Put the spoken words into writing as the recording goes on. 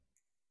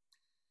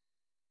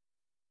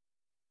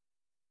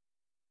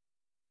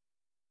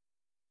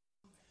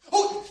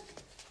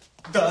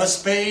The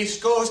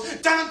space goes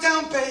down,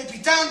 down, baby,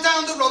 down,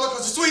 down the roller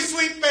coaster. Sweet,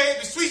 sweet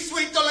baby, sweet,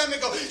 sweet, don't let me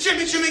go.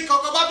 Shimmy, shimmy,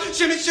 cocoa pop,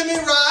 shimmy, shimmy,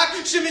 rock.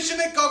 Shimmy,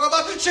 shimmy, cocoa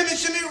pop, shimmy,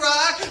 shimmy,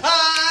 rock.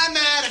 I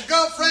met a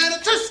girlfriend, a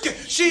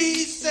Trisket.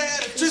 She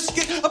said a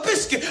Trisket, a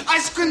biscuit,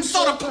 ice cream,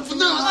 soda pop,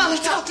 vanilla on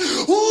the top.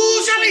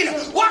 Ooh,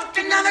 Shalina,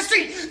 walking down the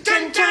street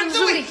 10 times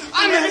a week.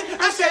 I met it,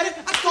 I said it,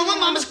 I stole my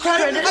mama's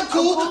credit. I'm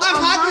cool, I'm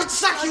hot,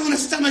 suck you in the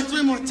stomach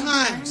 3 more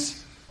times.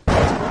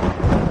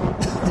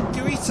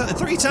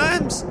 Three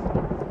times?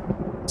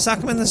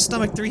 Suck him in the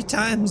stomach 3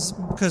 times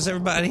because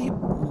everybody,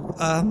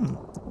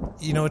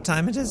 you know what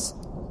time it is?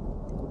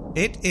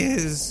 It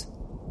is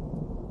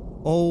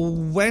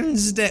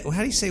Wednesday.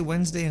 How do you say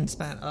Wednesday in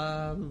Spanish?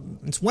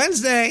 It's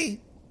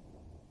Wednesday,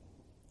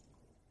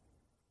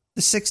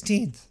 the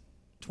 16th,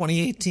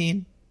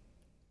 2018.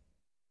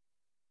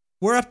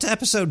 We're up to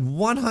episode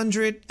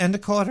 100 and a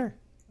quarter.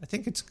 I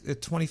think it's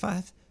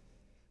 25.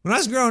 When I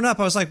was growing up,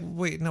 I was like,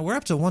 wait, no, we're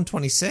up to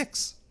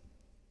 126.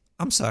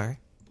 I'm sorry.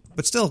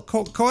 But still,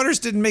 quarters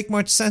didn't make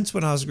much sense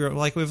when I was growing up.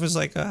 Like, if it was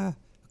like a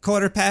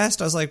quarter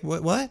past, I was like,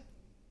 what?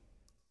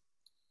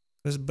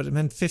 But it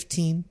meant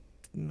 15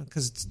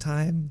 because it's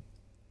time.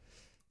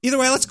 Either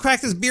way, let's crack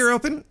this beer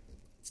open.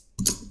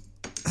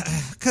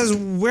 Because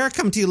we're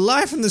coming to you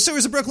live from the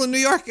sewers of Brooklyn, New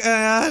York.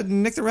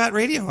 Nick the Rat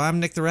Radio.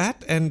 I'm Nick the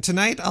Rat. And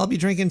tonight I'll be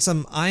drinking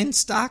some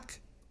Einstök.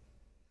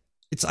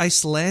 It's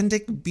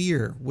Icelandic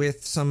beer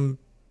with some...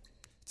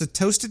 It's a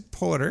toasted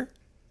porter.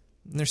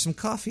 And there's some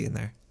coffee in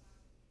there.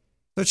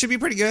 So it should be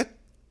pretty good.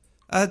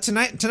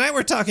 Tonight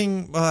we're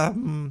talking, it's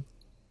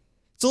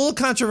a little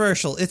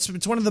controversial. It's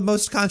one of the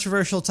most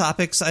controversial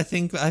topics I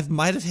think I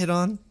might have hit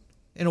on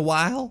in a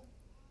while.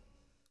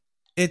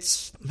 I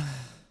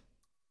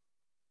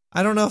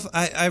don't know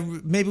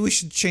if maybe we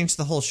should change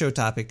the whole show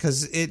topic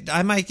because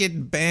I might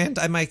get banned.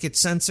 I might get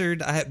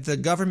censored. The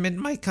government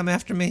might come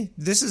after me.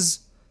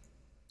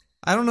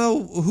 I don't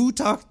know who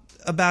talked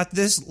about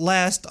this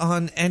last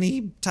on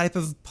any type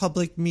of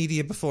public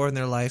media before in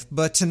their life,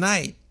 but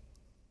tonight,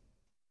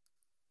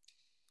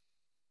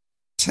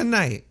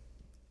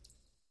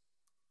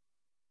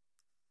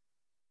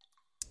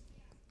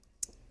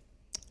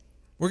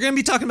 we're going to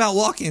be talking about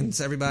walk-ins,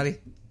 everybody.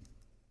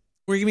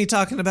 We're going to be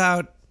talking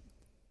about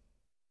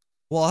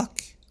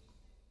walk-ins.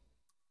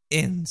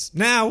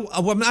 Now,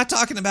 I'm not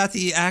talking about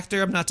the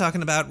actor. I'm not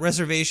talking about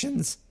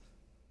reservations.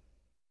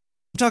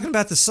 I'm talking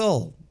about the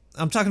soul.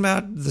 I'm talking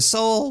about the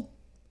soul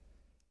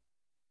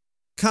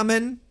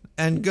coming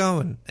and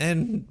going,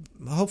 and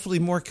hopefully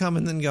more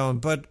coming than going.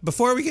 But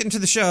before we get into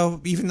the show,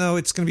 even though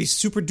it's going to be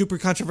super duper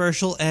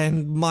controversial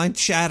and mind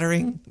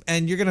shattering,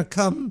 and you're going to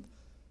come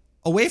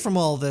away from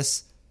all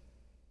this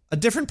a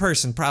different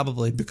person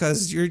probably,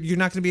 because you're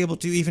not going to be able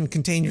to even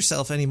contain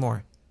yourself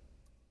anymore.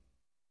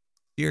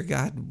 Dear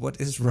God, what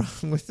is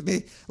wrong with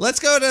me? Let's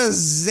go to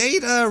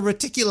Zeta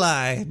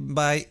Reticuli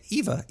by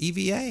Eva,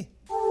 EVA.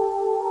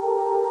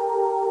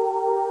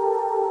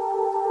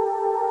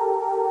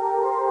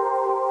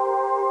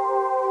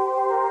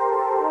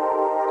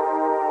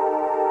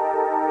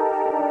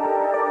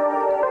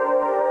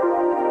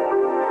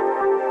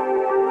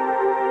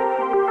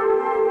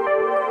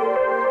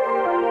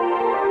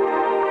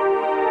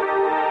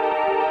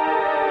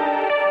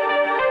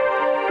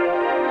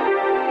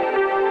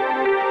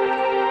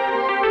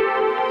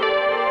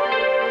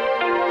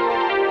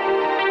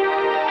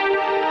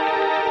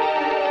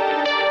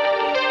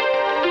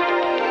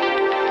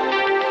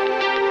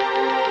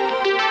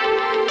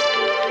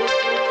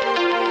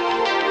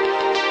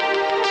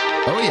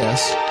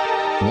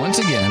 Once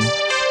again,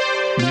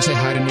 we say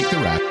hi to Nick the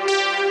Rat.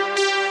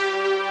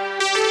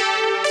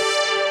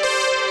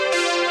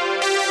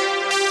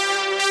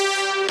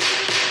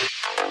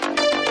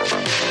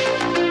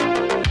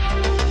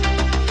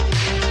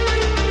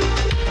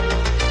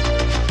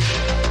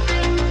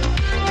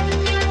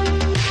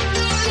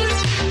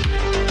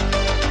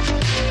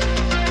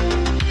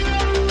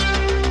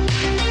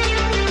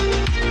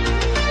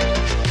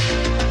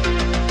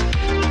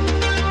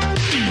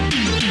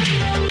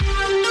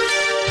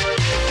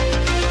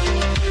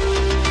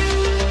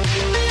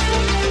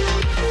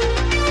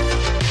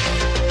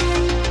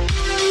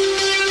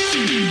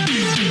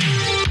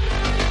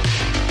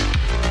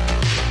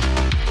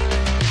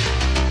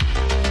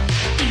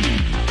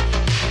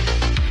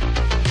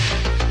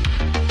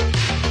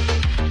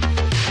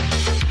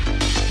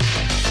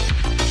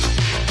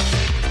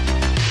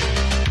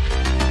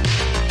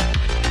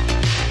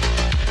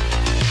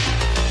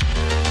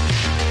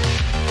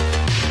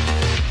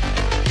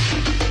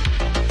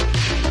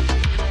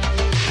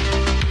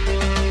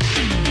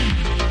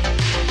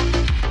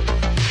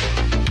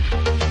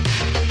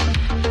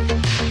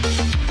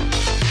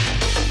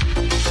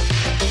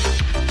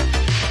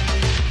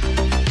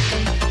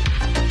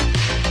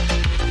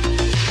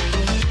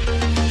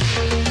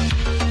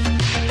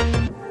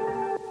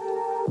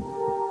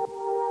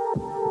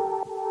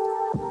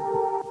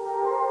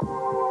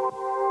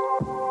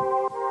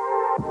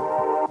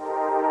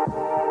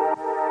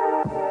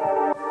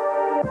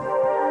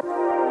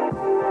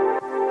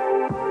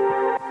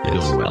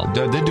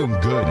 They're doing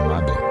good in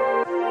my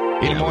book.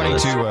 Good morning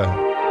to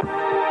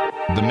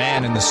the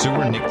man in the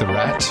sewer, Nick the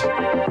Rat.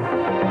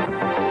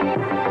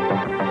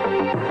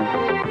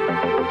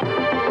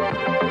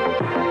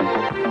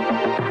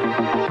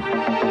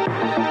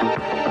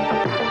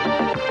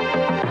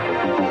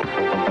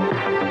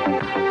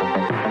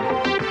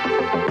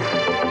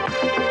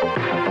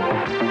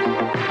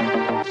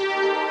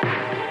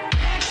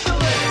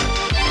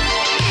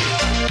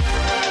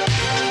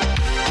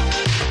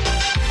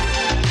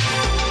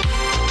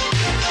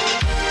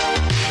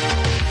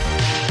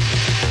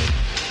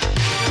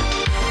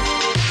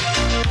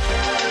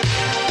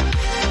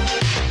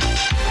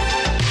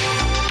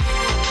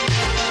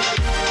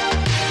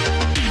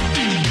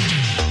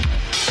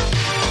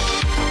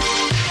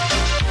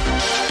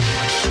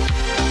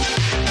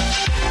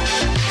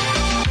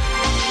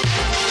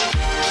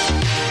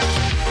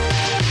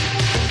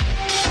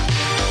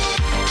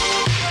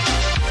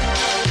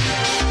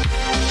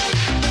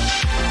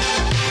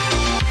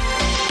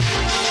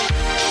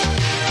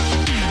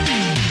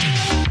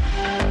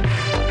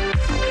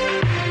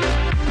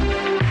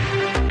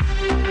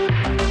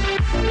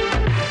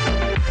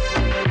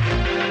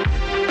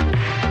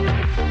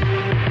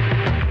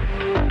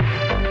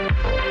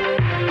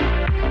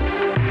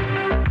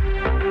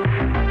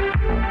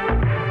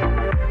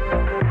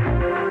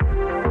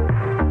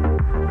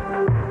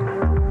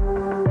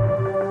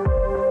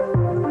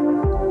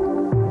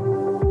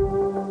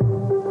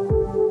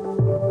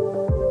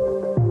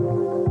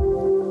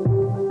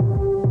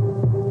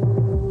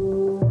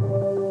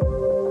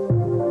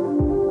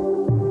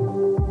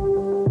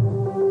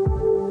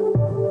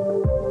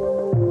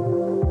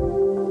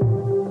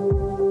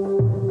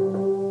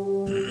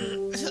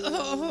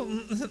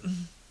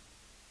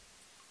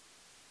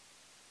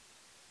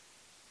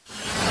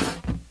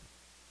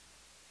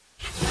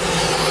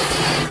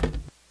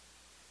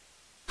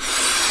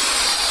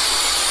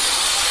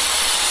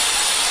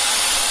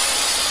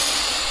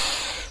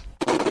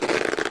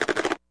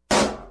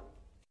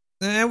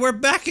 And we're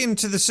back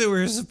into the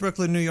sewers of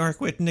Brooklyn, New York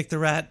with Nick the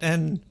Rat,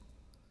 and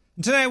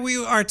tonight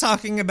we are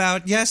talking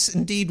about, yes,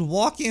 indeed,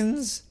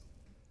 walk-ins.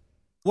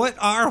 What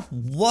are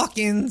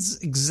walk-ins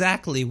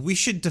exactly? We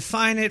should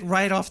define it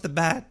right off the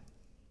bat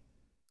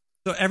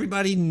so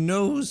everybody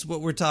knows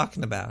what we're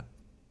talking about.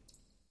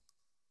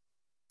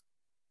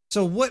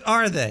 So what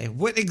are they?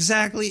 What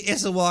exactly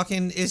is a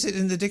walk-in? Is it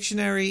in the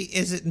dictionary?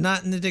 Is it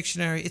not in the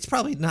dictionary? It's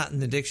probably not in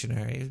the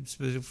dictionary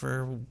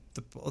for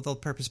the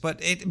purpose,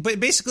 but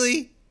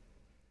basically,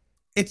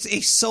 it's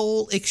a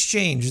soul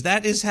exchange.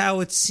 That is how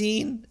it's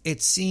seen.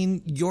 It's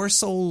seen your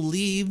soul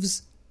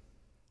leaves,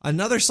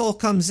 another soul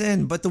comes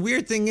in, but the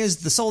weird thing is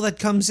the soul that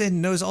comes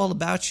in knows all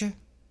about you.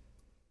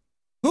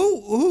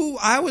 Who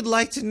I would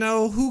like to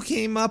know who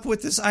came up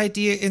with this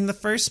idea in the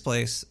first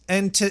place.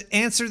 And to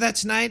answer that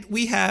tonight,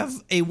 we have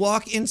a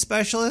walk-in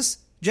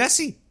specialist,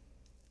 Jesse.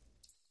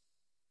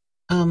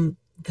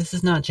 This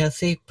is not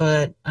Jesse,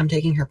 but I'm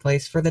taking her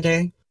place for the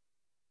day.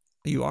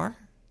 You are?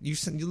 You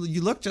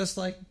look just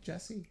like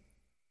Jesse.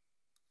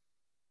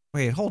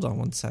 Wait, hold on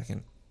one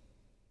second.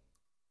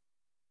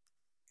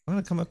 I'm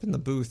going to come up in the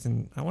booth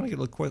and I want to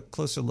get a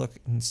closer look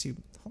and see.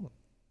 Hold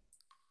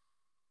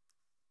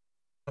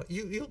on.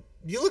 You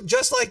look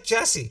just like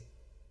Jesse.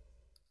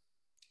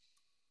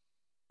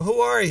 Who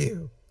are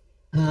you?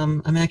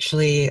 I'm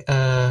actually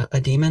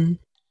a demon.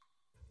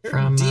 You're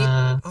from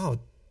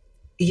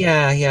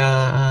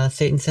Yeah,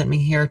 Satan sent me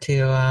here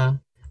to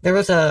there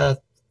was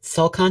a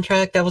soul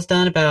contract that was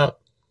done about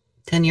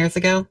 10 years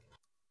ago.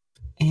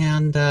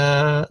 And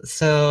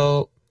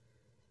so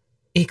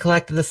he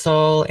collected the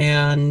soul,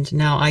 and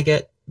now I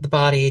get the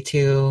body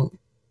to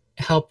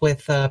help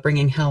with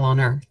bringing hell on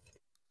Earth.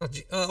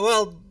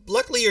 Well,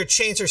 luckily your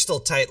chains are still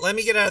tight. Let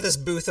me get out of this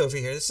booth over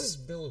here. This is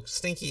a little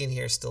stinky in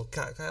here still.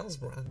 Kyle's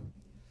run.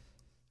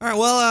 All right,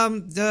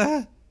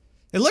 well,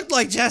 it looked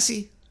like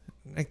Jesse.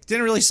 It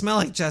didn't really smell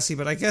like Jesse,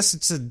 but I guess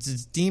it's a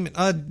demon.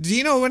 Do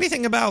you know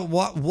anything about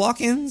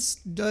walk-ins,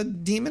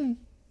 demon?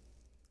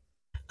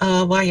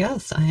 Why,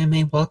 yes, I am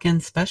a walk-in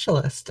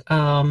specialist.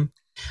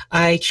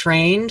 I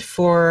trained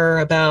for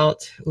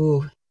about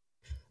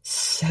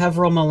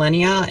several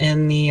millennia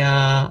in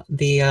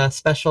the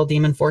special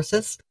demon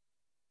forces.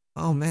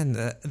 Oh man,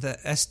 the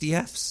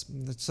SDFs.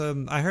 That's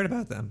I heard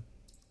about them.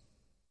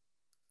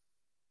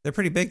 They're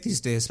pretty big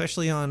these days,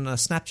 especially on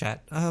Snapchat.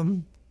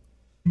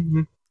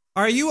 Mm-hmm.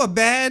 Are you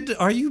bad,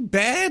 or are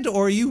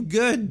you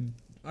good?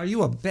 Are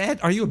you a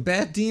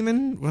bad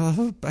demon?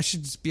 Well, I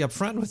should just be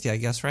upfront with you, I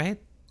guess, right?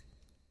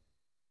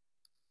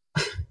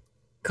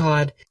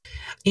 God,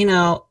 I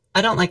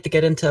don't like to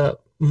get into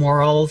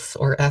morals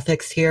or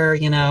ethics here.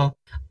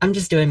 I'm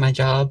just doing my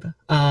job.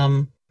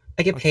 I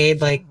get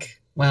paid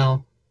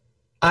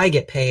I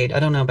get paid. I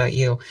don't know about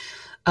you.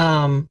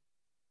 I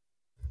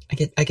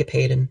get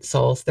paid in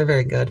souls. They're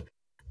very good.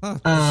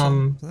 Well,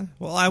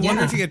 I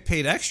wonder if you get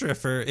paid extra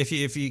for if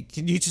you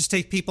can you just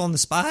take people on the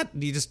spot?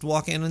 Do you just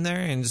walk in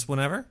there and just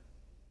whenever?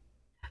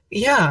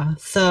 Yeah.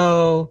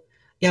 So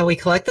we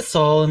collect the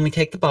soul and we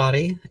take the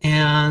body,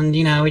 and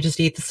we just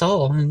eat the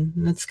soul, and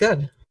it's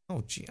good.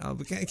 Oh, gee.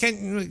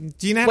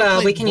 Do you know how Well,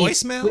 to we play can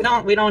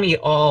voicemail? we don't eat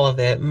all of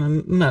it,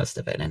 most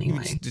of it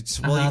anyway.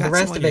 Well, you got the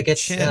rest some of on it your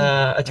gets chin.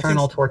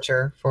 eternal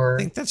torture for. I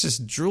think that's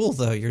just drool,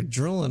 though. You're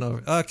drooling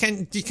over.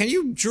 Can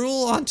you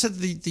drool onto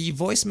the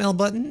voicemail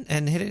button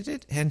and hit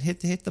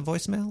the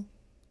voicemail?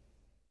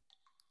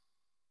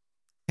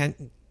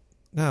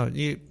 No,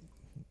 you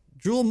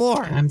drool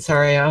more. I'm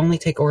sorry, I only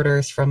take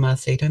orders from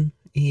Satan.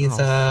 He is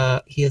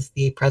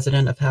the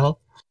president of hell.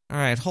 All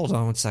right, hold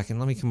on 1 second.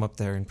 Let me come up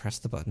there and press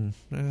the button.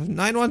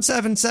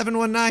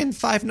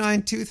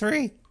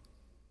 917-719-5923.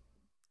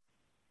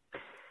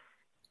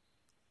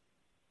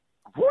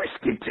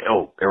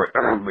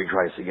 Let me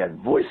try this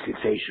again. Voice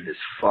fixation is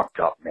fucked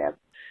up, man.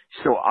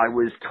 So I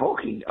was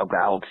talking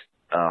about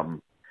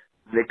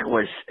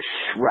Nicholas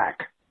Schreck,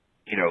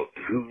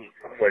 who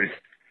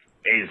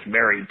is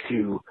married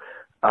to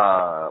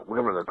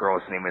whatever the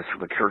girl's name is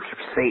from the Church of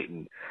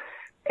Satan.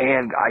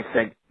 And I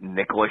said,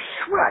 Nicholas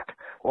Schreck.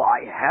 Well,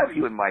 I have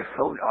you in my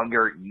phone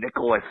under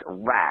Nicholas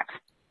Rat.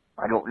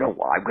 I don't know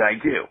why, but I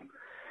do.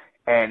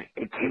 And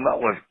it came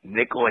out with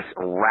Nicholas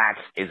Rat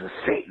is a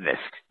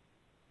Satanist.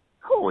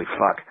 Holy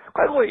fuck.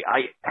 By the way,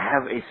 I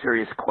have a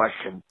serious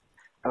question,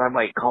 and I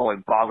might call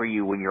and bother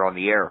you when you're on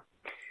the air.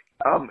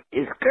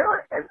 Is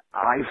there an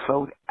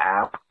iPhone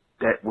app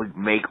that would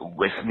make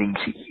listening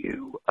to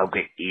you a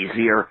bit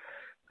easier?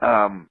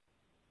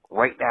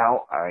 Right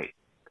now,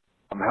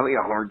 I'm having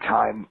a hard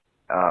time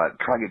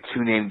trying to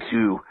tune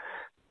into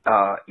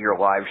your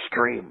live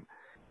stream,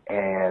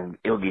 and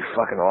it would be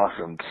fucking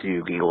awesome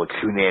to be able to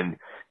tune in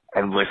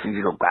and listen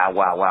to the wow,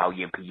 wow, wow,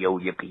 yippee, yo,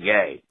 yippee,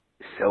 yay.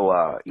 So,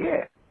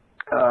 yeah,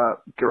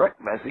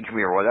 direct message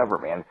me or whatever,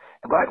 man.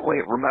 And by the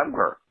way,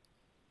 remember,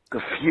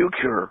 the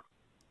future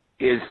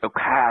is the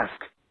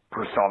past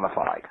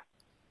personified.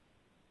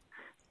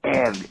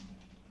 And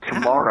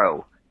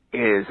tomorrow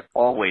is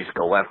always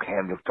the left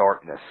hand of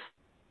darkness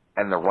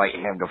and the right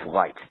hand of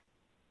light.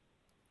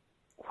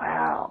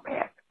 Wow,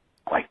 man.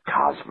 Like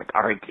cosmic.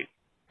 All right, dude.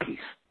 Peace.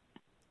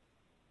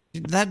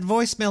 That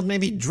voicemail made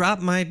me drop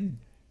my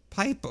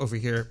pipe over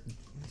here.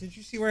 Did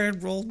you see where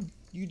it rolled,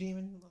 you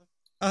demon?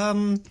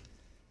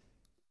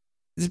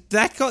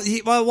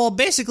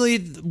 Basically,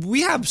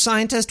 we have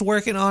scientists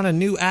working on a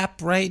new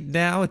app right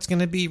now. It's going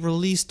to be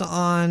released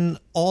on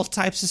all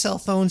types of cell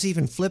phones,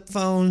 even flip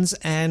phones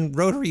and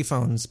rotary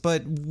phones.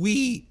 But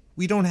we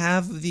don't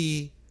have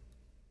the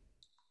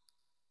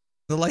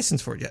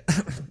license for it yet.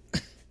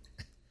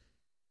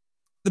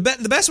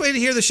 The best way to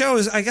hear the show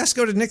is, I guess,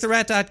 go to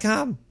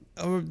nicktherat.com.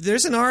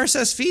 There's an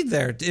RSS feed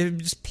there.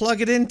 Just plug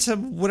it into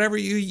whatever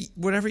you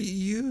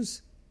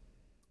use.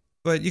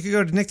 But you could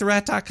go to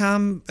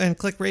nicktherat.com and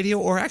click radio,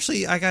 or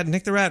actually, I got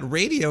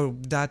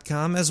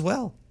nicktheratradio.com as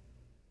well.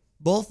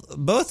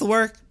 Both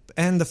work,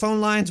 and the phone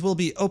lines will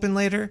be open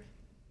later.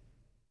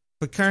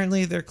 But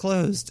currently, they're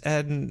closed.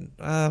 And,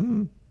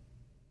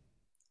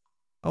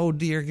 oh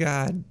dear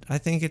God, I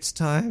think it's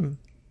time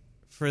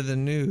for the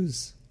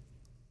news.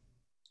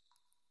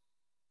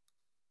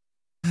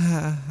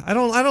 I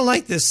don't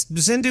like this.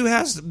 Zindu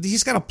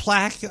he's got a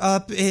plaque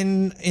up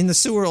in the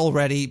sewer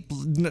already.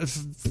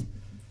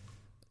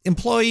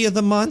 Employee of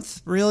the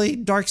month, really?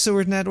 Dark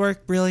Sewer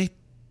Network, really?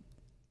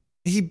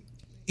 He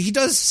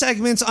does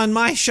segments on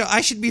my show.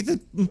 I should be the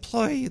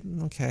employee.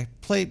 Okay,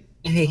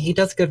 Hey, he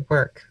does good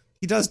work.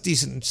 He does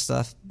decent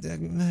stuff.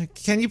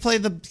 Can you play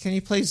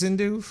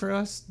Zindu for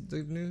us?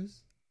 The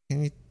news?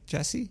 Can you,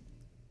 Jesse?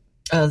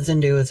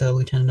 Zindu is a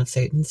lieutenant of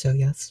Satan, so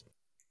yes.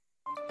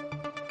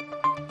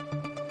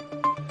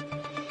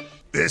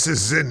 This is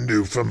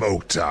Zindu from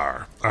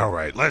Oktar.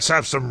 Alright, let's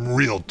have some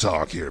real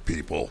talk here,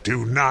 people.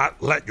 Do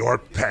not let your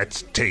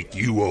pets take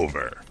you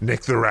over.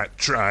 Nick the Rat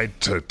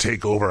tried to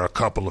take over a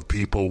couple of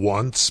people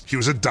once. He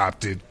was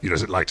adopted. He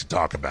doesn't like to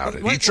talk about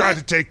it. He tried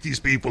to take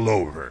these people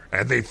over,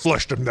 and they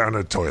flushed him down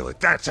the toilet.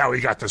 That's how he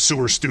got the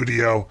sewer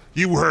studio.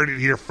 You heard it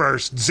here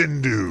first,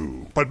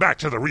 Zindu. But back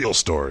to the real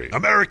story.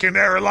 American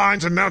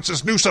Airlines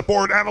announces new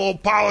support animal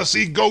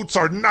policy. Goats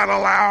are not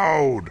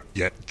allowed.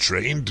 Yet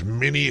trained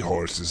mini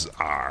horses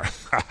are.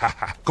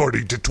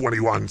 According to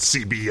 21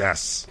 CBS.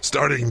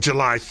 Starting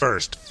July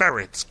 1st,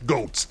 ferrets,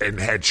 goats, and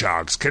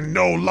hedgehogs can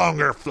no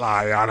longer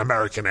fly on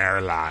American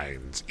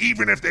Airlines,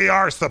 even if they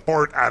are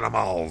support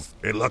animals.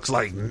 It looks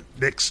like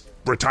Nick's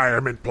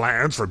retirement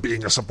plans for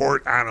being a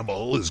support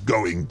animal is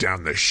going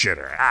down the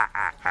shitter.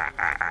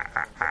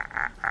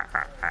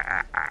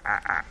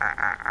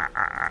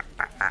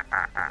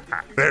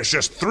 There's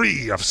just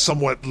 3 of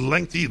somewhat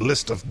lengthy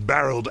list of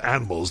barreled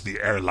animals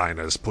the airline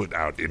has put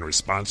out in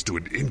response to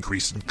an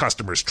increase in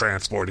customers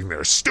transporting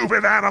their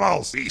stupid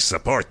animals. We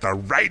support the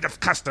right of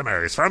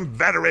customers, from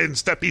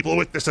veterans to people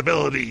with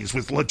disabilities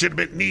with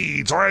legitimate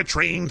needs or a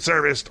trained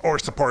service or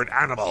support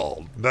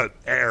animal, the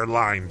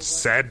airline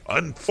said.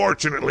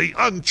 Unfortunately,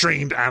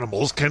 untrained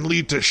animals can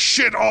lead to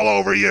shit all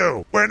over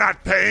you. We're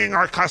not paying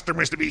our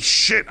customers to be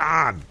shit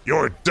on.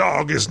 Your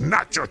dog is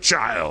not your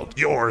child.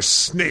 Your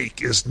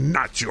snake is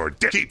not your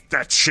dick. Keep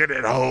that shit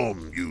at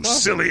home, you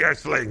silly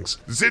earthlings.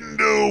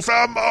 Zindu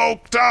from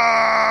Oktar!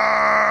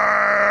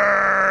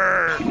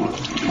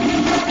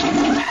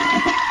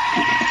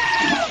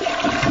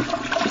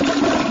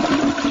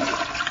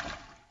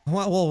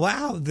 Well,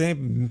 wow, they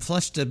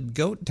flushed a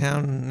goat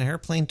down an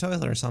airplane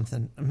toilet or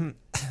something.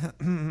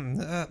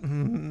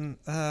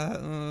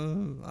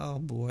 Oh,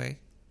 boy.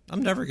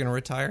 I'm never going to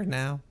retire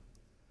now.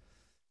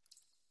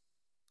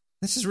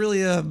 This is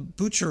really a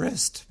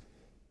Bucharest.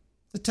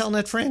 The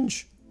Telnet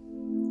Fringe.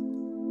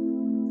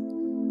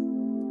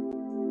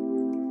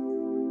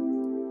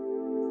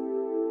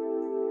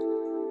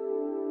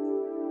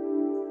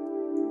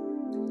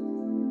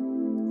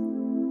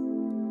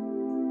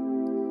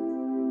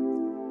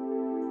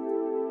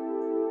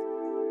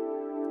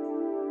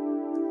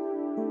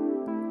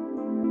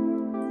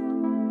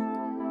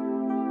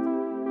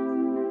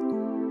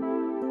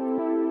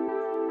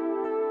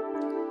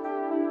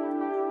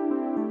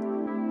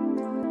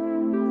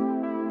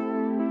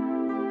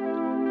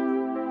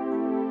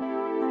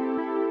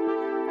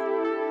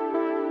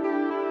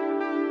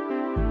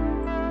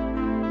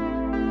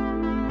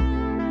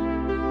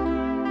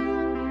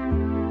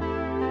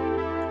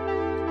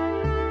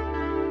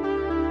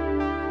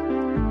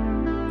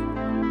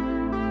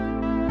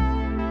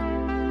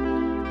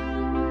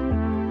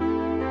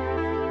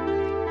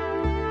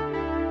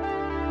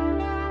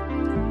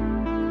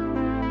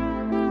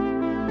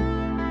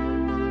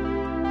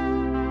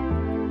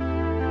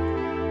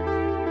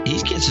 He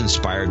gets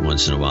inspired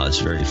once in a while. It's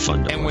very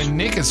fun to And watch. when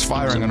Nick is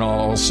firing on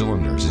all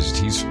cylinders,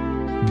 he's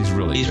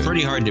really He's good.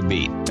 pretty hard to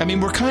beat. I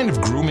mean, we're kind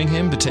of grooming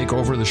him to take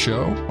over the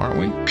show, aren't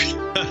we?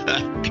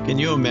 Can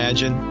you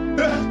imagine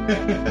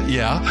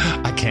Yeah,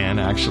 I can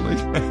actually.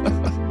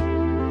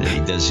 that he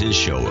does his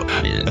show?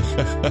 I mean,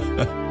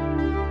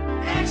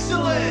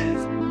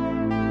 Excellent!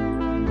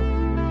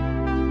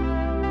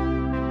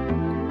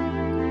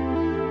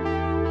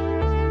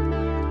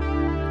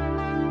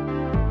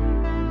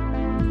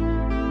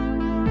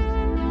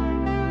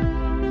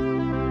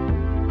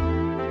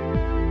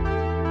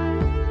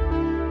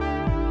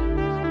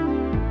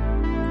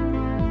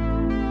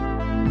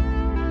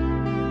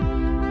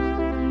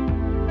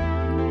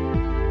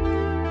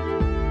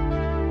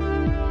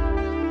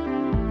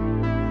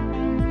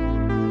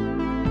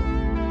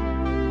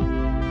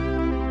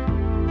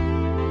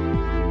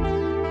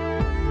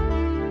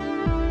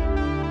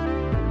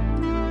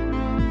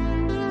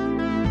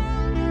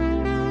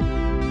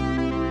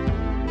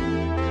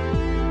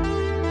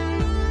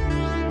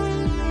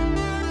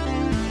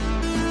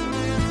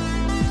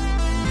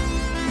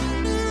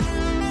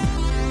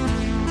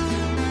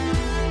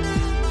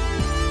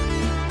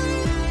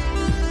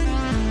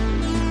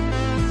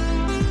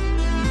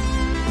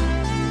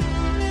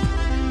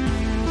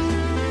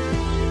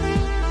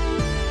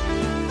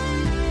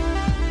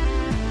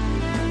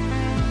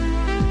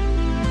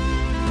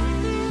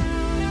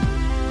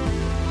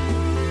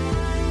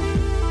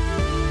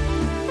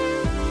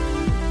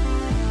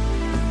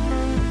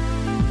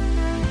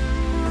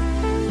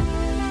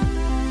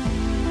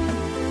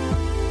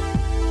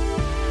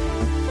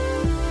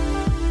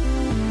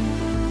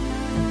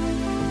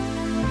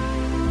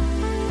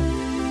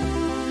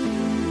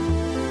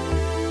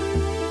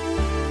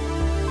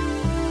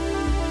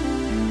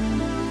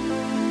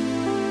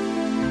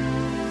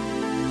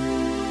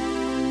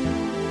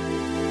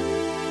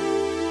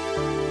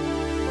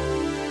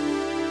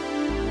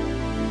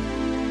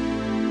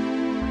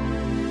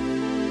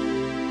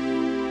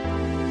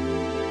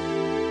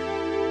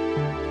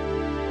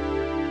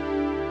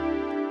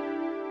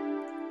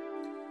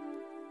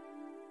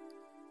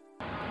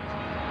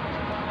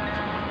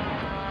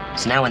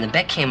 So now when the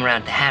bet came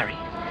around to Harry,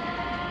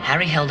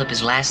 Harry held up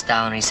his last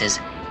dollar and he says,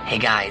 "Hey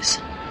guys,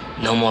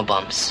 no more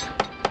bumps.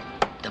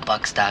 The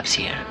buck stops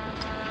here."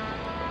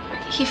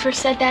 He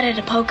first said that at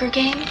a poker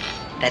game?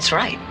 That's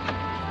right.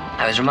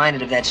 I was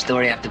reminded of that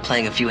story after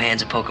playing a few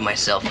hands of poker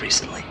myself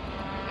recently.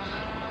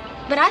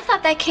 But I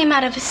thought that came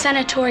out of a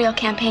senatorial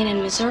campaign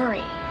in Missouri.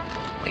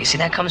 Well, you see,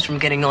 that comes from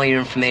getting all your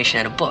information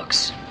out of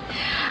books.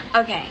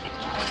 Okay,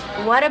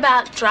 what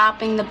about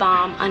dropping the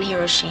bomb on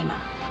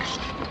Hiroshima?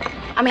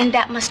 I mean,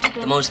 that must have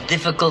been... The most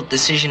difficult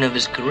decision of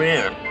his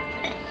career.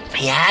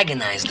 He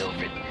agonized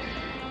over it.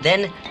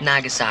 Then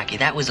Nagasaki.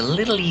 That was a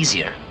little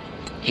easier.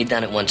 He'd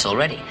done it once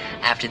already.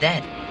 After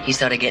that, he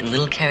started getting a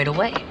little carried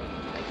away.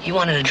 He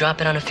wanted to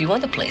drop it on a few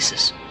other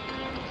places.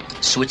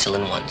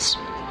 Switzerland once,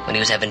 when he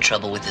was having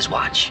trouble with his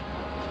watch.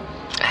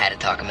 I had to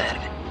talk him out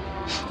of it.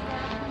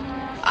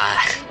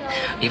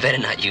 You better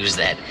not use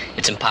that.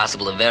 It's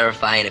impossible to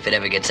verify, and if it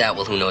ever gets out,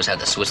 well, who knows how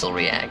the Swiss will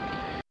react.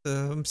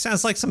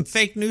 Sounds like some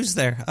fake news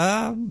there.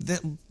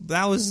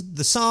 That was,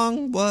 the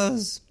song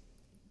was...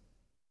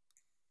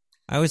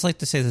 I always like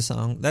to say the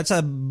song. That's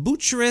a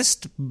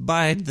Bucharest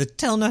by the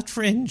Telnet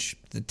Fringe.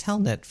 The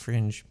Telnet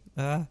Fringe.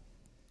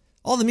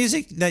 All the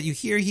music that you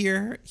hear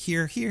here,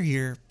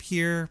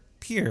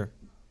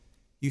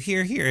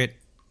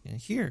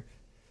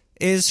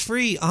 is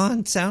free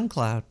on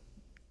SoundCloud.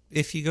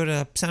 If you go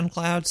to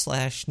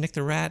SoundCloud /Nick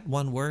the Rat,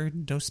 one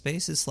word, no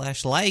spaces,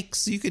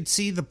 /likes, you could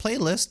see the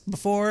playlist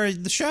before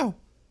the show.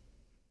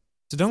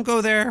 So don't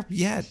go there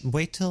yet.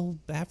 Wait till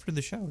after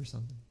the show or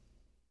something.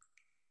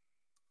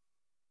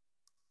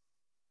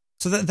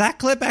 So that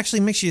clip actually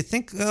makes you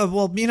think,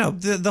 well, you know,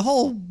 the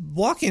whole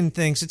walk-in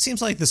things, it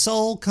seems like the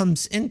soul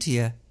comes into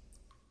you.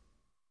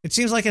 It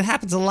seems like it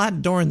happens a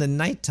lot during the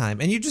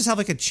nighttime, and you just have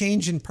like a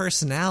change in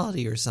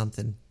personality or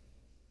something.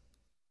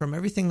 From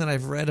everything that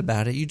I've read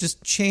about it, you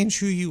just change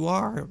who you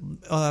are,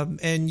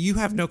 and you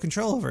have no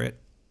control over it.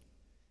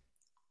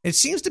 It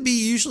seems to be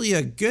usually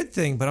a good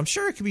thing, but I'm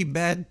sure it could be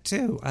bad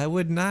too. I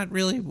would not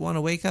really want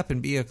to wake up and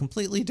be a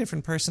completely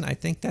different person. I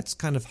think that's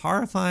kind of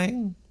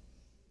horrifying.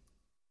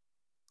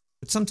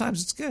 But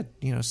sometimes it's good.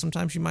 You know,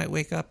 sometimes you might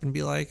wake up and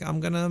be like, I'm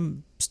going to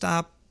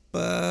stop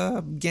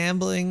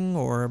gambling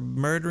or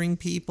murdering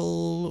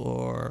people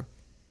or...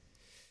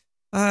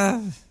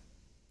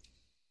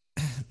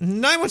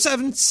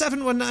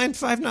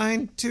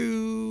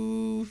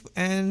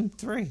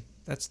 917-719-592-3.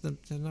 That's the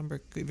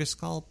number you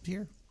just called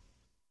here.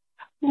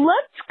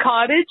 Let's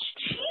cottage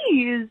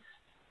cheese.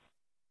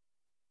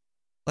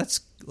 Let's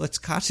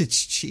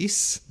cottage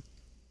cheese.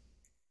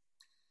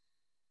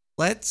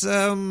 Let's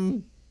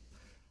I'm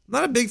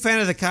not a big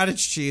fan of the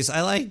cottage cheese.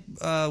 I like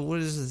what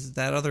is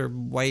that other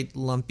white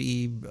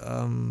lumpy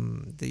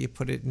that you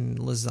put it in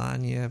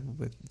lasagna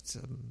with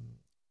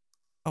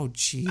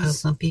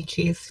cheese. Lumpy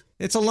cheese.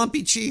 It's a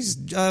lumpy cheese.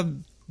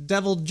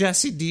 Devil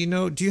Jesse, do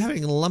you have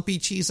any lumpy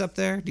cheese up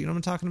there? Do you know what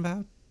I'm talking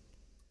about?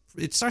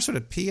 It starts with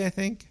a P, I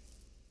think.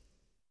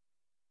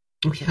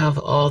 We have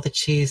all the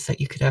cheese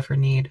that you could ever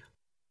need.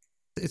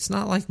 It's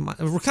not like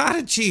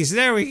ricotta cheese.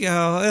 There we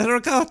go.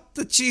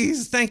 Ricotta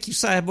cheese. Thank you,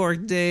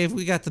 Cyborg Dave.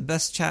 We got the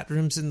best chat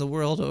rooms in the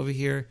world over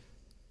here.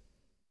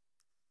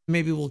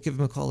 Maybe we'll give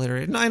him a call later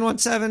at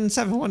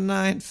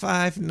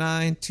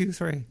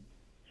 917-719-5923.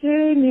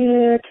 Hey,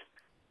 Nick.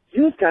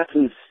 You've got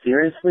some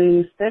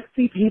seriously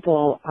sexy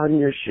people on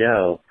your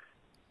show.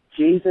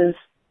 Jesus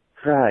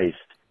Christ.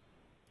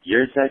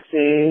 You're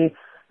sexy.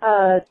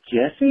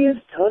 Jesse is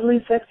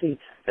totally sexy,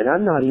 and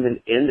I'm not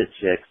even into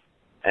chicks.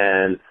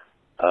 And,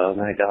 oh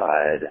my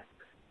God.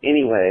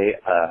 Anyway,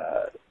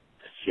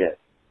 shit.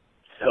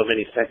 So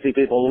many sexy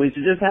people. We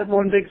should just have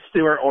one big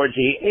Stewart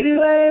orgy.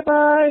 Anyway,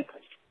 bye.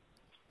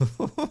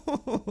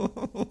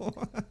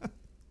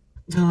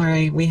 Don't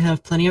worry, we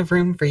have plenty of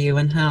room for you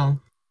in hell.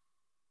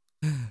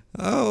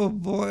 Oh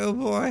boy, oh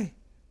boy.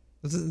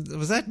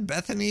 Was that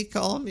Bethany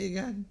calling me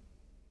again?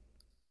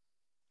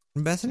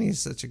 Bethany is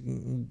such a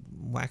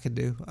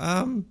wackadoo.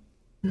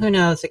 Who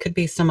knows? It could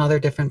be some other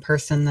different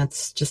person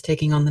that's just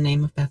taking on the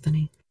name of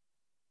Bethany.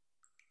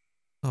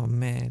 Oh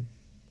man.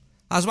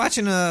 I was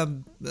watching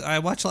I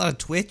watch a lot of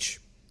Twitch,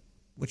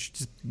 which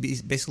is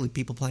basically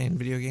people playing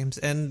video games,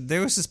 and there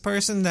was this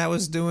person that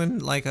was doing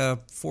like a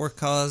for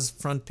cause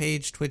front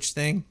page Twitch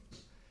thing.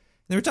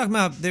 They were talking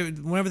about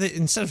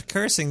instead of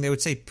cursing, they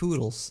would say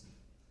poodles.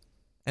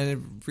 And it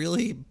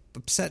really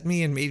upset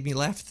me and made me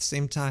laugh at the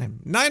same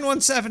time.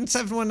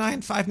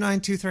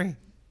 917-719-5923.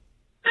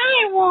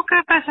 I woke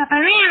up as a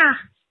banana.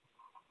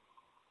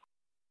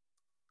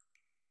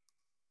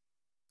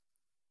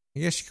 I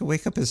guess you could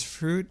wake up as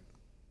fruit.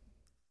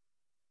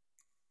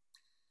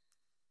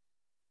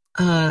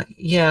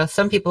 Yeah,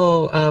 some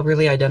people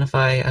really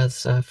identify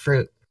as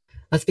fruit.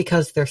 That's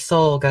because their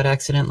soul got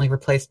accidentally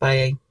replaced by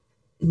a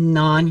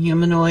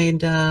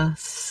non-humanoid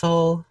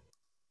soul.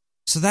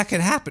 So that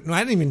could happen. I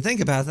didn't even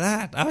think about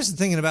that. I was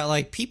thinking about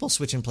like people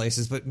switching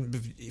places, but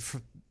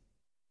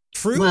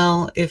fruit.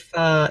 Well,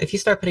 if you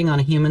start putting on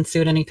a human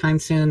suit anytime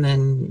soon,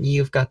 then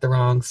you've got the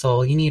wrong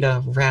soul. You need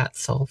a rat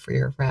soul for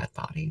your rat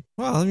body.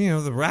 Well, you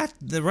know the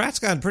rat's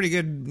got pretty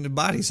good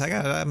bodies. I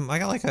got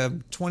like a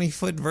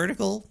 20-foot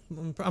vertical.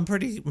 I'm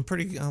pretty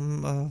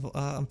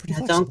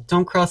flexible.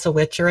 Don't cross a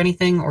witch or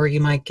anything, or you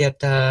might get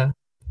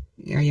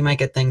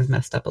things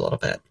messed up a little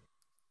bit.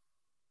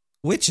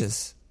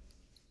 Witches.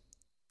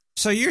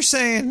 So you're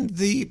saying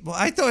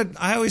I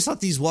always thought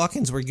these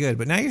walk-ins were good,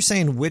 but now you're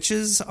saying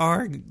witches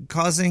are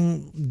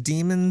causing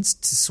demons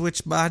to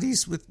switch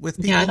bodies with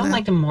people? Yeah, I don't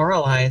like to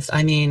moralize.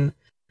 I mean,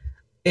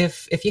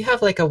 if you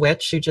have like a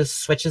witch who just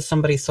switches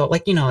somebody's soul,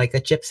 like, you know, like a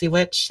gypsy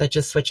witch that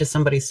just switches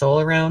somebody's soul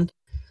around,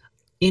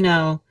 you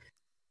know,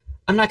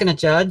 I'm not going to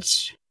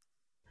judge,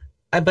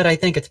 but I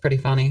think it's pretty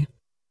funny.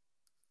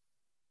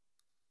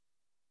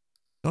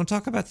 Don't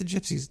talk about the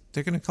gypsies.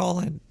 They're going to call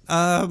in.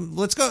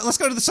 Let's go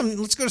to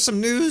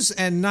some news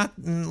and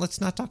let's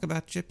not talk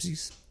about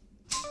gypsies.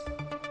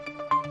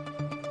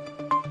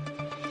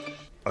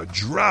 A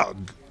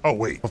drug? Oh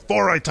wait,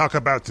 before I talk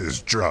about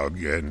this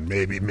drug and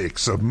maybe make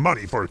some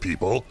money for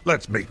people,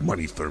 let's make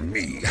money for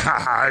me.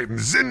 I'm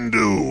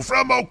Zindu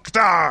from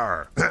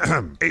Oktar.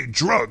 A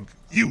drug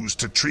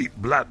used to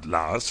treat blood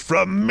loss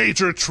from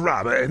major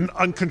trauma and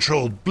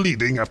uncontrolled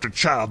bleeding after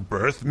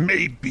childbirth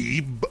may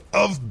be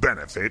of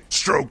benefit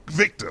stroke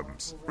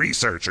victims.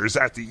 Researchers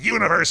at the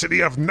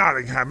University of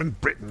Nottingham in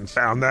Britain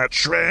found that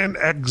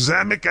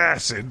tranexamic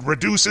acid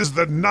reduces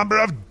the number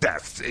of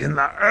deaths in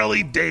the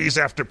early days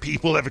after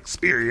people have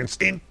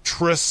experienced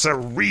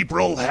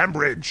intracerebral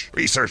hemorrhage.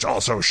 Research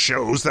also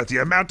shows that the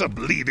amount of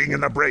bleeding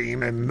in the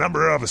brain and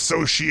number of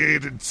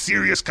associated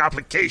serious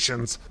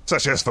complications,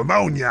 such as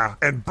pneumonia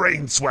and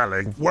brain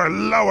swelling, were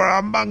lower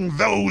among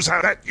those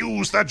that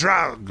use the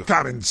drug.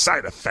 Common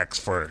side effects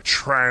for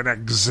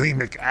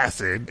tranexamic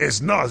acid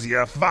is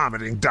nausea,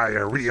 vomiting,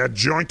 diarrhea,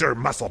 joint or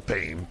muscle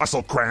pain,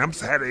 muscle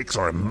cramps, headaches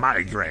or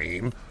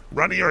migraine,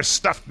 runny or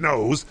stuffed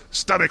nose,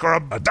 stomach or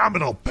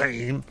abdominal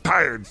pain,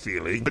 tired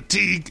feeling,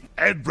 fatigue,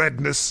 head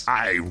redness,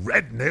 eye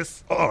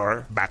redness,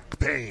 or back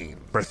pain.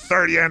 For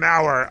 $30 an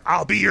hour,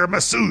 I'll be your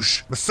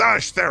massage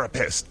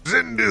therapist.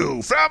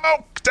 Zindu from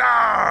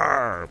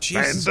Oktar.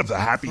 End of the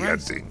happy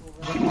ending.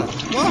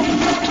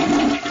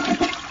 Whoa.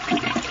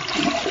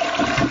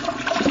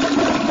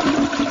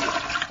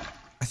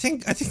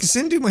 I think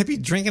Zindu might be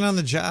drinking on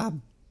the job.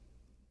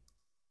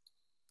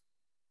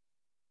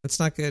 That's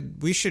not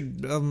good. We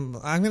should. I'm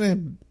gonna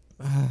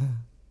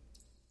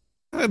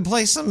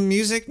play some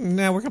music.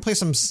 No, we're gonna play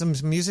some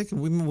music.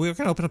 We're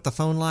gonna open up the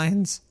phone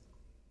lines.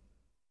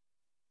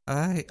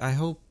 I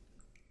hope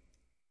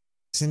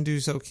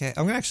Zindu's okay.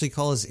 I'm gonna actually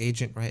call his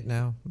agent right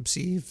now.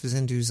 See if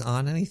Zindu's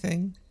on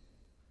anything.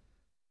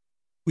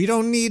 We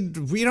don't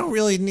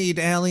really need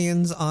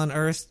aliens on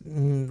Earth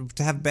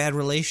to have bad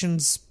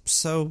relations.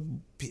 So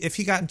if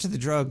he got into the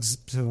drugs,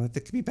 so that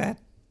could be bad.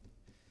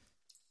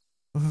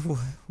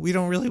 We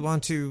don't really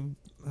want to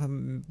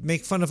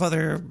make fun of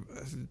other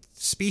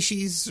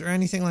species or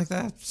anything like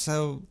that.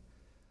 So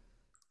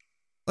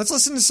let's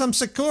listen to some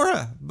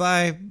Sakura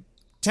by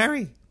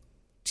Terry.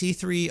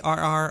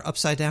 T3RR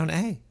upside down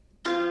A.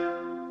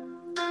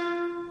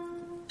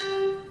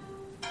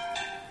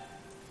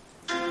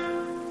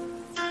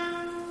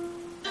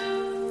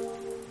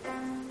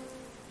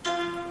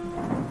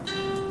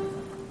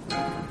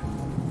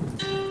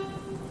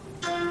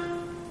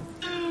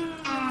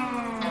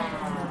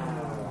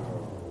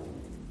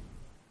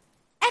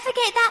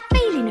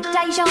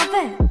 Deja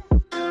vu.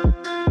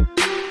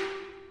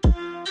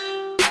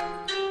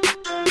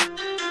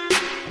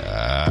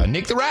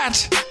 Nick the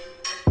Rat.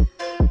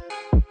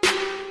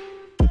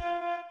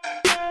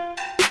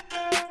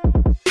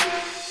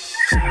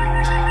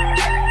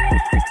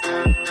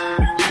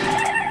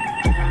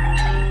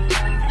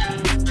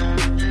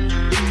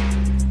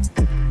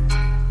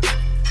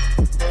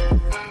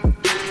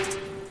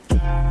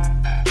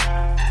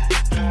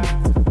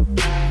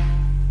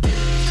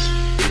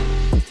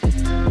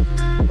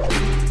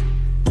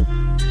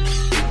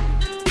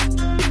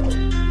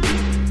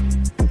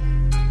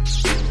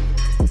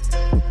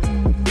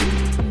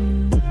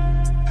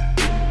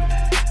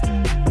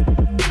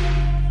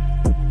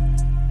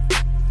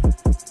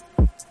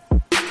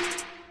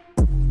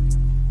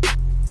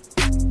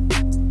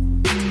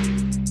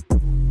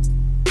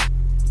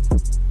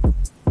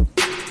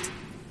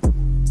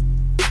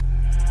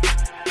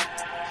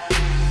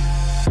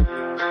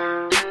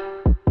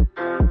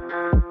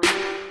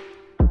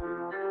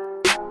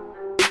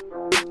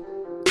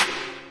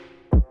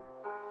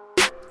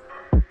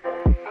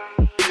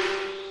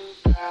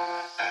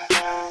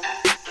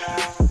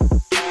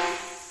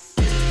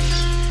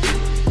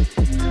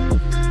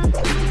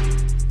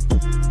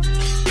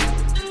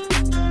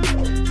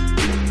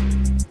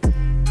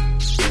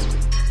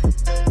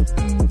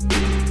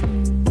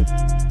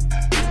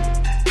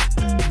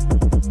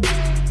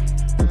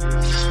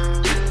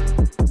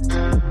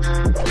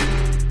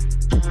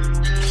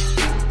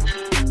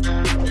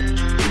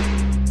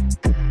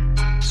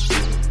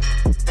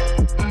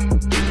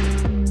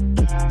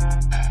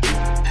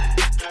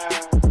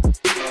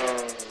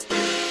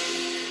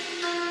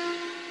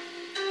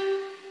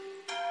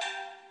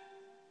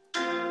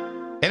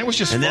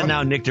 And then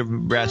now Nick the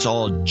Rat's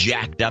all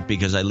jacked up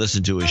because I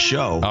listened to his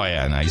show. Oh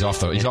yeah, no, he's off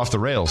the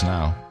rails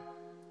now.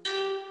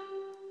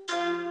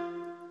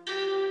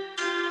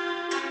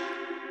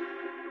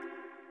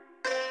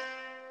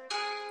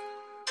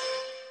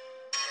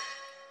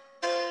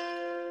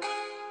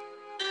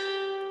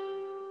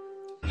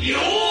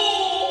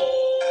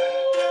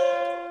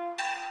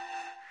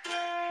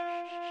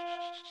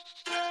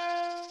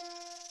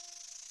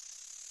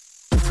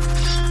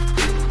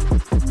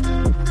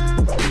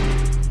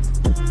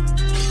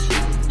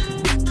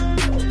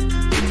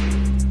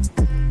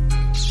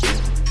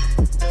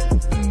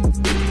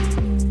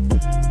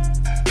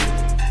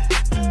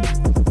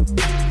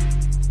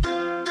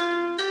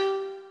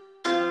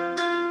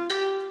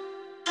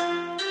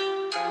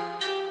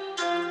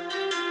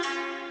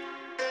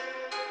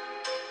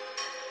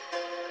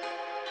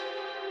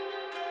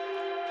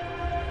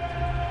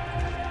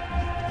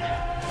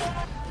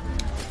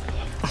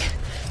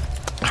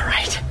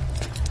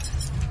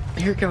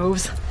 Here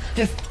goes.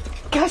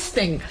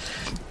 Disgusting.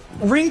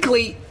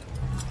 Wrinkly.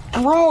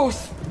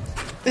 Gross.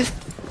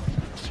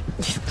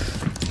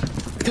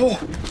 Oh.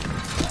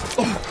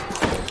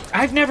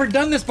 I've never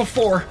done this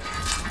before.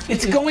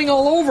 It's going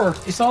all over.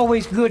 It's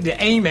always good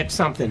to aim at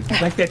something,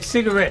 like that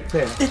cigarette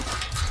there.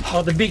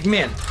 Or the big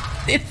men.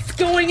 It's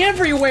going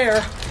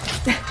everywhere.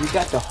 You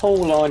got to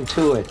hold on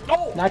to it.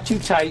 Not too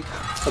tight,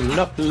 but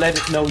enough to let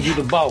it know you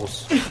the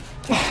boss.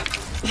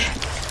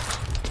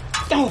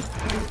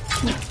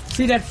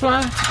 See that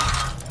fly?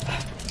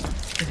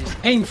 It is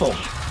painful.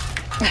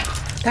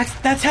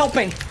 That's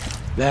helping.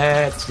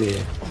 That's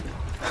it.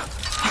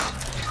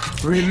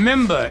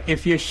 Remember,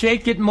 if you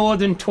shake it more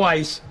than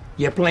twice,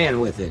 you're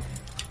playing with it.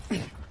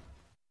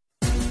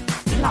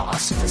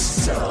 Lost a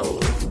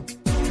soul,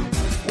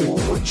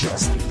 or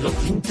just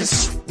looking to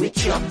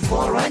switch up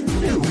for a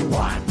new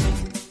one.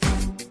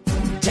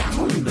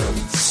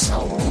 Download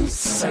Soul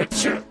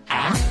Searcher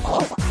app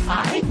of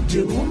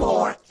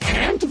iDoMore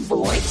and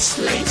Void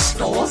Slave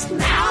stores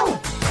now.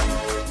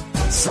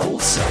 Soul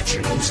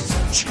Searcher uses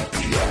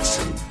GPS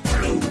and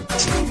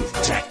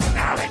Bluetooth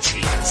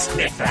technology to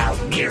sniff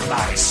out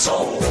nearby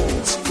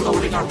souls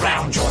floating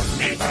around your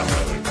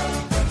neighborhood.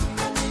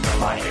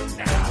 Buy it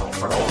now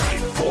for only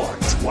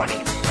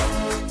 $4.20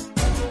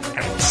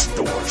 and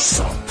store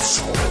some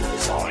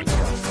souls on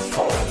your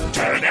phone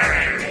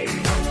today.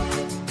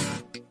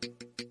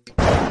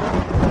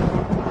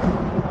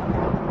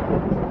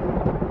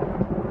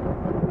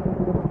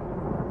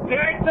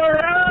 Take the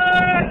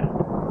run!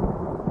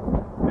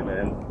 Hey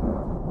man,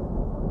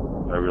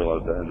 I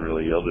realized I hadn't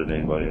really yelled at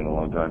anybody in a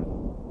long time.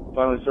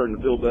 Finally starting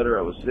to feel better.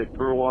 I was sick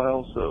for a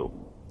while, so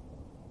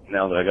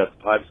now that I got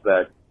the pipes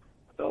back,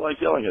 I felt like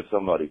yelling at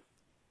somebody.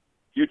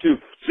 You too.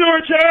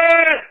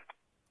 Searcher!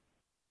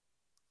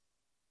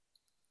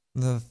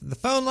 The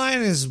phone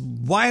line is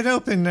wide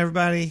open,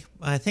 everybody.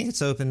 I think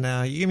it's open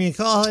now. You give me a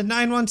call at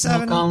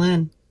 917. Walk on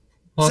in.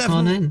 Walk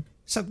on in.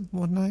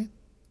 719.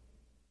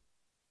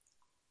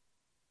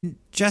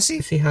 Jesse?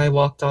 You see how I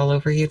walked all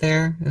over you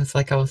there? It was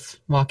like I was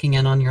walking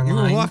in on your You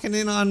line. were walking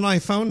in on my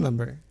phone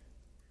number.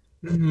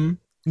 Mm-hmm.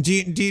 Do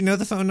you know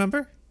the phone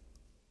number?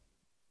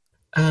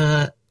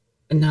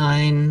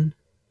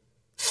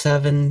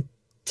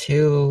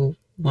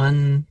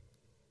 9721.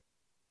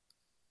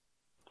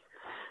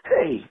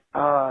 Hey,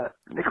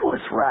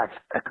 Nicholas Rat's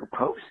Echo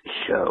Post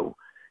show.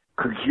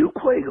 Could you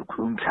play the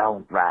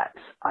Boomtown Rats?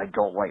 I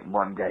Don't Like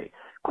Monday.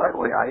 By the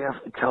way, I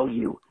have to tell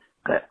you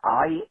that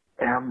I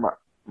am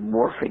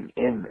morphing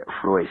in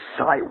through a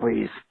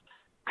sideways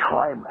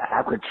time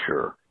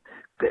aperture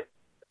that...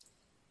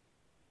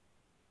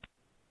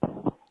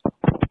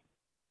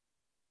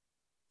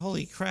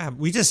 Holy crap.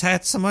 We just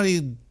had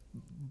somebody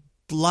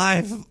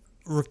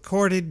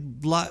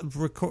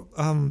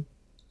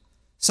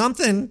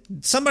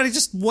somebody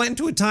just went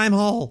into a time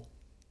hole.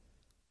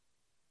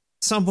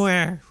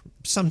 Somewhere,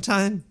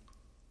 sometime.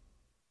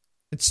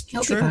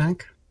 He'll be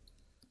back.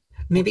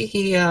 Maybe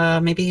he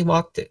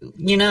walked.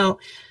 You know,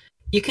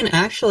 you can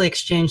actually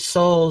exchange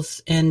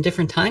souls in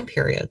different time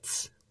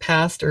periods,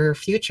 past or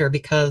future,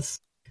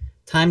 because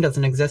time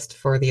doesn't exist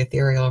for the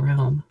ethereal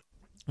realm.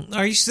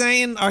 Are you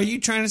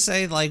trying to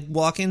say like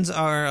walk-ins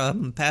are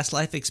past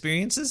life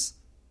experiences?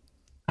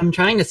 I'm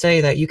trying to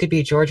say that you could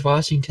be George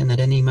Washington at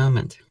any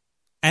moment.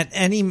 At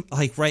any,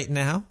 like right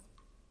now?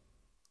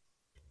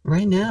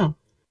 Right now.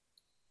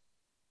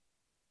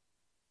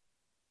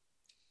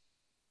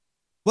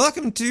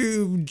 Welcome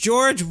to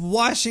George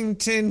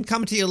Washington,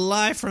 coming to you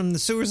live from the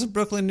sewers of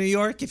Brooklyn, New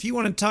York. If you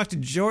want to talk to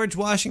George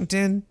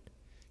Washington,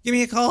 give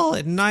me a call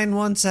at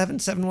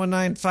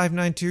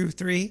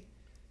 917-719-5923.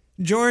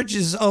 George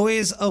is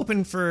always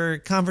open for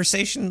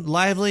conversation,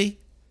 lively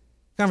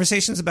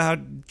conversations about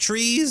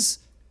trees,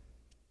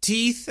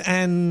 teeth,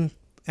 and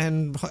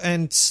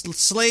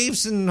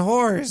slaves and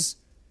whores.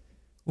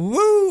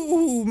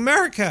 Woo,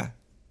 America!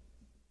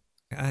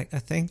 I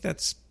think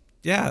that's...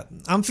 Yeah,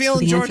 I'm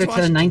feeling the George answer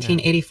Washington. To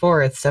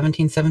 1984 is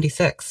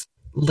 1776.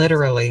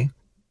 Literally.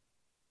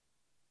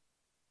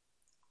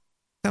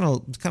 Kind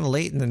of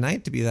late in the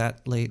night to be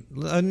that late.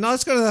 No,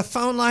 let's go to the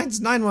phone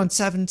lines.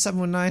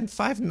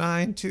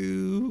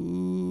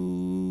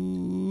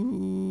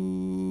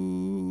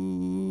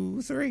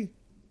 917-719-5923.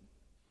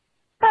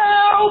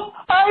 Help!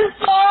 I've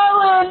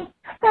fallen, and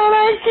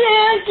I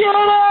can't get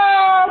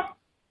up!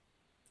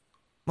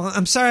 Well,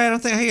 I'm sorry, I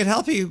don't think I could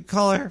help you,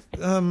 caller.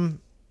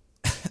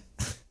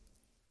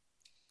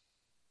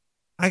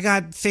 I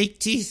got fake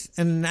teeth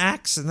and an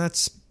axe, and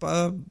that's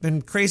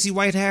and crazy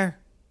white hair.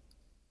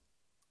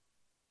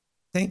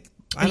 I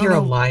don't You're know.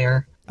 a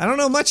liar. I don't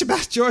know much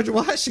about George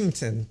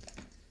Washington.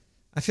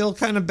 I feel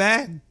kind of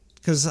bad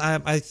because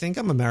I think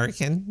I'm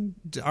American.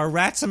 Are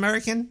rats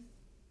American?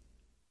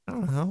 I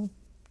don't know.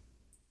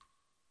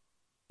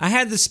 I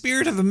had the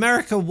spirit of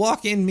America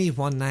walk in me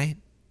one night.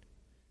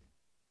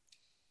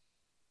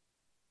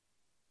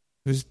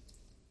 It was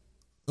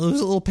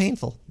a little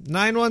painful.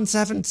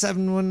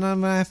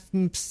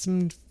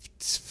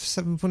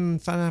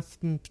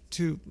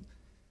 917-719-715.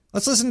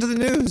 Let's listen to the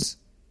news.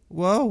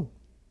 Whoa.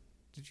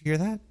 Did you hear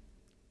that?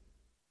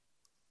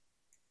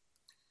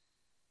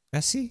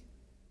 Bessie?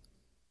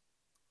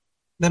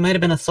 That might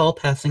have been a soul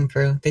passing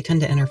through. They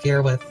tend to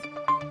interfere with.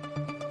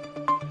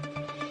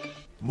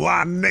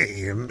 My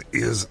name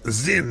is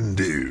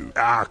Zindu.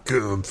 I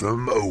come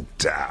from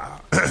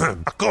Okta.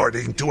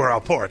 According to a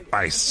report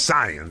by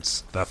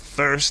Science, the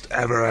first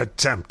ever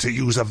attempt to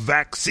use a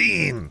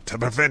vaccine to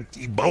prevent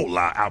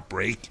Ebola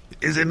outbreak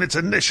is in its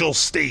initial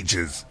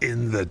stages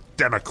in the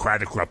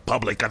Democratic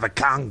Republic of the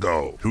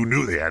Congo. Who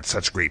knew they had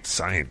such great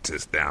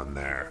scientists down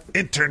there?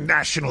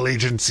 International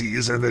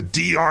agencies and the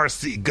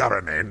DRC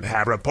government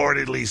have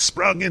reportedly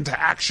sprung into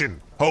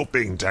action,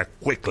 hoping to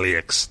quickly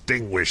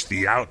extinguish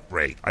the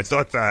outbreak. I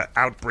thought the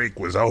outbreak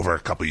was over a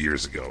couple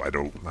years ago. I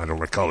don't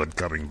recall it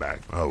coming back.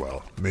 Oh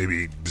well,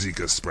 maybe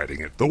Zika's spreading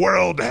it. The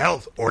World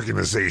Health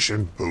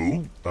Organization,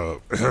 WHO,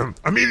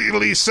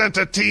 immediately sent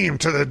a team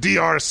to the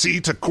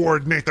DRC to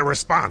coordinate the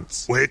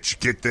response, which,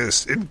 get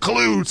this,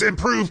 includes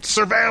improved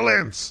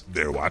surveillance.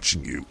 They're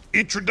watching you.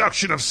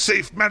 Introduction of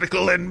safe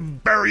medical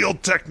and burial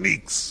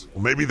techniques.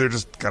 Well, maybe they're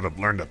just gotta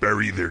learn to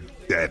bury their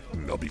dead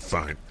and they'll be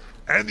fine.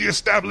 And the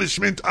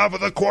establishment of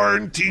the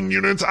quarantine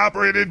units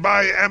operated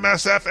by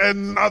MSF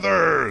and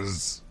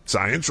others.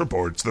 Science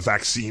reports the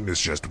vaccine is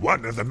just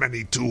one of the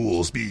many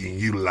tools being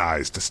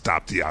utilized to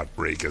stop the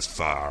outbreak as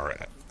far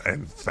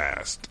and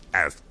fast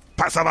as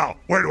possible.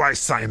 Where do I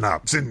sign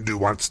up? Zindu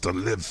wants to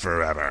live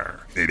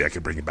forever. Maybe I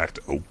can bring him back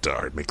to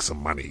Oktar and make some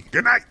money.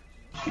 Good night!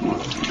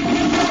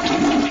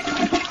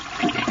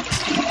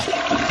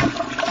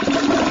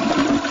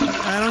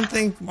 I don't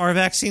think our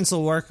vaccines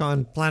will work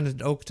on planet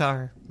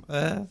Oktar.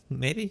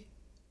 Maybe.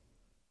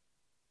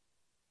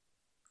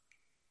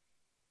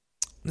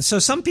 So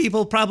some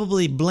people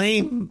probably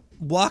blame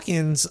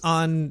walk-ins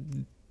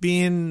on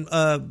being,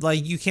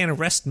 like, you can't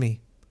arrest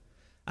me.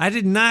 I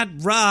did not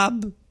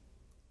rob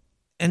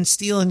and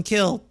steal and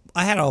kill.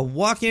 I had a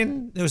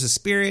walk-in. There was a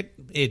spirit.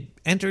 It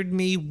entered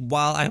me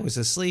while I was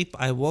asleep.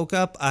 I woke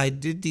up. I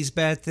did these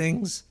bad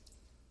things.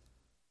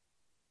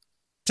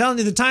 I'm telling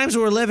you, the times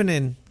we're living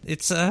in,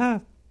 it's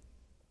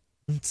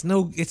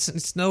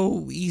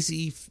no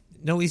easy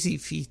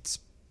feats.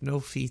 No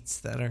feats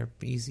that are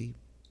easy.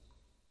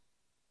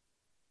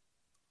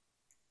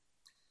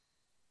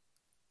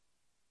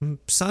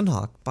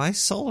 Sunhawk by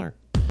Solar.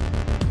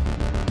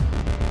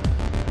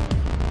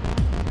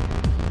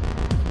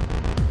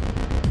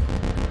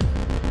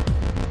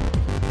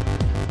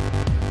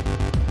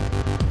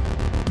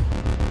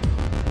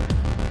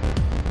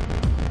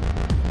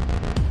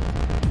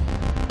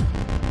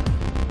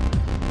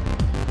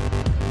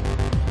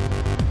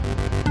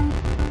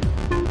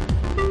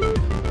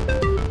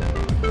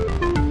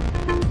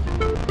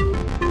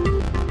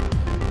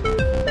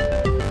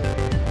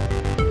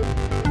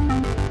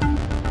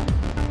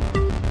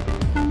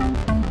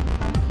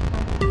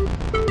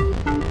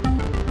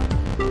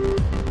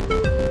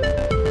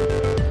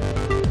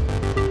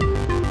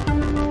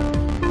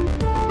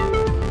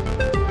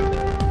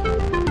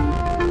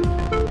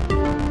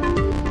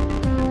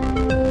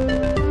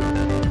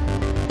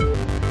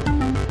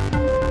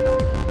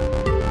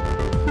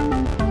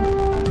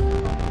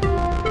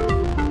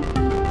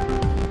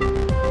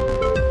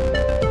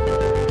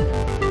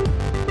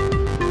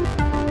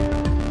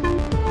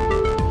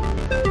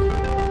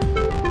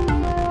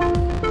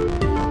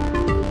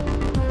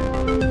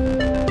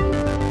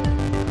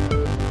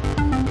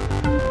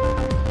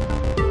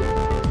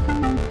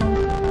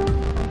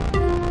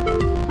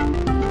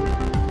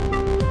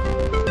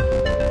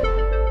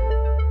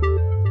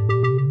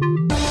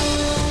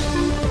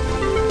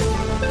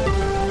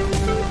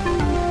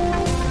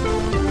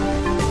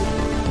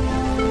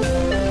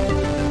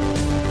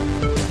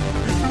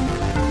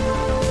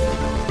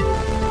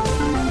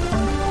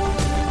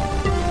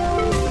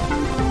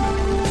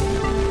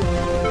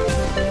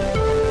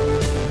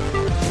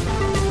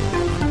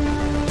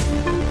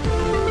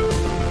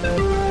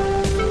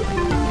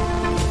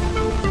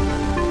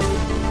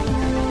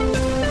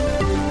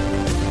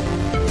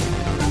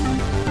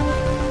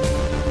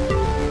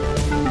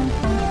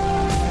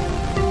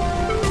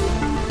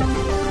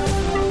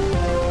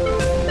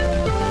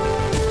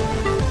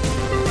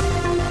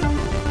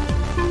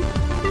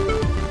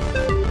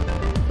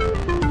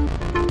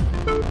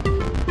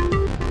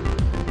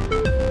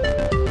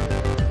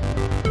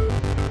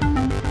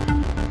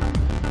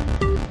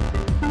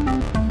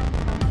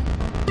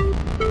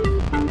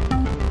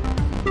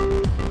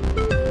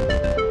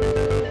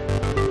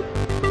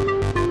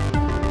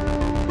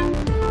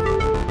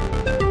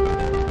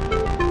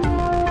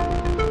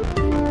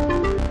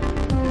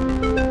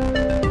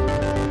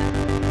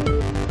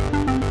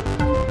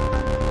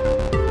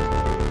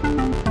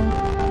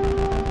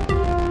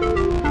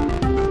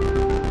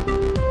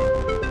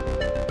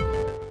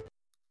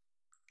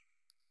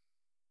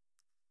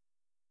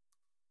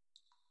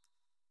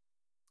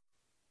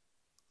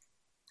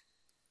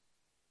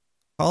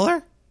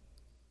 Caller?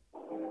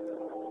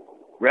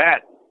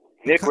 Rat.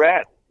 Nick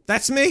Rat.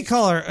 That's me,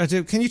 caller.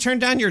 Can you turn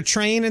down your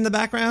train in the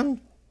background?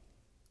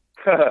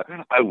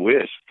 I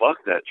wish. Fuck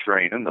that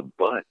train in the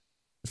butt.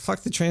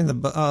 Fuck the train in the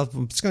butt.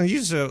 I'm just going to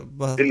use a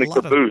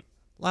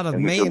lot of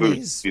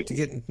mayonnaise to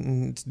get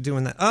into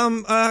doing that.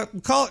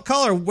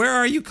 Caller, where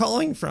are you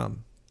calling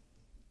from?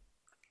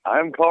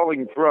 I'm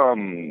calling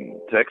from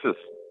Texas,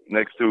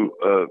 next to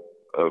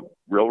a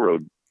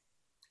railroad.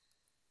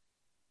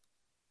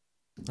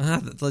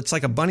 It's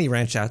like a bunny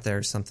ranch out there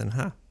or something,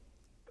 huh?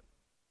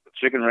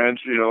 Chicken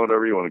ranch,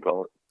 whatever you want to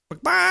call it.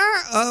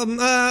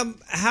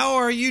 How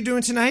are you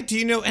doing tonight? Do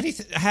you know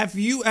anything? Have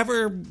you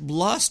ever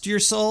lost your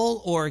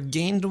soul or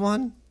gained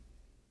one?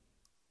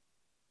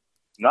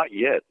 Not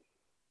yet.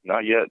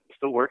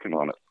 Still working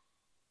on it.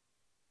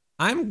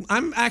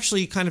 I'm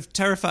actually kind of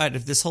terrified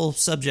of this whole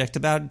subject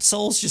about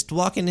souls just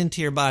walking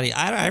into your body.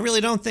 I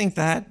really don't think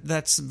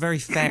that's very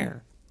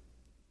fair.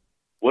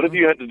 What if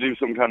you had to do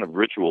some kind of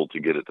ritual to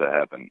get it to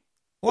happen?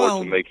 Well,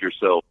 or to make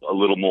yourself a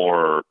little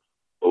more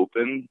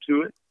open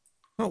to it?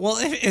 Well,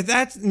 if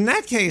that's in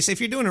that case,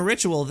 if you're doing a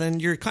ritual, then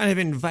you're kind of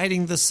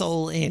inviting the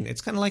soul in.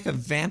 It's kind of like a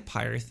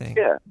vampire thing.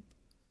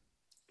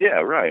 Yeah,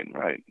 right.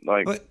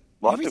 Like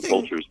lots of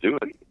cultures do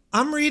it.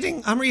 I'm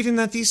reading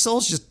that these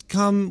souls just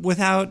come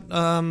without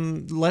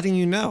letting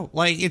you know.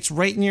 Like it's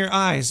right in your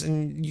eyes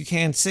and you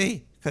can't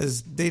see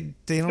because they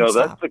don't. No,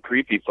 stop. that's the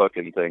creepy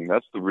fucking thing.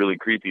 That's the really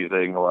creepy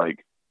thing.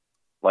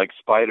 Like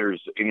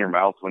spiders in your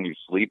mouth when you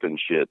sleep and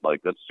shit.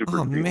 Like that's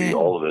super creepy. Man.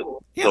 All of it.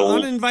 Yeah,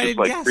 Souls uninvited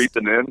just, guests.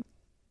 creeping in.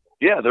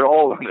 Yeah, they're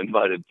all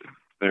uninvited.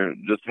 They're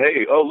just,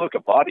 hey, oh look, a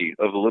body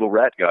of a little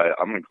rat guy.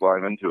 I'm gonna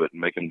climb into it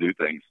and make him do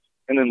things,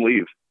 and then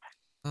leave.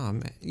 Oh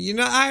man,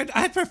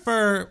 I'd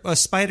prefer a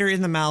spider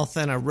in the mouth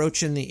than a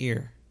roach in the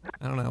ear.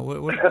 I don't know.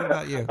 What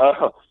about you?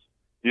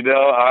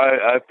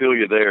 I feel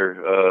you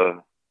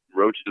there.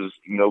 Roaches,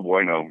 no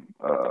bueno.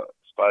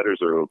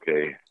 Spiders are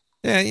okay.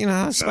 Yeah,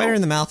 a spider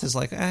in the mouth is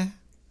like,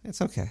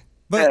 it's okay.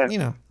 But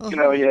well,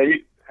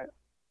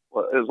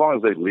 as long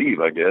as they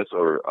leave, I guess,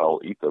 or I'll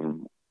eat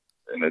them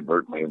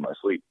inadvertently in my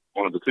sleep.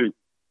 One of the two.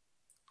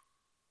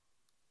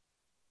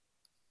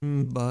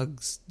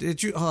 Bugs.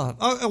 Did you?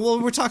 Well,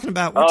 we're talking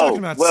about well,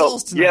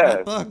 souls tonight, yeah.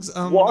 not bugs.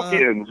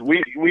 Walk-ins.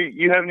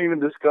 You haven't even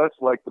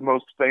discussed like the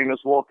most famous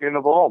walk-in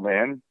of all,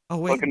 man. Oh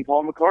wait, fucking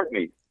Paul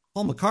McCartney.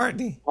 Paul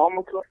McCartney.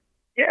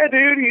 Yeah,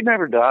 dude, he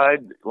never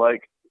died.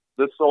 Like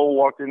the soul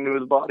walked into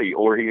his body,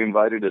 or he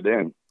invited it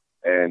in,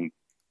 and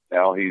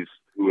now he's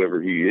whoever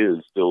he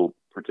is, still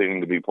pretending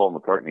to be Paul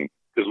McCartney.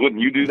 Because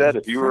wouldn't you do that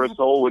if you were a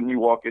soul? Wouldn't you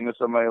walk into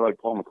somebody like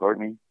Paul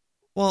McCartney?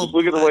 Well, just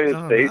look at the way his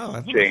face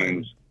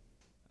changed.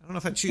 I don't know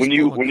if I choose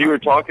when you were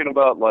talking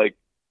about like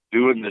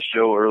doing the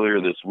show earlier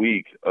this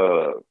week,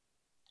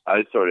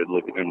 I started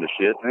looking into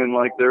shit, and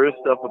like there is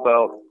stuff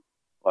about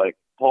like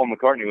Paul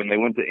McCartney when they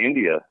went to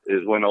India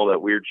is when all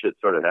that weird shit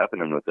started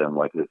happening with them,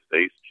 like his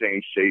face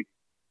changed shape,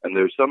 and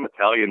there's some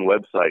Italian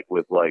website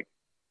with like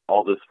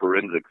all this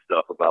forensic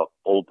stuff about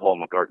old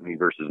Paul McCartney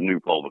versus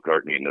new Paul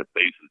McCartney, and their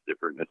face is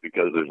different. It's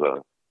because there's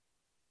a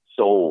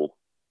soul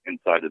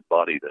inside his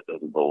body that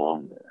doesn't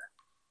belong there.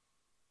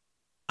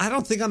 I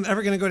don't think I'm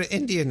ever going to go to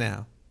India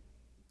now.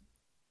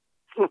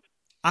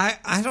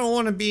 I don't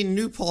want to be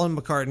new Paul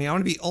McCartney. I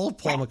want to be old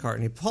Paul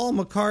McCartney. Paul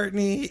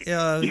McCartney.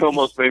 You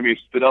almost made me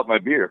spit out my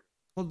beer.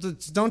 Well,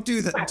 don't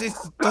do that.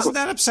 Doesn't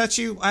that upset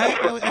you?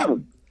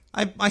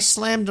 I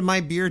slammed my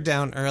beer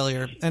down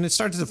earlier, and it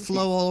started to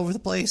flow all over the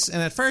place.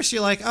 And at first,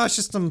 you're like, "Oh, it's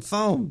just some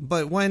foam."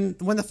 But when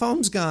the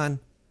foam's gone,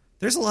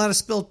 there's a lot of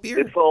spilled beer.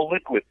 It's all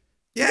liquid.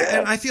 Yeah,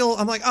 and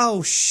I'm like,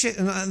 "Oh shit!"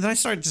 And then I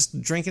started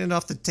just drinking it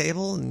off the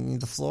table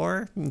and the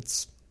floor.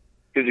 It's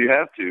because you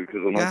have to.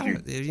 Because unless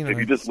if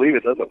you just leave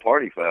it, that's a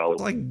party foul.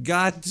 It's like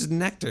God's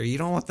nectar. You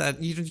don't want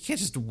that. You can't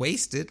just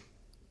waste it.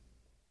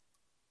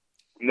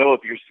 No,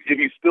 if you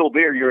spill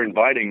beer, you're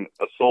inviting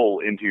a soul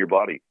into your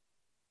body.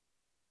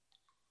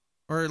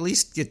 Or at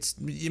least it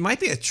might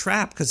be a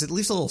trap because it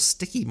leaves a little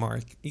sticky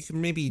mark. You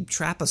can maybe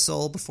trap a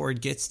soul before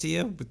it gets to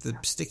you with the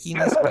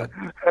stickiness. But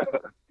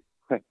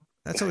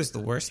that's always the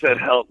worst.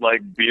 Set out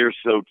like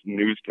beer-soaked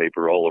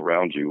newspaper all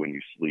around you when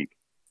you sleep.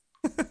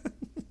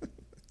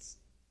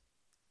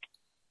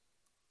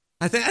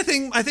 I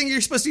think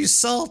you're supposed to use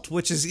salt,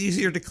 which is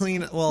easier to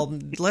clean. Well,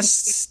 less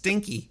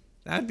stinky.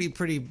 That'd be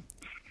pretty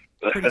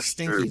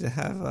stinky true. to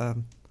have.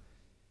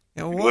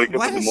 You wake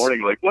up in the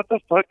morning like, what the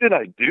fuck did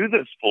I do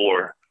this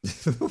for?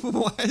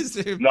 Why is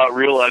there not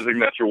realizing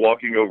that you're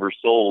walking over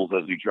souls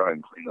as you try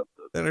and clean up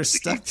that are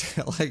stuck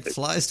there like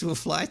flies to a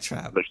fly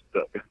trap? They're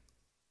stuck.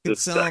 You could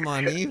sell them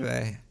on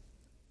eBay.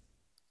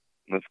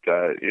 This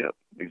guy, yeah,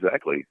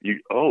 exactly.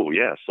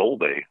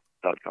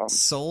 Soulbay.com.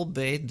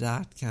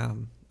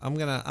 Soulbay.com. I'm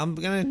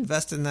gonna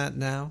invest in that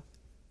now.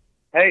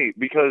 Hey,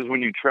 because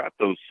when you trap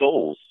those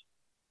souls,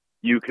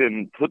 you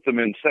can put them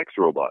in sex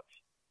robots.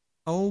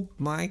 Oh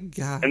my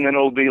god! And then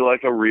it'll be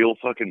like a real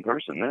fucking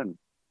person then.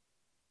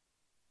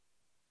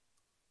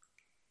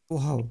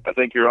 Whoa! I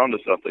think you're onto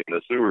something.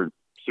 The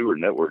sewer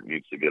network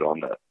needs to get on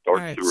that. All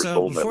right, sewer so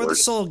soul before network. the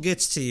soul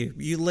gets to you,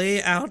 you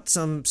lay out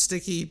some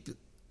sticky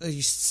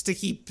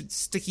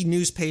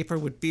newspaper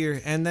with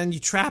beer, and then you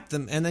trap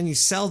them, and then you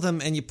sell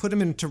them, and you put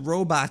them into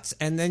robots,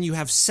 and then you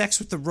have sex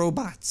with the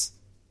robots.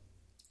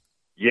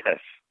 Yes,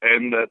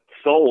 and that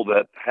soul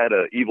that had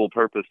an evil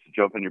purpose to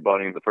jump in your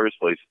body in the first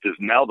place is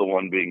now the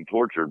one being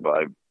tortured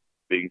by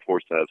being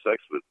forced to have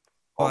sex with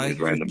all these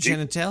random people.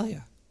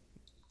 Genitalia.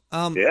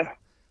 Yeah.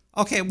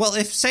 Okay, well,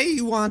 if say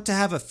you want to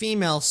have a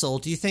female soul,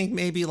 do you think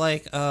maybe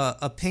like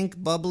a pink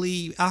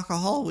bubbly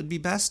alcohol would be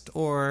best,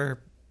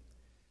 or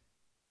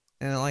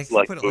like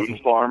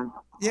Boone's Farm?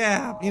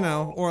 Yeah,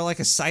 or like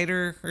a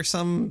cider or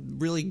some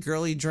really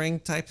girly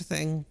drink type of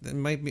thing that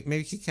maybe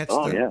you could catch.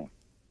 Yeah.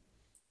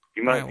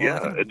 You might, Right,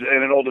 well, and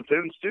it all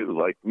depends too.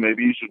 Like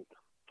maybe you should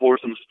pour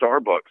some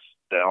Starbucks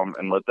down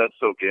and let that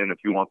soak in if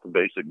you want the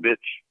basic bitch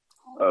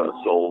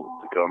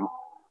soul to come.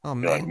 Oh You're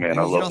man, like, man, and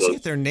I you love can also those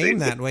get their name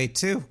basic- that way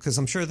too, because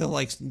I'm sure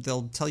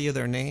they'll tell you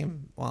their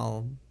name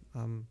while.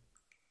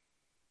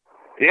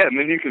 Yeah, and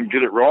then you can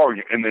get it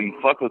wrong and then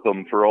fuck with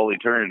them for all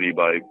eternity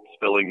by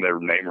spelling their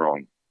name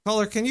wrong.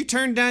 Caller, can you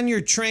turn down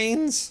your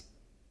trains?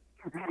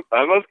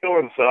 I must go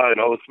inside.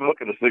 I was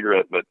smoking a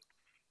cigarette, but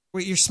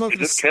wait, you're smoking?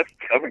 It just kept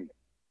coming.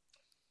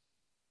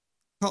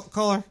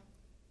 Caller.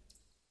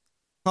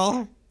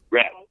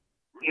 Rat.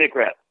 Nick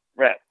Rat.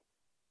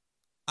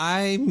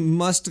 I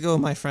must go,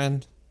 my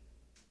friend.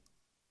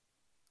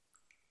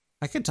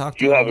 I could talk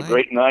to you. You have a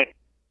great night.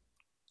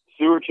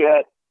 Sewer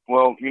chat.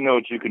 Well, you know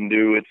what you can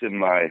do. It's in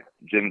my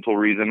genital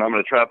reason. I'm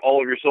going to trap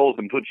all of your souls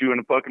and put you in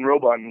a fucking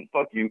robot and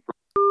fuck you.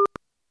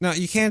 No,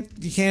 you can't.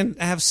 You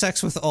can't have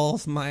sex with all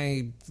of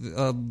my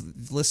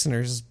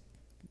listeners.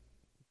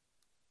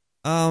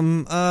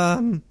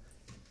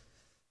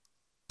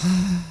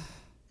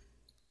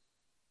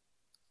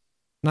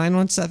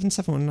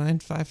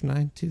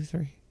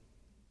 917-719-5923.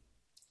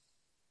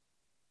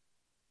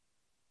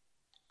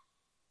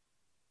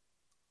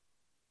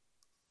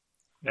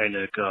 Hey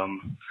Nick, so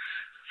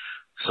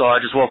I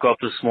just woke up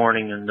this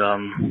morning and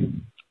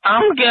I'm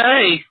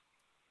gay.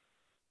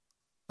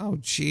 Oh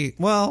gee.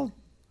 Well,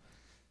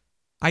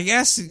 I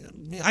guess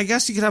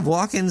you could have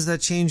walk-ins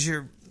that change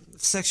your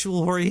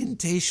sexual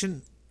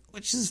orientation,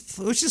 which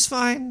is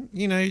fine.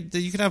 You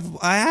could have.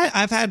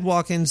 I've had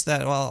walk-ins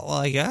that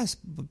I guess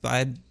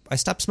I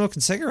stopped smoking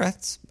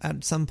cigarettes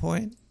at some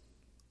point.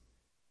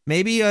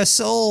 Maybe a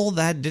soul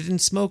that didn't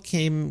smoke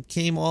came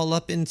all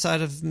up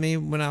inside of me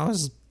when I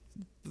was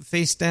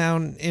face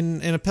down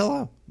in a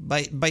pillow,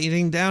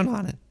 biting down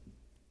on it.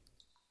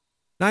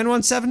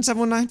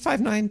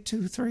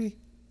 917-719-5923.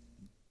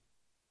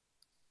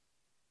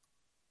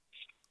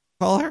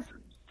 Caller?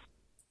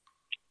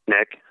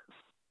 Nick?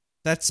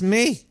 That's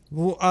me.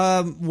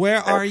 Where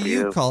are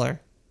you,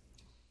 caller?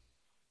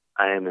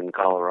 I am in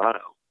Colorado.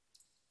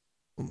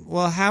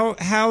 Well,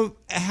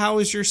 how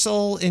is your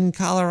soul in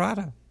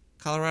Colorado?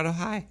 Colorado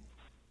High?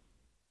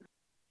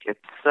 It's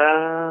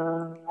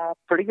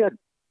pretty good.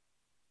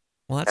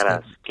 Well, that's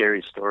got good. a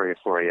scary story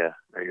for you.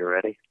 Are you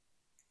ready?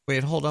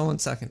 Wait, hold on 1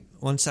 second.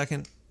 1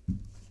 second.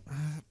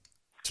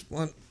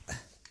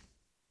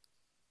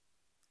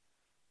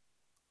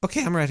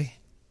 Okay, I'm ready.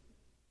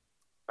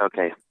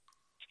 Okay.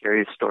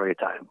 Scary story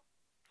time.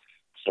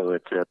 So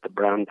it's at the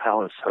Brown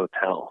Palace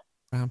Hotel.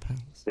 Brown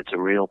Palace. It's a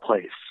real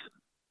place.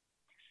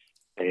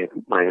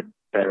 My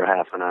better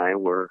half and I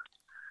were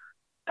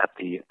at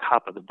the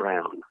top of the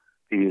Brown.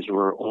 These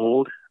were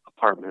old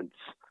apartments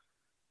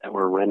that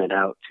were rented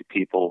out to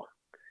people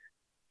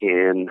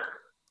in,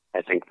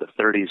 I think, the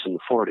 30s and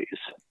 40s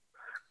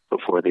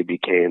before they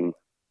became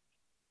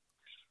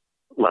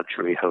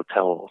luxury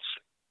hotels.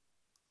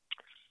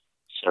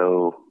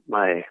 So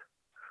my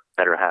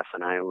better half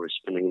and I were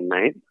spending the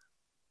night,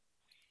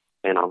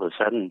 and all of a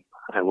sudden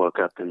I woke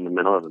up in the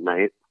middle of the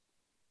night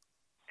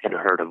and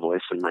I heard a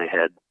voice in my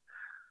head,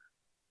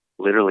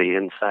 literally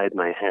inside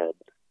my head,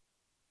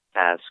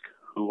 ask,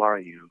 "Who are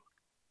you?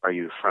 Are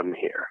you from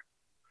here?"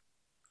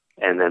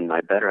 And then my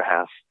better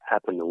half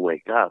happened to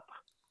wake up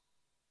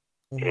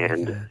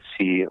and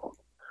see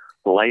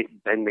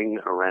light bending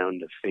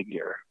around a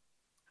figure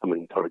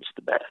coming towards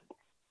the bed.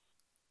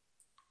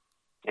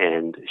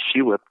 And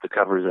she whipped the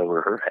covers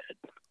over her head.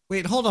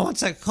 Wait, hold on 1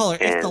 second, caller.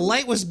 If the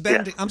light was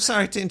bending, yeah. I'm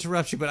sorry to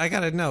interrupt you, but I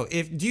gotta know.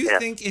 Do you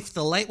think if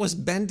the light was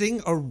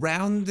bending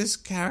around this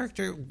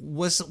character,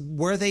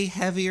 were they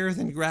heavier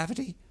than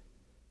gravity?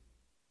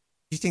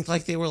 Do you think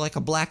like they were like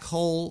a black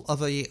hole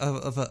of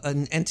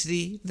an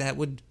entity that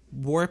would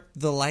warp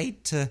the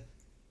light to?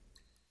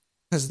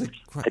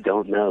 I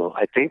don't know.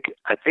 I think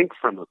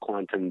from a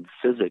quantum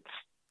physics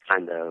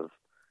kind of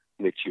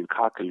Michio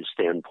Kaku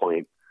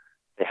standpoint,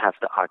 they have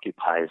to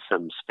occupy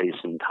some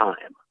space and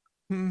time,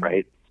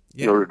 right?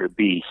 Yeah. In order to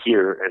be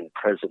here and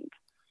present.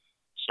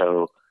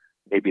 So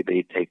maybe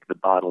they take the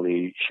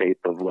bodily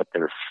shape of what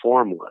their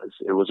form was.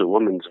 It was a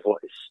woman's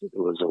voice. It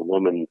was a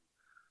woman.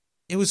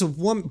 It was a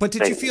woman. But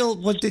did you feel?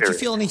 Did you Spirit.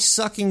 feel any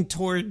sucking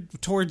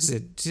towards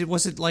it?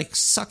 Was it like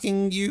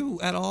sucking you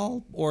at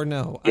all, or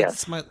no?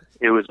 Yes,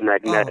 it was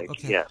magnetic. Oh,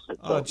 okay. Yes,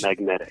 it's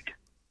magnetic.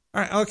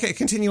 All right. Okay.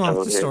 Continue on So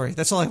with the story.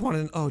 That's all I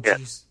wanted. Oh,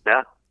 jeez.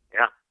 Yeah.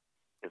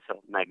 It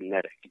felt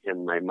magnetic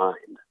in my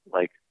mind,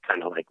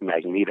 kind of like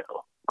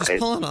Magneto. Just right?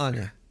 pulling on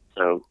you.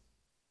 So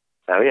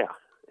yeah,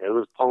 it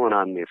was pulling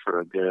on me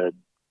for a good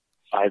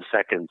 5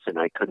 seconds, and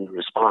I couldn't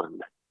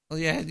respond. Well,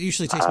 yeah, it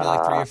usually takes me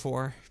like 3 or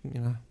 4.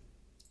 Yeah,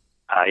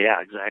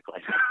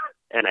 exactly.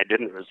 And I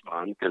didn't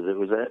respond because it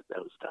was it. That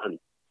was done.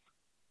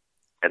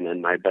 And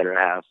then my better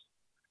half,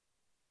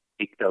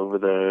 peeked over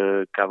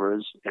the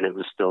covers, and it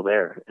was still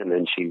there. And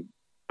then she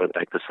went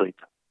back to sleep.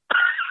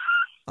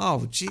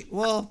 Oh, gee.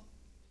 Well,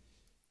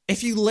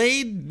 if you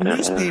laid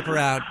newspaper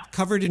out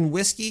covered in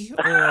whiskey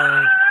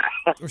or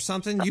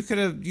something, you could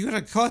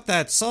have caught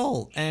that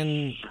soul,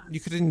 and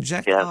you could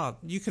inject. Yeah. Oh,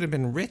 you could have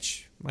been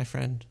rich, my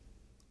friend.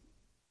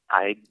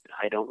 I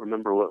don't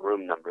remember what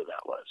room number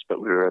that was,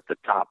 but we were at the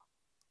top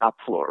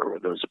floor where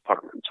those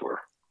apartments were.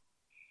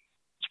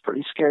 It's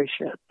pretty scary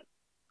shit.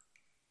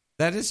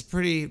 That is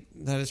pretty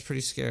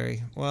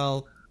scary.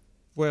 Well,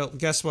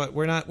 guess what?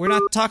 We're not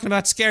talking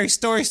about scary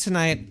stories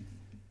tonight.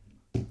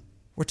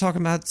 We're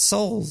talking about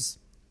souls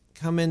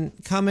coming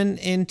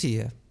into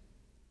you.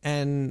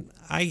 And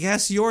I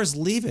guess yours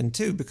leaving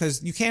too,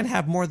 because you can't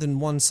have more than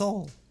one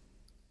soul.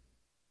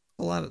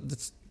 A lot of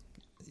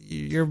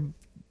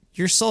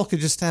your soul could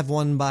just have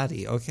one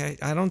body, okay?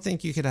 I don't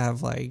think you could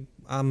have like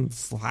I'm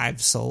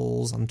 5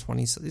 souls, I'm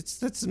 20.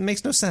 It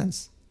makes no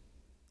sense.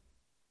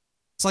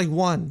 It's like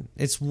one.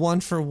 It's one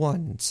for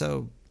one.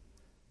 So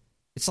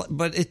it's like,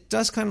 but it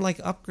does kind of like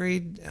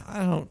upgrade.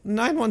 I don't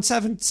know.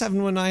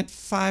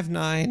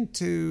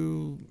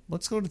 917-719-59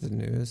 let's go to the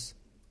news.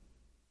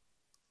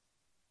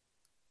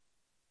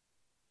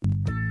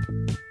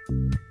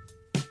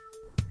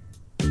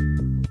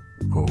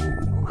 Oh,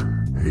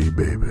 hey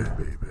baby,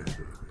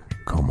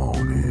 come on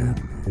in,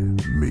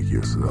 make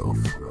yourself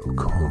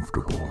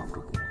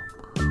comfortable.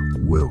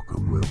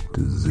 Welcome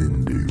to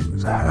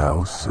Zindu's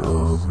House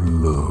of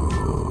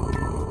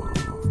Love,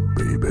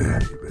 baby.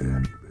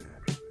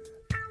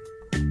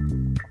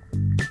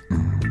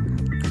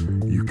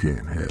 You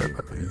can't have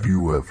a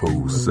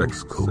UFO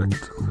sex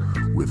cult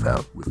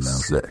without the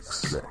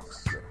sex.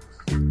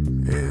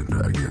 And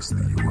I guess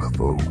the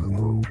UFO,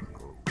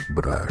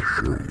 but I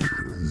assure you,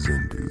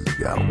 Zindu's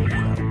got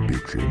one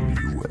bitchin'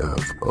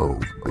 UFO,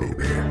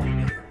 baby.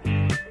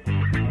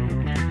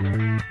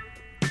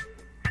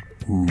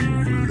 Ooh,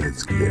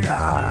 let's get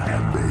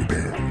high,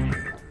 baby.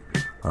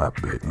 I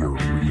bet you're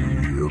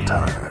real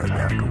tired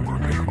after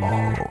working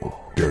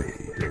all day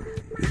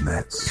in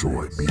that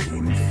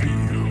soybean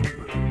field.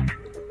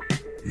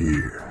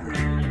 Here,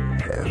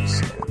 have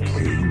some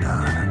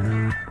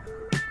K9.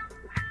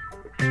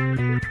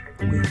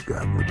 We've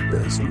got the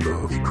best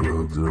love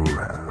drugs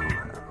around.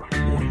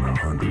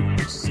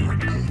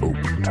 100%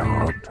 oak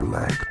tar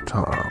black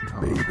tar,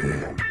 baby.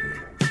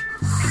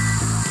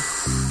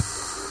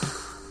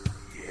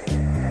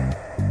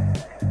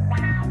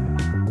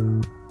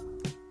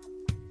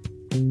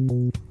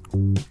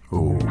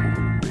 Oh,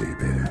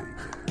 baby,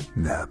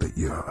 now that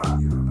you're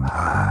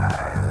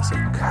high as a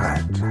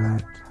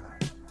kite,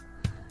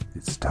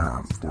 it's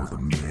time for the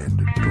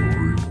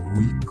mandatory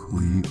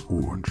weekly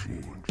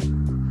orgy.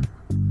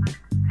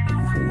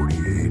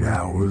 48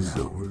 hours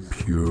of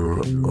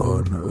pure,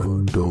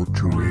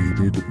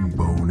 unadulterated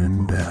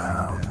boning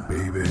down,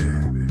 baby.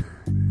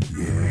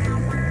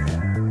 Yeah.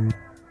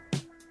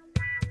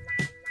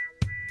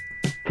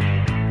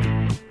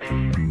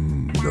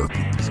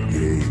 Nothing's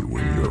gay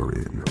when you're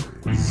in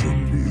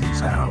Zindu's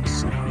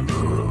House of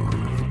Love.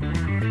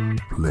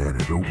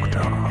 Planet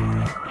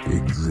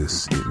Oktar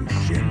exists in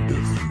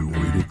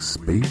gender-fluidic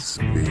space,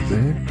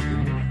 baby.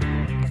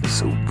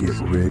 So get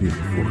ready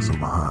for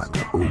some hot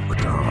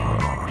Oktar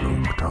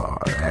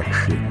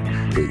action,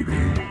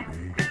 baby.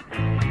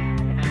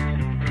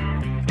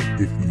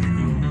 If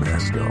you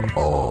master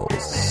all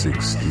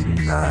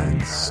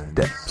 69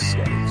 steps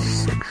of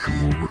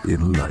sexual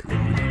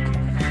enlightenment,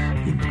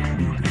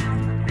 including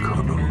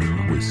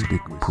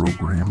linguistic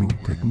programming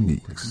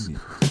techniques, you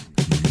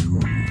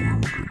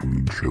could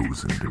be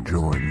chosen to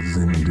join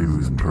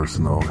Zindu's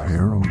personal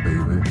harem,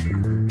 baby,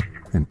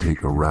 and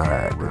take a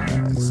ride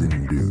in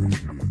Zindu's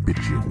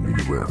bitchin'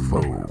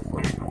 UFO,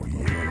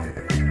 yeah.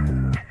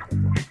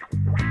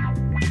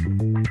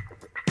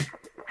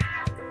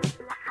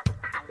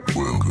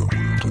 Welcome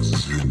to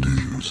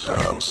Zindu's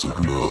House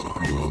of Love.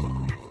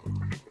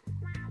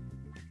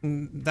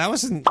 That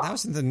wasn't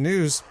the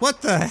news.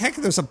 What the heck?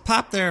 There's a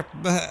pop there.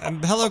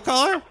 Hello,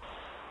 caller?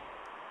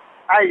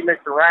 Hey,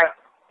 Mr. Rat.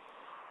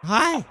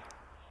 Hi.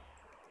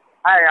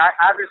 Hey,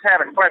 I just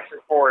have a question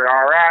for you,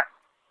 all right?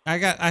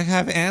 I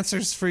have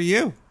answers for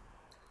you.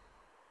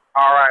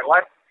 All right,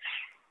 let's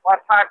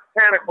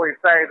hypothetically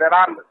say that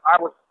I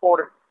was for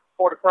the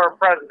third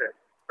president,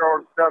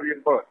 George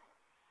W. Bush.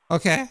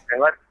 Okay.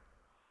 And let's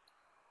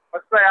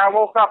say I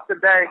woke up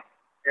today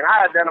and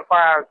I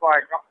identify as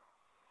like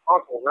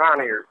Uncle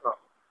Ronnie or something.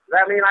 Does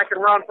that mean I can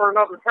run for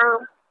another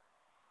term?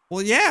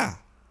 Well, yeah.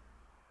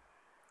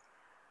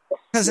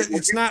 Because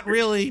it's not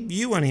really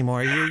you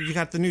anymore. You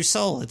got the new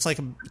soul. It's like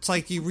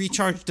you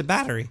recharged the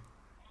battery.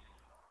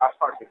 I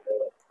fucking do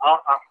it.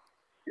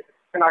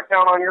 Can I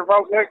count on your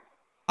vote, Nick?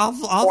 I'll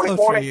vote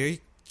for you.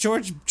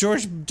 George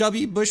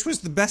W. Bush was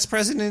the best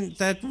president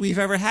that we've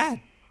ever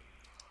had.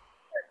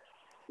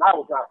 I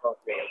was not voting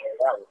for him.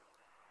 That was.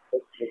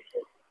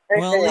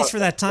 Well, at least for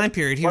that time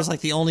period, he was like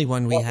the only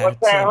one we had.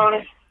 What's that,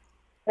 honey?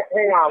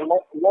 Hang on,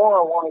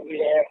 Laura wanted me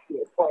to ask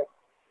you a question.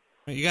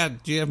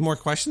 Do you have more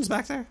questions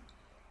back there?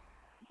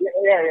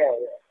 Yeah.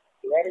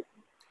 You ready?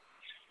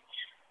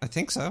 I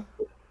think so.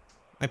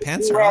 My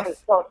pants Would you are rather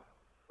off.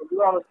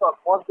 suck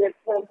one dick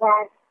 10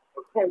 times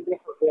or 10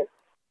 different dicks?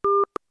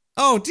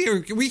 Oh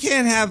dear, we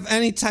can't have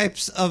any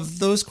types of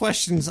those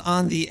questions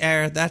on the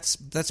air. That's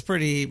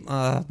pretty.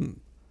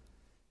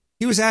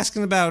 He was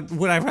asking about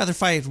would I rather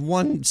fight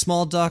one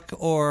small duck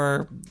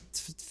or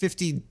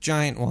 50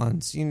 giant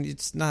ones?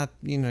 It's not.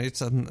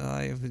 It's a.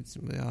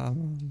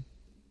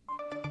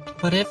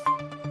 What if?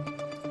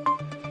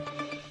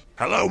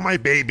 Hello, my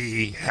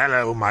baby.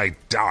 Hello, my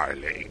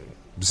darling.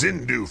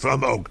 Zindu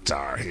from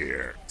Oktar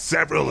here.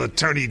 Several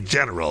attorney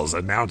generals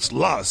announced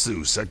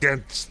lawsuits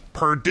against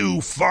Purdue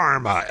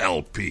Pharma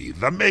LP,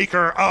 the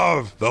maker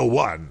of the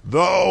one, the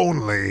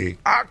only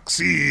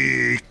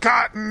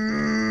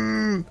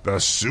OxyContin. The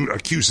suit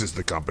accuses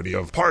the company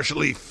of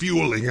partially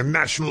fueling a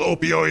national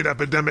opioid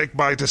epidemic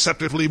by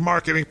deceptively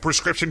marketing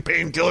prescription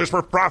painkillers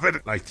for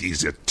profit. Like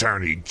these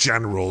attorney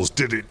generals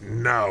didn't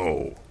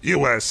know.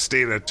 U.S.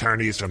 state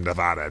attorneys from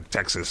Nevada,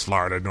 Texas,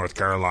 Florida, North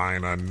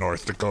Carolina,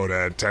 North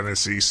Dakota, and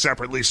Tennessee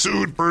separately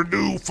sued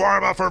Purdue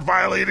Pharma for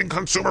violating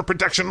consumer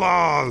protection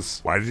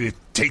laws. Why did it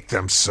take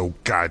them so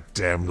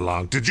goddamn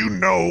long? Did you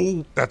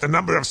know that the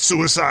number of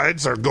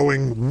suicides are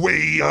going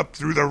way up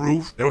through the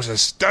roof? There was a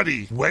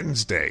study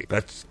Wednesday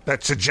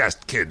that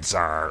suggests kids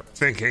are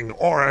thinking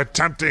or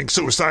attempting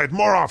suicide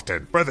more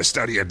often. For the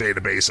study, a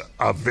database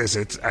of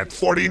visits at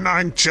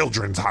 49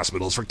 children's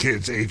hospitals for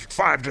kids aged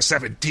 5 to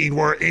 17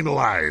 were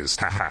analyzed.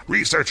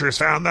 Researchers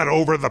found that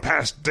over the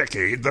past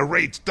decade, the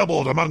rates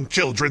doubled among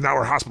children that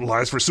were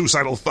hospitalized for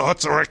suicidal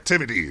thoughts or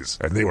activities.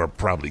 And they were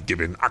probably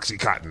given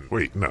OxyContin.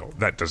 Wait, no,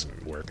 that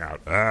doesn't work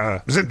out.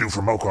 Zindu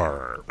from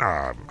Okar.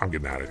 I'm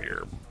getting out of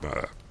here.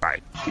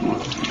 Bye.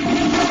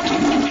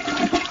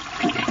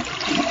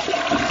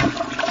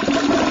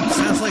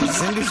 Sounds like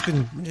Zindu's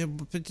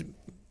been...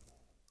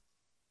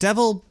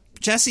 Devil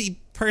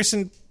Jesse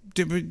person...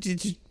 Did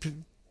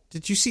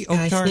you see Oktar?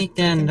 Yeah, I sneaked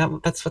in.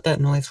 That's what that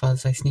noise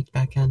was. I sneaked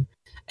back in.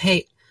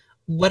 Hey,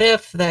 what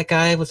if that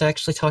guy was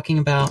actually talking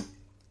about...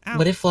 Ow.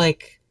 What if,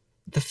 like,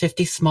 the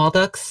 50 small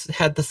ducks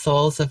had the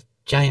souls of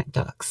giant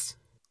ducks?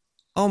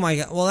 Oh my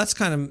god. Well, that's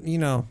kind of,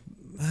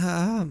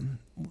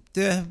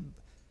 the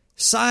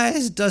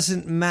size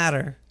doesn't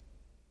matter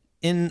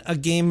in a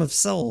game of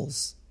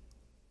Souls.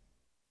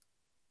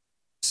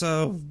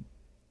 So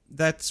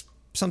that's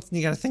something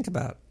you got to think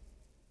about.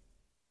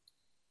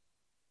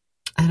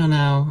 I don't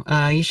know.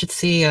 You should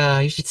see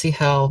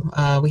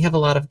Hell. We have a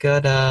lot of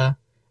good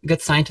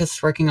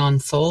scientists working on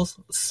soul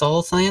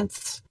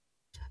science.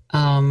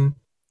 Yeah,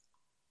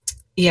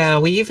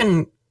 we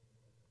even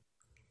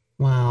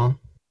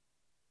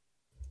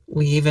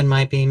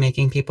might be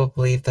making people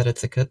believe that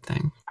it's a good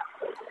thing.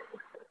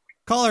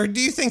 Caller, do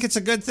you think it's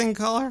a good thing,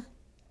 caller?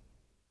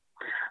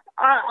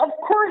 Of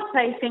course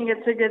I think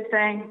it's a good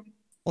thing.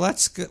 Well,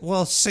 that's good.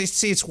 Well,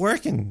 see, it's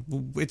working.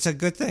 It's a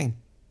good thing.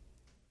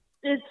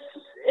 It's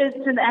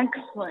an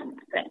excellent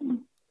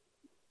thing.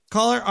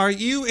 Caller, are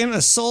you in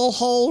a soul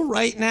hole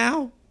right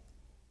now?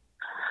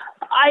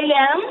 I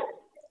am.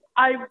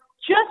 I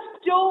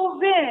just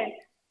dove in.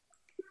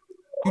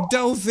 You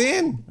dove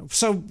in?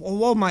 So,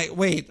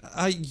 wait.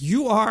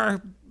 You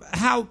are...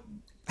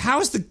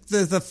 How's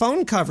the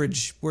phone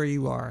coverage where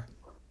you are?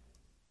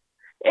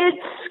 It's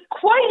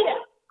quite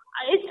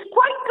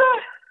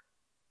good.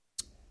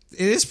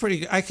 It is pretty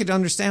good. I could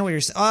understand what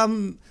you're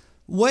saying.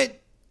 What...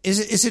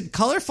 Is it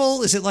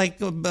colorful? Is it like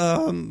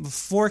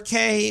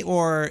 4K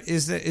or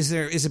is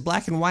it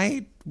black and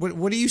white?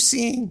 What are you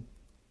seeing?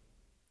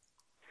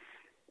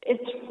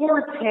 It's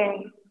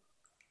 4K.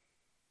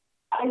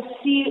 I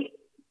see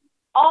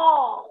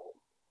all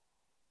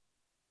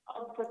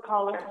of the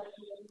colors.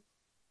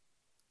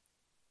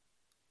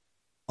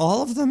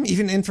 All of them,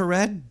 even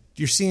infrared.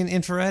 You're seeing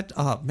infrared.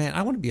 Oh man,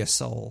 I want to be a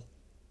soul.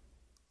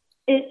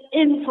 It's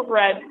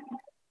infrared.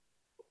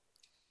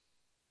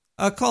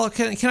 Caller,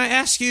 can I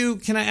ask you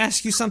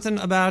something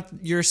about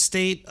your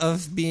state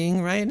of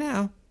being right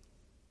now?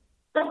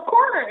 Of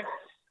course.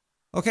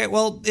 Okay,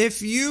 well,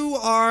 if you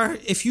are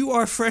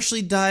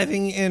freshly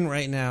diving in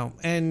right now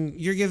and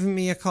you're giving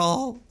me a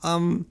call,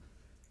 and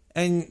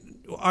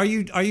are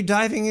you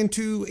diving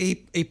into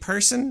a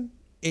person,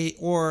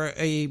 or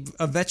a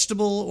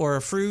vegetable or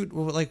a fruit?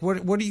 Like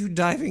what are you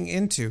diving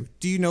into?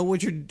 Do you know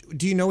what you're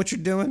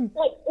doing? It's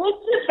a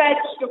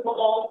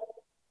vegetable.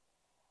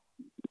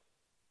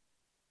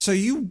 So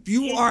you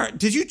are.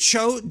 Did you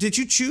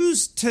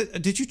choose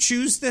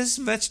this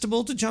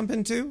vegetable to jump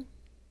into?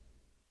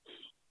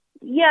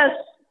 Yes,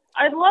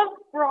 I love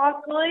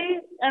broccoli,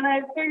 and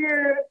I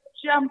figure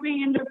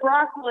jumping into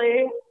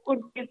broccoli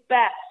would be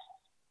best.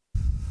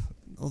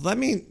 Well, let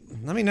me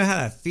know how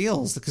that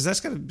feels, because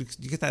that's you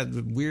get that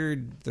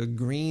weird the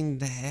green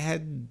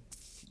head.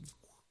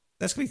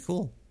 That's gonna be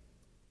cool.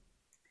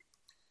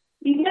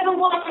 You get a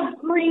lot of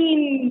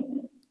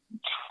green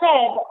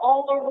tread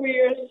all over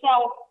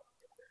yourself.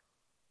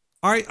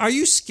 Are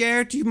you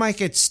scared you might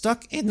get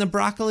stuck in the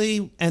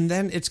broccoli and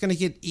then it's going to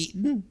get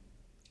eaten?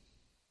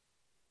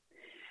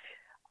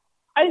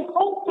 I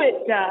hope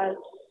it does.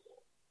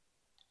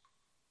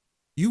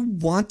 You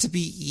want to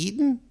be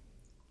eaten?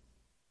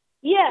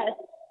 Yes.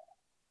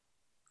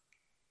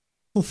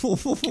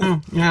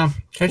 Yeah,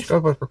 tastes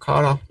good with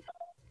ricotta.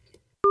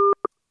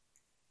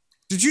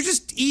 Did you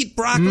just eat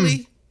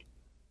broccoli?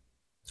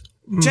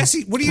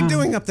 Jesse, what are you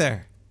doing up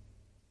there?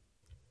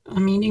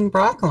 I'm eating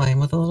broccoli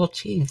with a little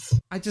cheese.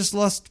 I just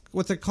lost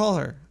what they call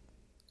her.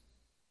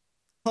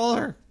 Call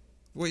her.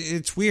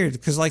 It's weird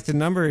because like the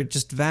number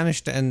just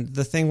vanished and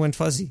the thing went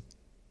fuzzy.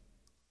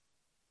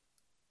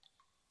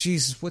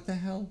 Jesus, what the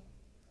hell?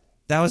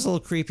 That was a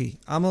little creepy.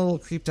 I'm a little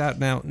creeped out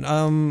now.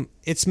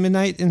 It's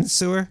midnight in the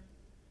sewer.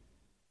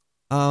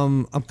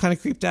 I'm kind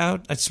of creeped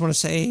out. I just want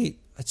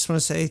to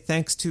say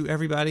thanks to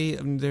everybody.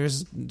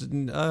 There's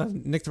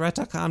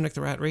nicktherat.com, Nick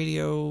the Rat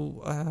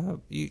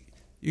Radio.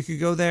 You could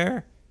go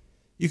there.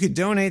 You could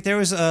donate. There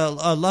was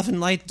a Love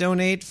and Light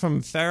donate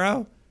from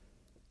Pharaoh,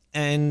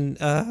 and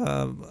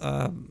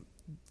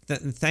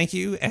thank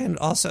you. And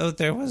also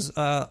there was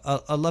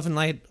a Love and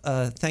Light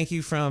thank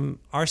you from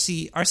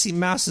RC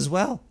Mouse as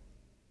well.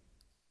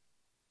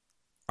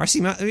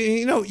 RC Mouse,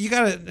 you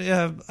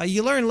gotta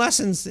you learn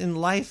lessons in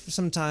life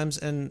sometimes,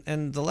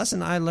 and the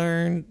lesson I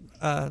learned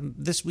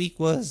this week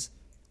was,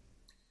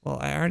 well,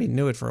 I already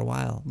knew it for a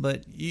while,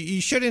 but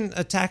you shouldn't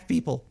attack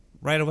people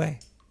right away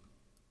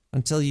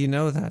until you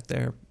know that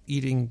they're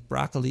eating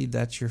broccoli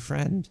that's your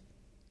friend.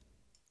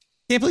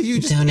 Can't believe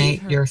you just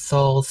donate your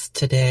souls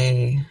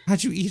today.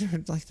 How'd you eat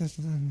her like that?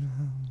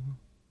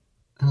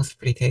 That was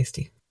pretty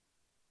tasty.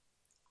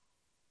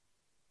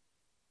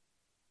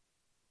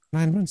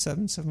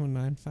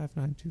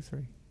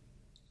 917-719-5923.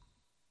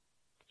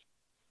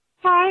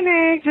 Hi,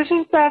 Nick. This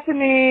is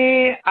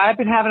Bethany. I've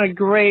been having a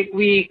great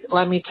week,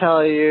 let me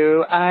tell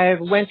you. I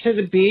went to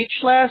the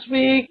beach last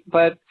week,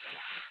 but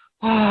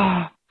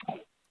my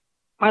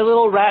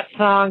little rat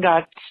song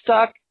got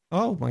stuck.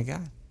 Oh, my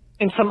God.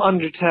 In some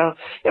undertow.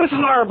 It was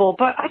horrible,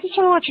 but I just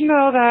want to let you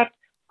know that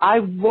I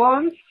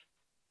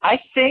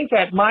think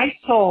that my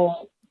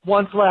soul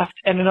once left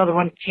and another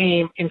one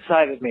came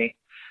inside of me.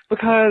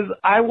 Because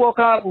I woke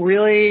up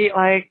really,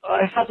 I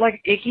felt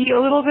like icky a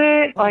little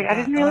bit. Like, I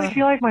didn't really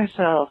feel like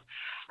myself.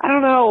 I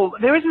don't know.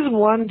 There was this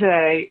one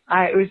day,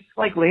 it was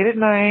like late at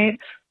night.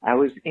 I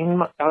just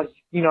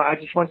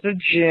went to the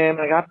gym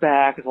and I got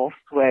back. I was all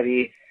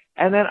sweaty.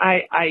 And then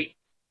I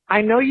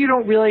know you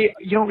don't really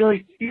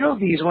feel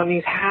these when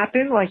these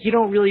happen. Like, you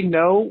don't really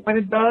know when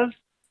it does.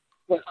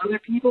 But other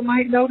people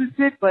might notice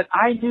it. But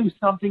I knew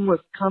something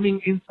was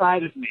coming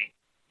inside of me.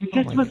 It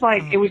just was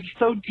like, it was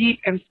so deep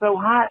and so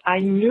hot. I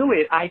knew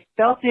it. I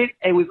felt it.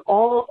 It was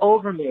all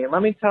over me. And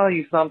let me tell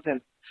you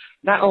something.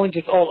 Not only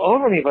just all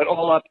over me, but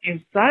all up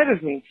inside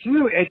of me,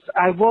 too.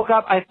 I woke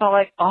up, I felt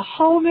like a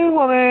whole new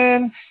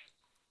woman.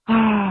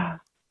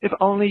 If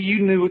only you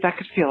knew what that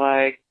could feel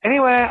like.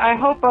 Anyway, I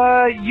hope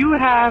you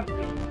have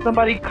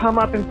somebody come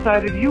up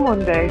inside of you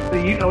one day so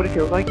you know what it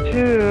feels like,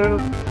 too.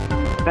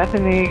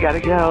 Bethany,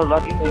 gotta go.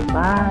 Love you, Nick.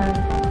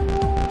 Bye.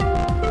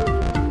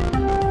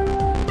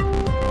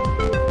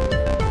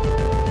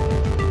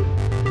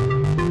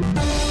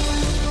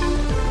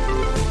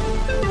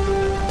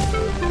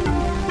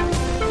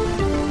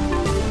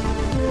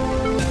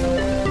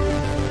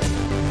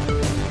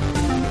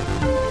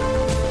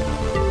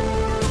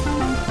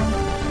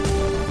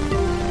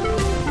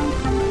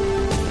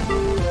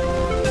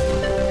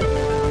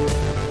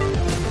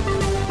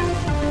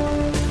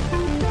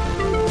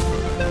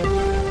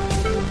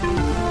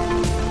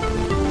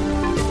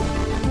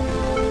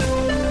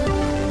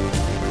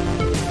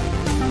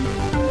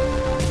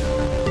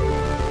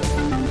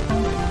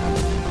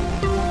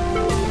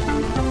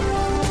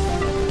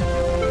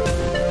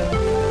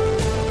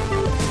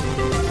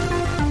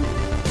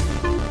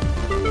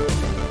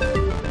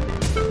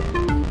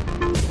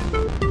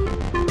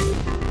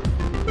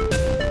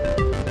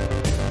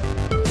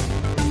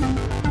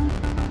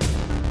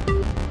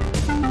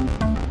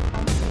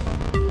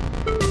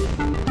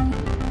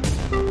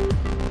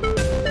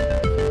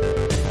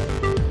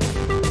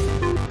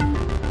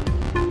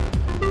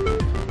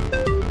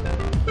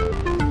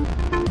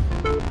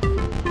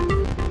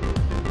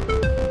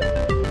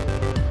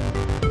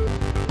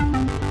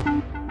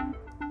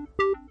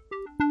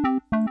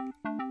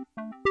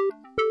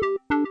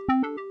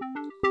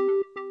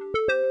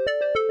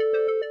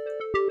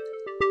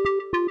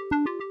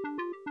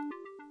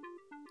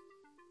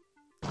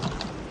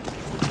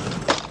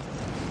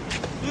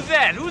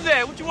 Who's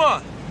that? What you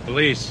want?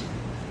 Police.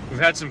 We've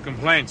had some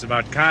complaints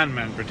about con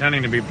men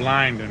pretending to be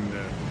blind and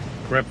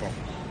crippled.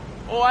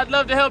 Oh, I'd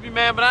love to help you,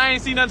 man, but I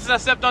ain't seen nothing since I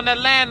stepped on that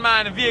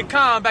landmine in Viet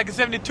Cong back in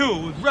 72.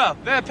 It was rough,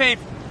 very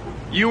painful.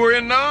 You were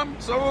in Nam?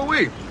 So were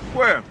we.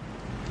 Where?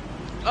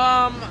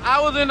 I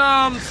was in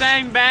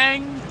Sang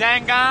Bang,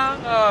 Dangang.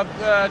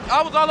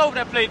 I was all over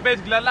that place,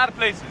 basically, a lot of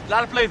places.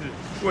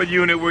 What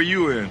unit were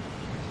you in?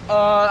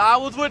 I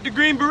was with the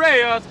Green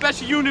Beret,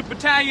 Special Unit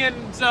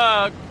Battalion's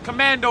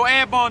Commando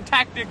Airborne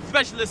Tactics,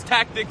 Specialist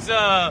Tactics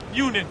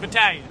Unit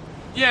Battalion.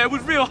 Yeah, it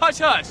was real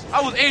hush-hush.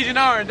 I was Agent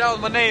Orange, that was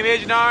my name,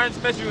 Agent Orange,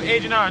 Special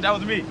Agent Orange, that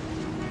was me.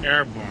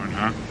 Airborne,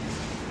 huh?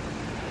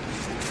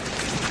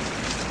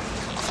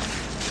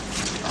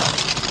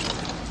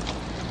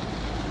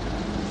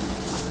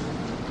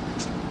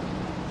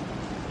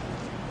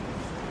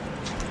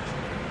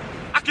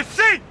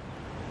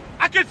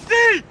 can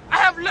see.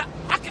 I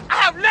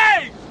have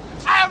legs.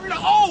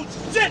 Oh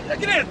shit!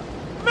 Look at this,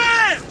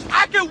 man.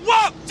 I can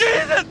walk.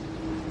 Jesus,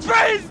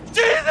 praise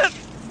Jesus.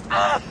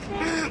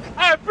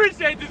 I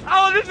appreciate this.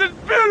 Oh, this is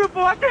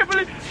beautiful. I can't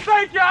believe.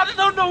 Thank you. I just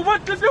don't know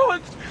what to do.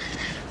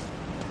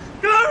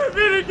 Glory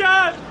be to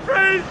God.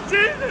 Praise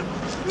Jesus.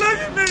 Look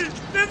at me.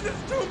 This is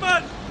too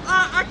much.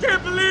 I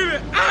can't believe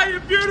it. I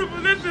am beautiful.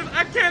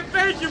 I can't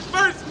thank you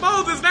first,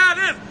 Moses. Now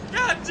this.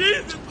 God,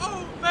 Jesus.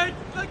 Oh, thank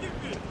you. Look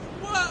at me.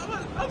 What?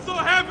 I'm so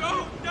happy.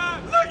 Oh,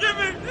 God. Look at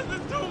me. This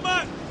is too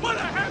much. What a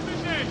happy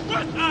day.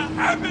 What a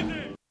happy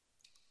day.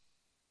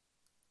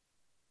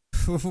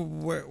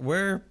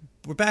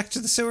 We're back to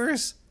the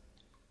sewers.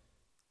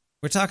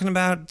 We're talking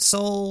about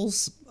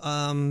souls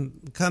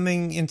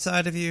coming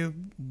inside of you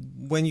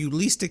when you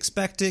least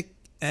expect it.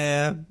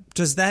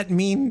 Does that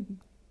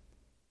mean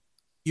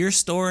your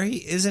story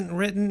isn't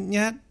written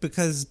yet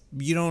because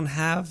you don't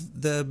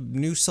have the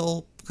new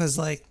soul? Because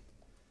like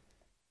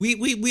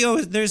we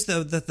always, there's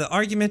the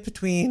argument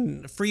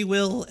between free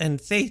will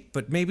and fate,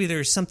 but maybe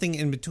there's something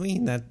in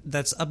between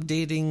that's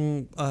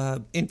updating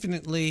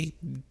infinitely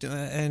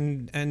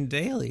and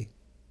daily.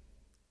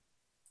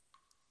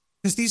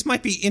 Because these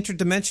might be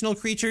interdimensional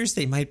creatures,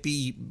 they might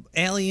be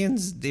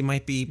aliens, they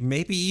might be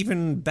maybe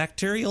even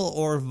bacterial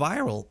or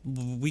viral.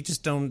 We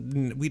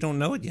don't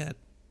know it yet.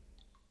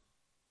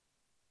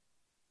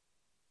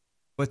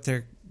 But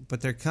they're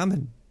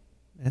coming.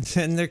 And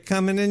then they're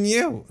coming in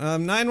you.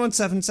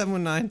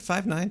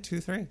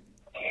 917-719-5923.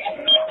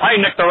 Hi,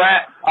 Nick the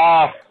Rat.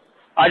 I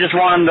just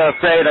wanted to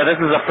say that this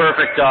is a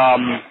perfect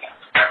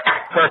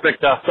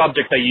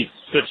subject that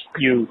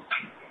you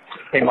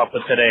came up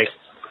with today.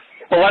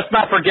 But let's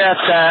not forget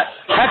that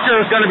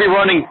Hector is going to be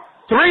running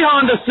 3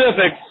 Honda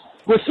Civics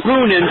with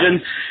spoon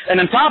engines,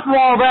 and on top of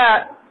all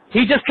that,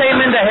 he just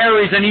came into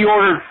Harry's and he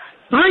ordered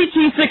 3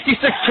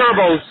 T66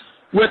 turbos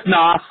with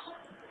NOS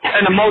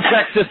and a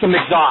Motec system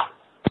exhaust.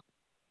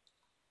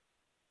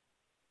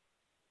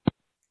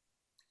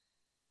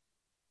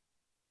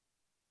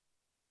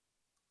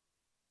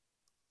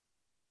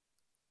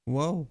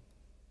 Whoa.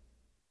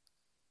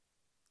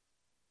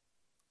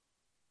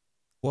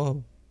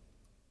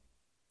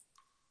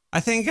 I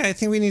think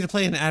we need to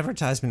play an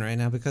advertisement right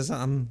now because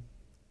yeah,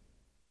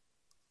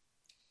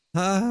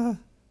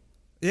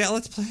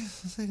 let's play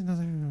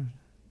another.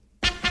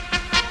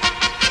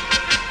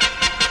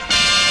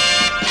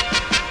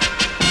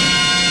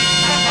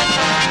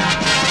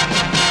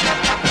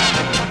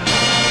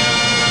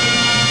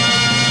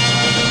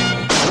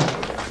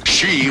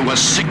 She was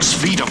 6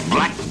 feet of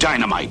black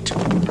dynamite.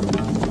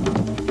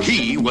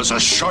 He was a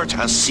short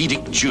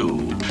Hasidic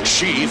Jew.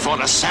 She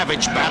fought a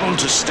savage battle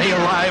to stay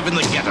alive in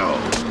the ghetto.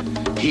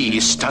 He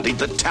studied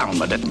the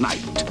Talmud at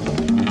night.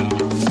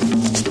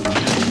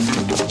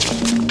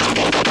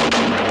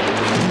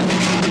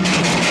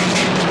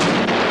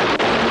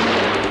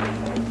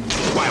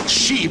 While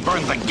she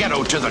burned the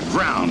ghetto to the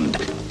ground,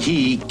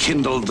 he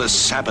kindled the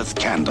Sabbath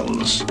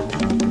candles.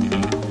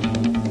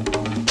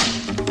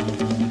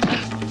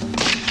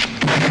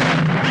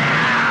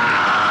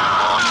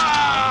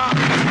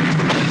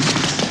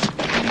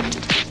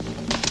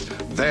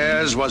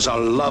 Theirs was a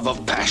love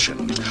of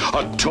passion,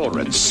 a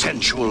torrid,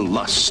 sensual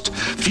lust,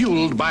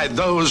 fueled by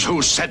those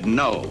who said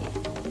no.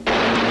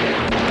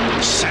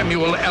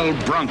 Samuel L.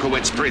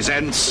 Bronkowitz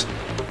presents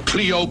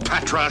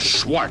Cleopatra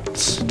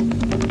Schwartz.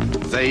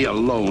 They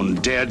alone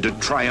dared to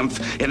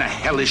triumph in a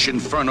hellish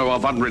inferno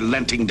of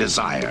unrelenting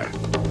desire.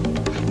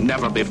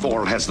 Never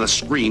before has the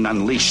screen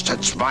unleashed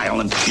such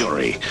violent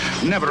fury.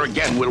 Never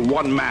again will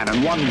one man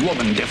and one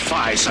woman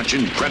defy such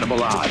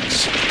incredible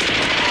odds.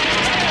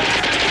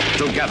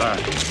 Together,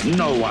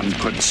 no one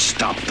could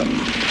stop them.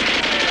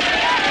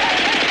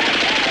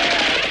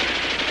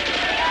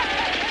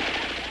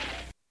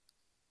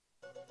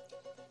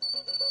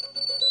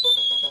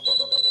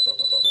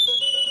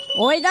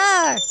 Oi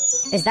there!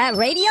 Is that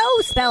radio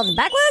spelled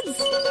backwards?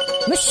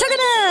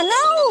 Meshuggah,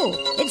 no!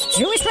 It's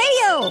Jewish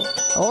radio!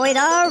 Oi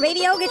there,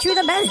 radio gets you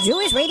the best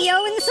Jewish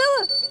radio in the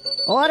sewer.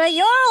 Order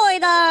your Oi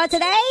there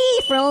today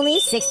for only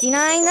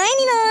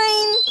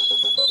 $69.99.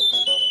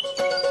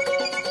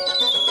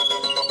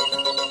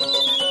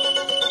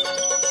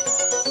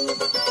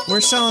 We're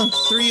selling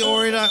 3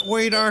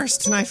 Oidars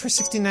tonight for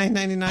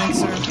 $69.99,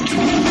 sir. Would you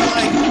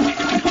like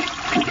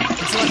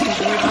an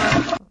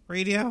Oidar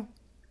radio?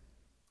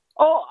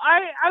 Oh,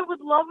 I would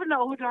love an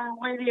Odar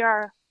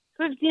radio.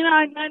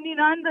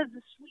 $59.99. That's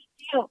a sweet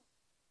deal.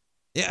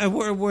 Yeah,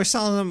 we're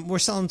selling them. We're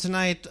selling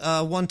tonight.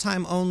 One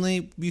time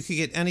only. You could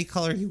get any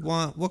color you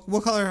want.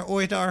 What color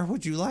Oidar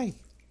would you like?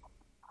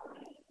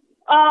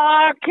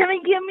 Can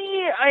you give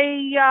me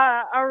a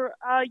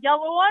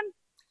yellow one?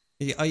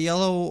 A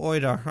yellow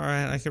Oidar. All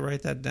right, I can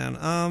write that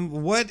down.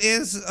 What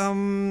is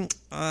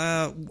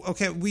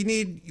okay, we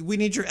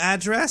need your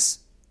address.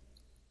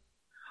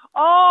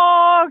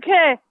 Oh,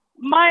 okay.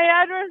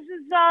 My address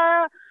is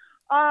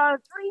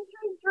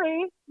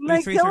 333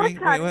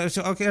 McKillicuddy. Wait,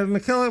 so, okay,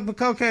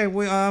 McKillicuddy. Okay,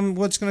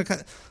 what's gonna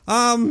cut?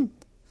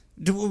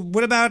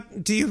 What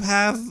about? Do you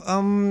have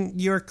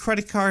your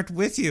credit card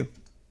with you?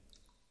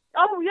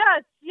 Of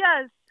yes.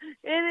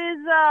 It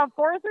is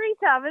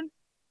 437.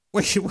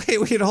 Wait,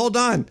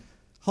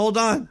 hold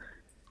on.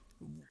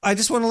 I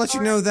just want to let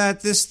you know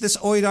that this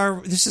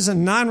OIDAR, this is a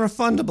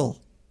non-refundable.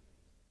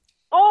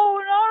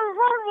 Oh,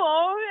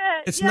 non-refundable.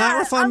 Okay. It's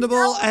not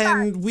refundable,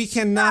 and we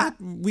cannot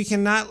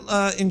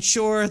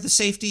ensure the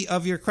safety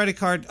of your credit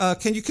card.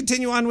 Can you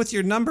continue on with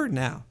your number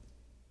now?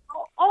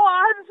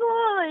 Oh,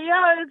 absolutely.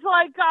 Yeah, it's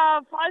like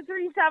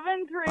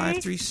 5373.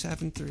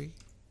 5373.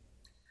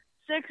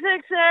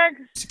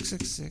 666.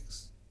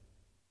 666.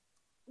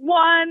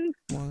 1.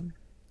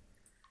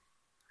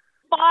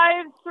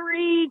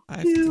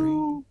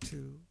 532.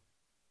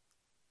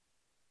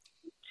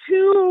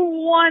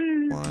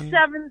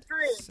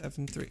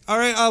 2173. All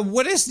right.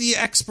 What is the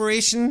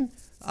expiration?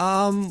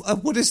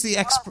 What is the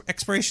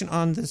expiration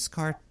on this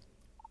card?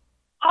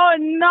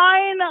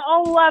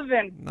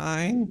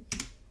 9/11.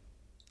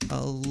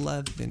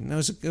 9/11.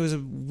 It was a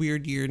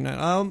weird year.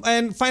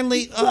 And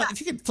finally,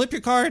 if you could flip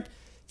your card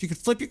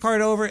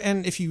over,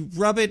 and if you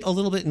rub it a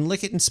little bit and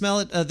lick it and smell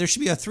it, there should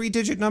be a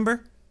 3-digit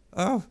number.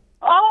 Oh,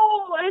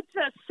 it's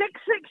a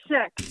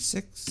 666.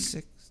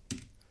 66.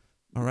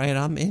 All right,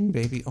 I'm in,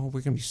 baby. Oh,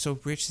 we're gonna be so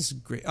rich. This is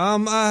great.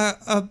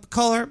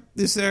 Caller,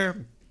 is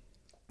there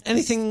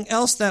anything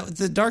else that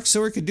the Dark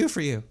Sewer could do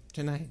for you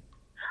tonight?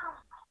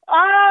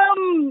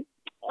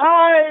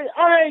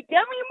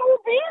 Get me more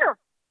beer.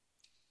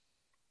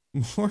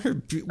 More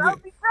beer.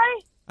 That'd be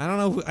great. I don't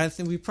know. I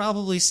think we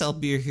probably sell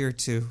beer here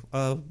too.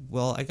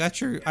 Well, I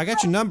got your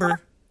number.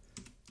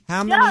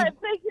 How many? Yeah, if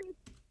they can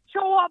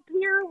show up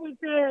here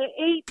with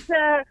 8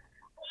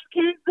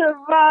 cans of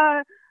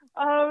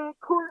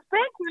Coors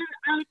Banquet,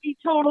 I would be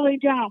totally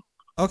down.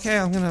 Okay,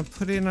 I'm gonna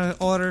put in an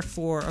order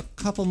for a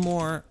couple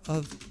more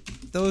of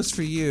those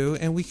for you,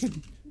 and we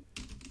could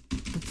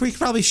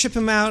probably ship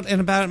them out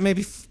in about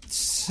maybe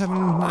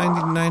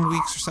 9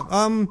 weeks or something.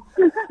 All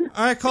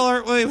right,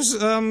 caller. Well, it was,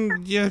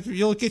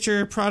 you'll get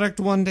your product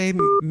one day,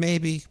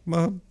 maybe.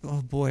 Oh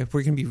boy,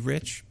 we're gonna be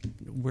rich.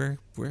 We're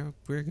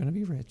gonna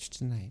be rich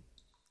tonight.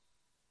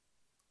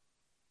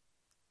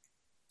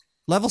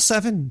 Level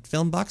 7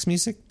 Film Box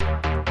Music.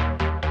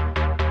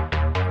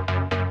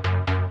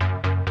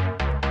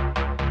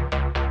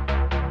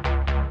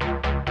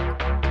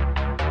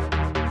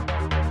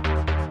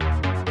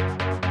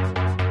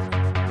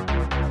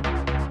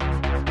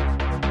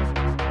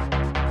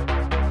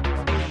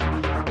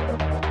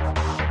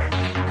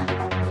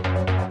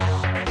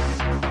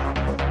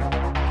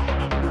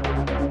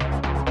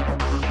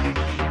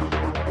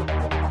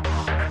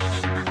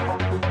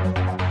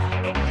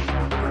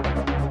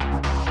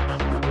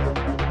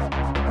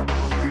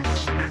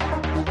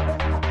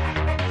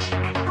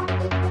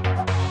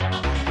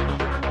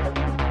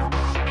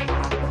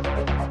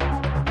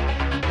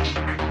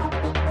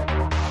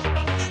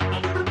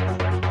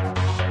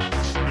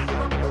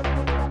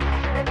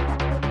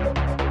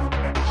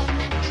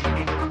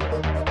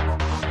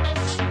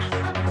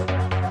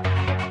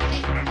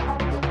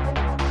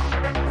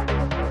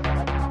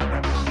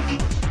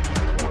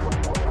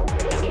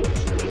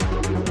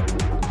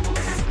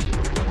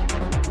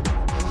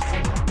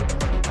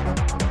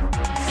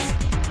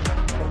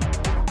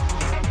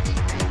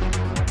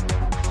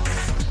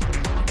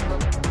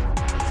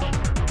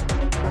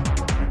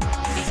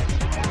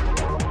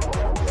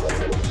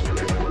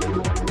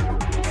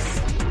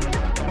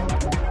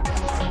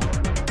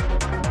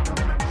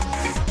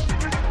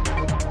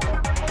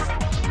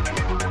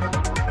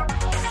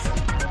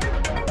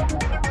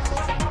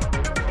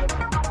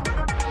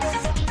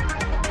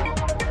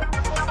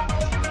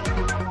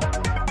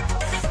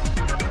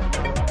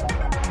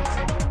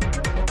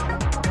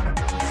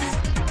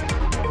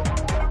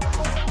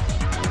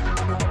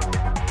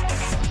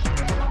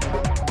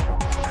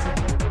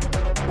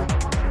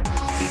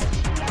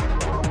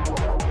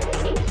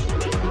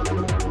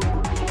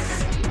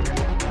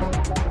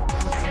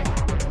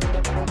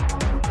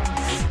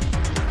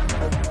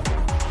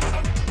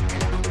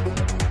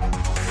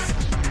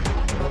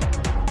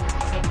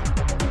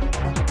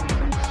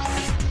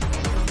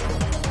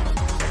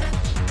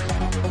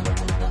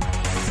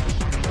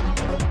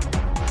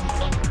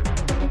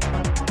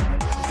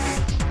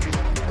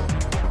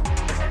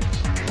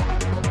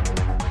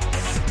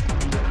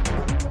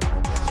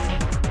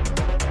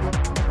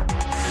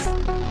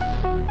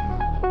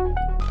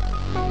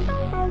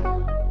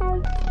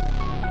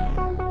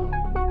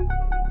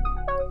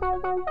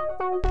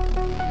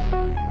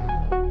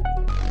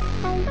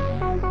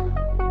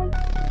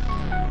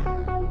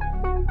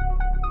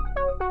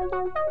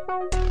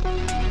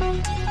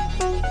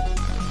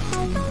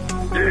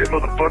 Yeah,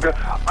 motherfucker.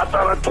 I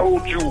thought I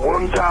told you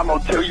one time, I'll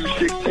tell you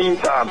 16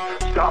 times.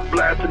 Stop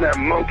blasting that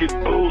monkey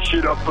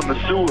bullshit up from the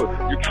sewer.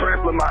 You're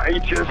trampling my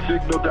HS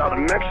signal down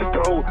in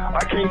Mexico.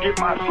 I can't get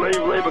my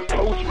slave labor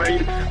toast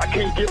made. I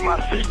can't get my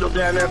signal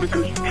down there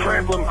because you're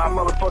trampling my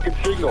motherfucking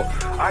signal.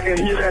 I can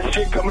hear that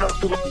shit coming up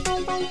through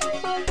the...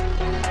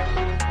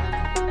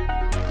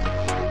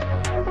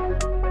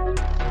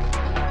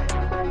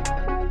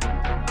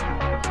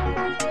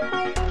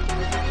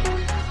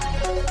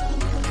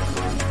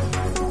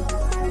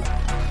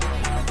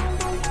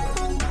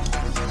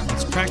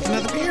 crack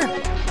another beer.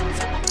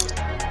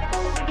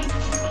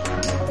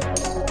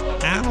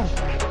 Ow.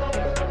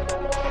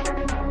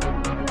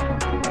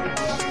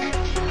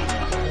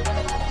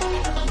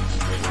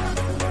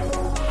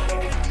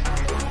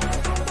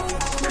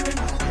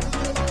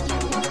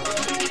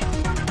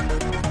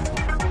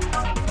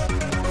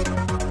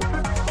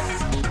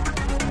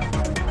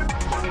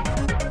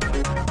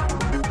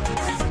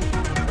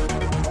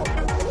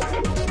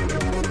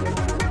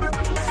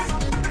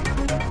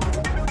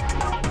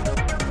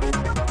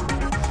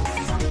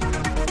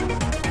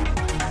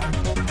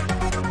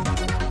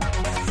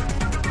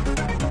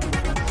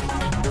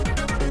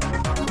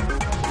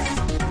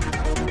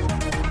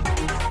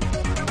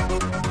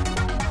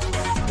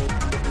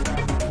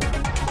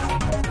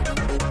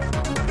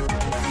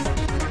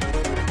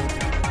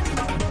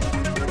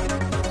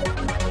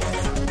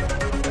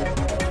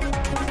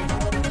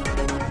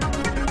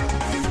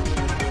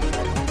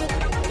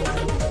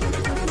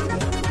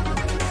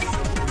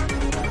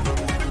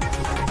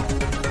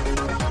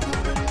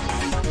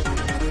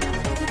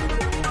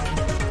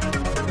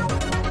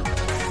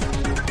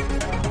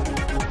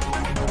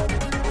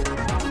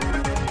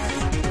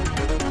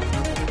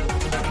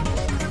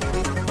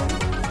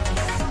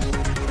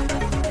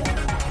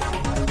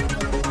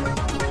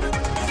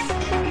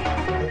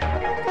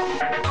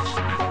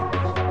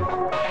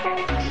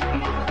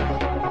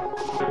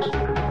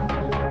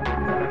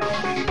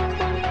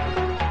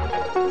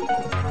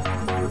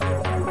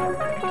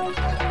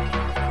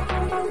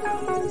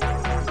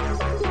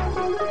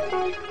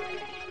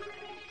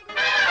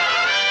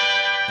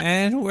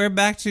 And we're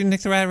back to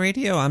Nick the Rat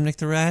Radio. I'm Nick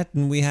the Rat,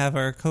 and we have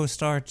our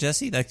co-star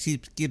Jesse. That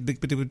keeps day.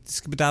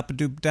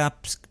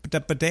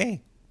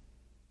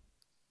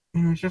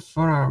 There's just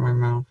soda out of my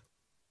mouth.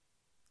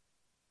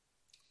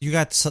 You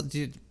got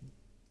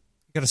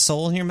a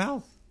soul in your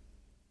mouth?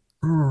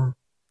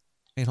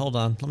 Wait, hold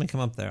on. Let me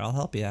come up there. I'll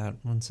help you out.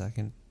 1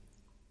 second.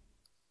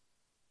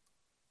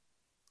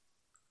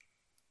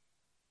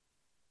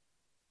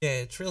 Yeah,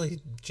 it's really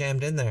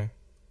jammed in there.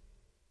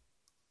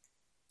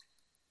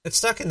 It's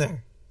stuck in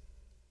there.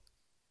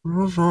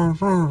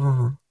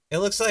 It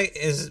looks like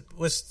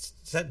was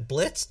that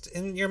blitzed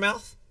in your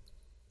mouth?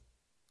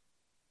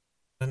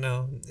 I don't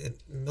know.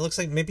 It looks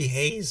like maybe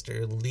hazed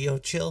or Leo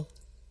chill.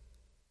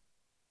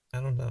 I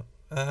don't know.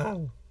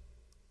 Is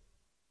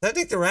that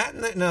Nick the Rat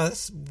in that? No.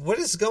 What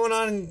is going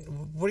on?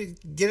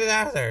 Get it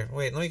out of there.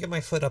 Wait, let me get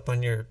my foot up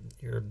on your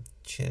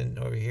chin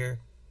over here.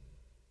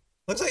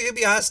 Looks like it could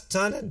be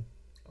Ostonin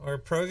or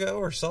Progo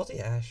or Salty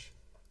Ash.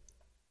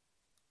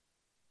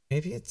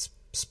 Maybe it's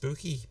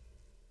spooky.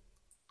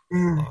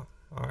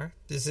 Or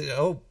is it?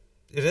 Oh,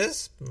 it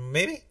is?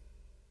 Maybe?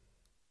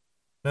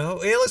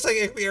 No, it looks like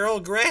it could be Earl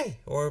Grey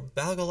or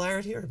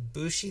Balgalarity or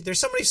Bushi. There's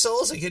so many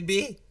souls it could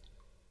be. It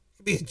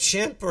could be a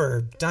chimp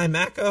or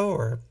Daimaco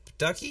or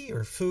Ducky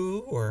or Foo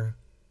or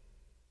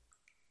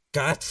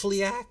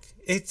Gottfliak.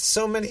 It's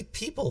so many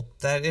people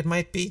that it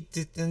might be.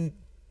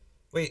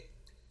 Wait,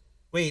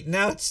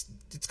 now it's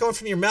going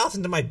from your mouth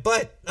into my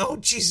butt. Oh,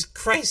 Jesus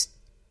Christ.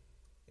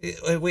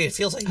 Wait, it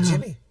feels like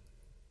Jimmy. Is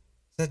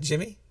that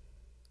Jimmy?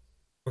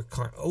 Or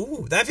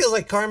oh, that feels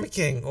like Karma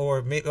King.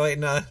 Or maybe, wait,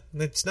 no,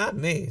 it's not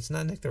me. It's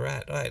not Nick the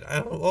Rat. I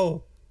don't know.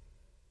 Oh,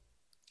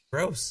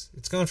 gross.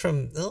 It's going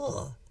from,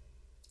 ugh.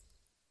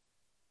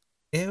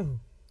 Ew.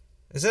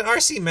 Is it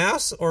RC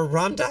Mouse or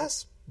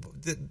Ramdas?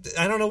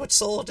 I don't know what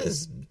soul it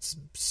is. It's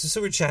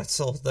Sewer Chat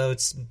soul, though.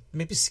 It's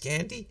maybe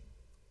Scandy.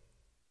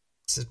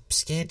 It's a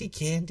Scandy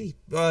Candy.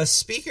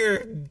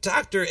 Speaker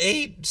Dr.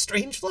 A.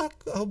 Strangeluck.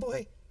 Oh,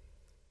 boy.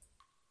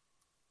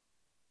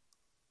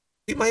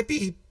 We might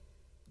be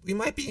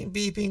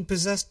being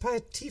possessed by a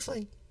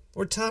tiefling,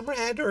 or Tom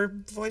Rad, or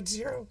Void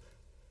Zero.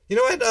 You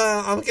know what?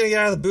 I'm gonna get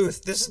out of the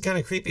booth. This is kind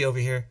of creepy over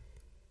here.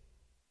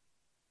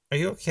 Are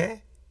you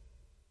okay?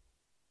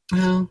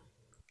 Well,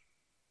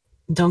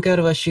 don't go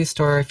to a shoe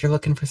store if you're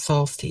looking for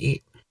souls to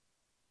eat.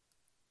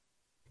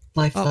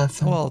 Life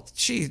lesson. Well,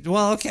 gee.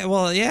 Well, okay.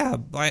 Well, yeah.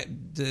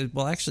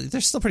 Well, actually, they're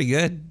still pretty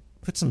good.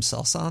 Put some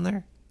salsa on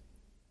there.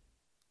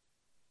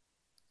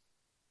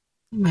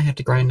 You might have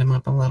to grind them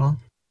up a little.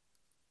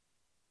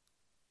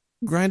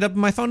 Grind up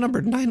my phone number,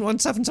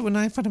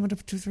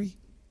 91779-5123.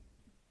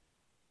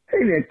 Hey,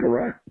 Nick the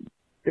Rat.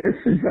 This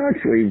is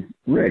actually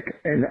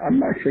Rick, and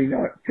I'm actually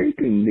not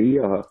taking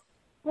the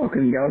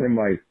walking down in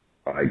my.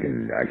 I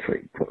can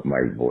actually put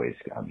my voice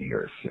down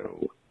here,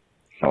 so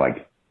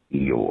like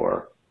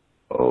your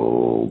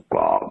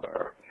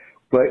bother.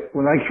 But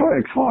when I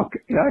try to talk,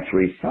 it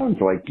actually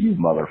sounds like you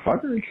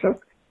motherfucker,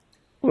 except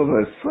with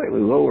a slightly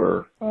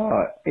lower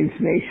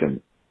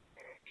intonation.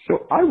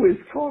 So I was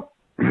talking.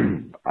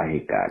 I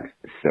hate that.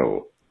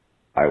 So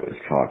I was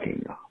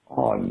talking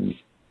on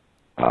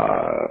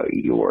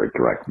your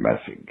direct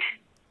message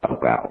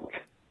about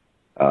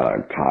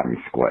time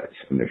splits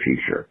in the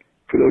future.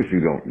 For those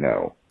who don't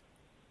know,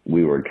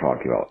 we were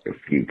talking about the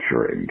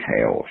future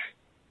entails.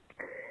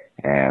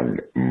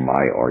 And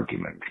my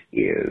argument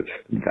is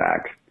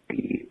that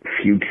the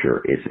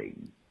future is a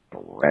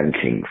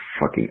branching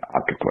fucking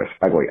octopus.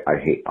 By the way, I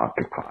hate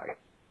octopi.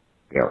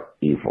 They're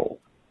evil.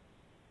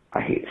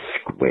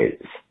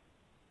 squids.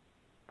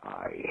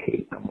 I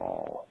hate them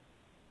all.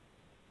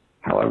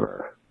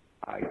 However,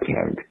 I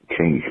can't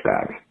change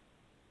that.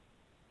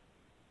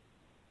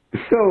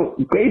 So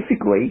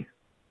basically,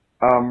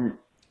 time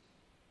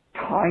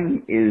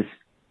is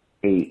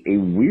a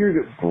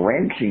weird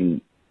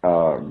branching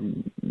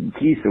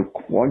piece of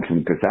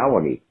quantum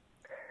causality.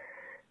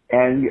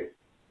 And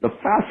the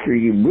faster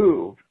you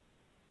move,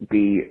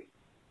 the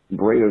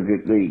greater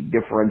the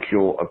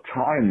differential of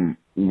time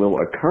will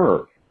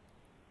occur.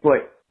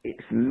 But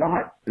it's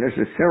not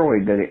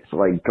necessarily that it's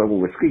like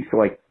double the speed. So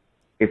like,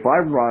 if I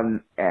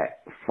run at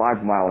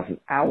 5 miles an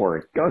hour,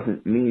 it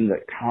doesn't mean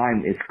that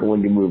time is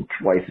going to move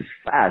twice as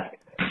fast,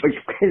 which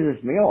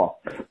pisses me off.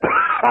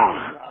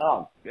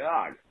 Oh,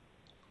 God.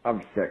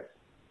 I'm sick.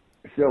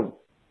 So,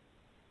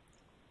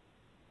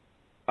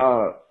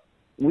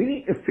 we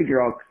need to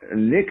figure out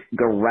Nick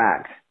the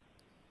Rat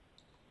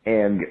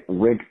and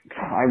Rick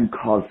time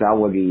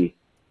causality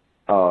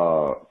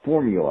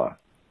formula.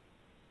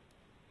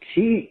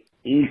 T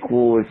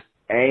equals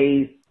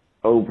A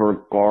over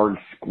guard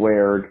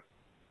squared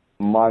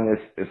minus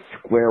the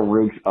square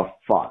root of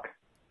fuck.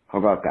 How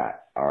about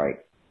that? Alright.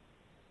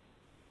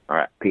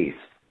 Alright, peace.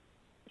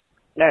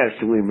 That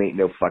actually made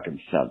no fucking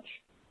sense,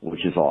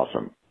 which is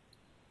awesome.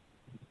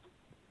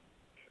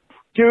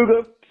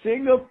 Tuga,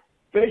 sing a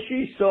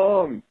fishy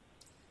song.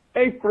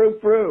 Hey,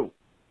 frou-frou.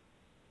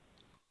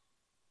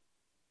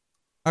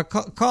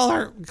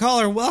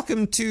 Caller,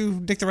 welcome to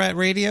Nick the Rat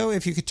Radio.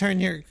 If you could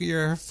turn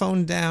your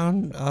phone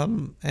down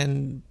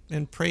and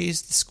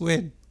praise the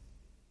squid.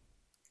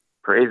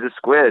 Praise the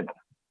squid.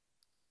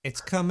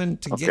 It's coming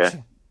to get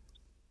you.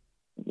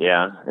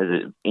 Yeah. Is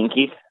it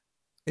inky?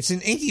 It's an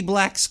inky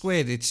black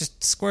squid. It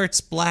just squirts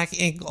black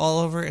ink all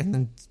over and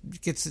then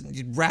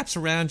it wraps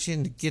around you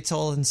and it gets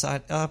all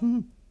inside.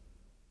 Oh,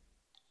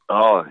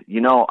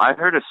 I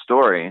heard a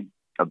story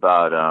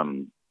about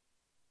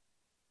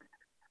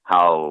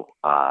how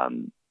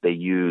they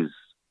use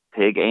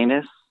pig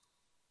anus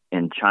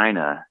in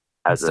China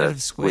as instead a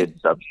of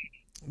squid substitute.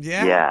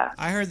 Yeah.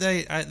 I heard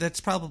that's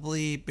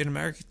probably in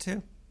America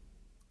too.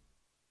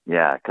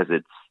 Yeah, because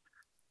it's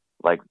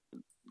like,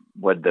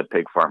 what did the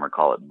pig farmer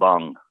call it?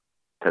 Bung,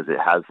 because it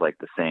has like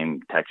the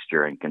same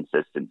texture and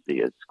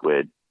consistency as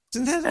squid.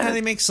 Isn't that how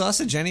they make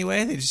sausage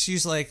anyway? They just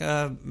use like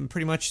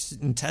pretty much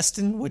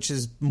intestine, which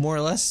is more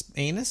or less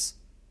anus.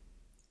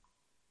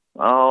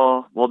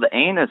 Oh, well, the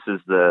anus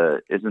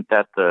isn't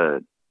that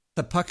the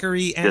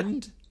puckery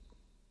end?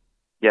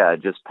 Yeah,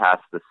 just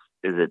past the.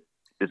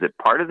 Is it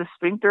part of the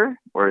sphincter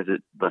or is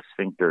it the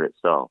sphincter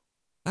itself?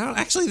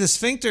 Actually, the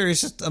sphincter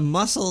is just a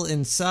muscle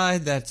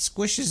inside that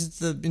squishes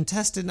the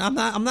intestine. I'm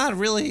not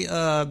really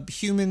a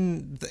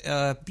human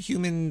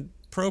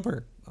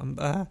prober.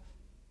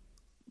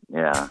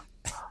 Yeah.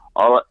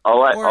 All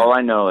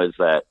I know is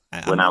that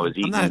when I was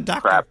eating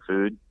crap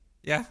food.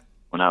 Yeah.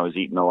 When I was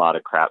eating a lot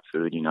of crap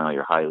food,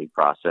 your highly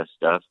processed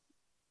stuff,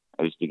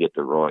 I used to get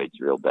the roids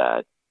real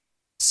bad.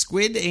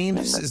 Squid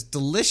anus is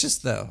delicious,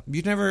 though.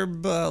 You never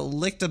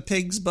licked a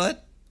pig's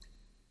butt?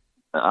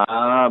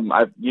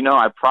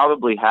 I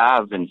probably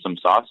have in some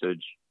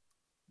sausage,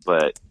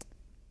 but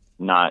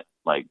not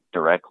like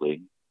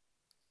directly.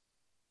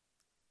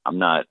 I'm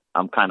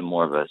kind of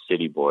more of a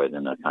city boy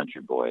than a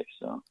country boy.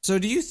 So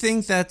do you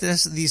think that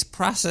these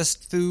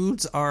processed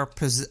foods are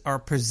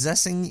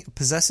possessing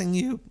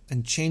you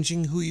and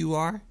changing who you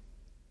are?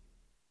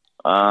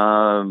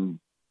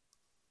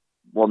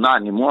 Well,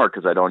 not anymore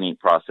because I don't eat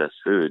processed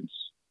foods.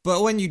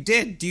 But when you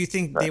did, do you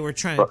think they were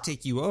trying to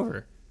take you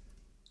over?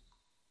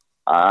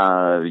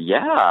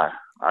 Yeah,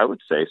 I would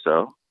say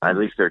so. At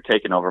least they're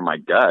taking over my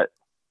gut.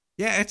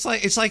 Yeah, it's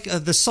like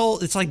the soul.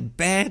 It's like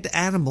bad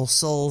animal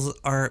souls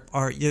are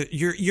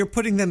you're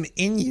putting them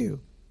in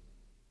you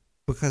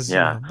because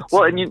and a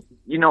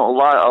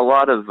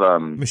lot of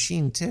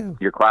machine too.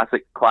 Your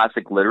classic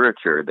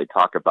literature, they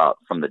talk about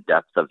from the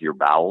depths of your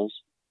bowels,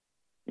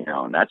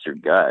 and that's your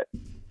gut.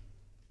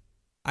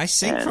 I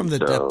sing from the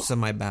depths of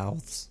my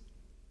bowels.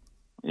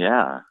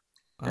 Yeah.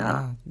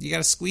 You got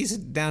to squeeze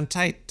it down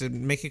tight to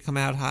make it come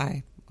out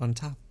high on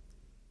top.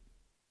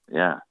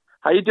 Yeah.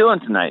 How you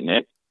doing tonight,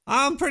 Nick?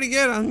 I'm pretty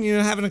good. I'm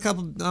having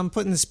I'm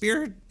putting the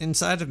spirit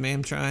inside of me.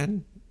 I'm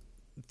trying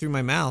through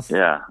my mouth.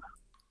 Yeah.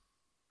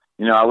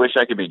 I wish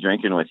I could be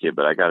drinking with you,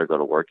 but I got to go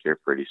to work here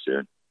pretty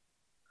soon.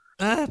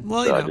 I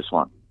just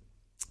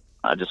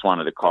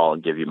wanted to call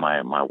and give you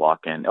my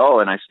walk-in. Oh,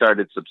 and I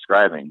started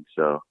subscribing,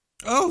 so.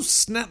 Oh,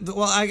 snap.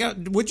 Well,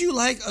 would you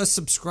like a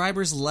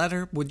subscriber's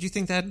letter? Would you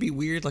think that'd be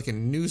weird, like a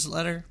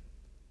newsletter?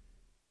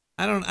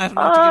 I don't know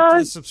what to give to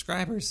the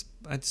subscribers.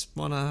 I just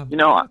want to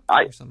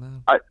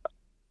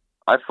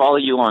I follow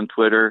you on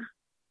Twitter,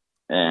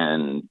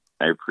 and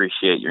I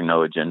appreciate your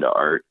no agenda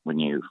art when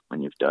you've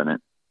done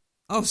it.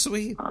 Oh,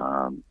 sweet.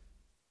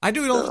 I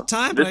do it all the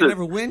time, but I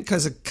never win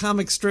because of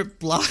comic strip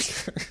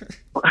blocker.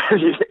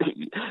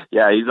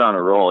 Yeah, he's on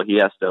a roll. He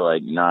has to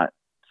not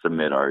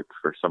submit art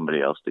for somebody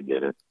else to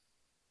get it.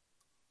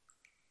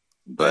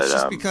 But that's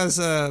just because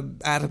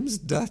Adam's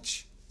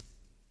Dutch.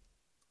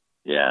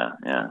 Yeah.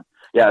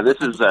 This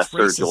is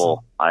Sir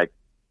Joel.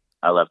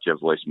 I left you a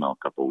voicemail a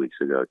couple weeks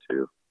ago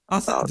too.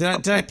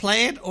 Did I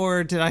play it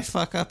or did I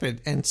fuck up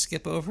it and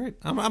skip over it?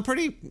 I'm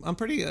pretty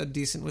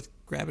decent with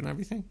grabbing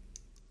everything.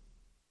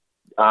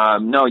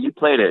 No, you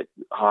played it.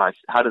 How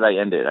did I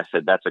end it? I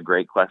said that's a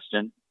great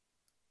question.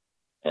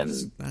 And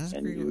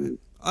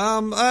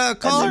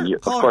caller.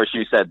 Of course,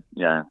 you said,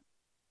 yeah.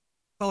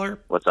 Caller.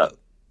 What's up?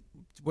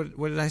 What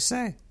did I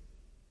say?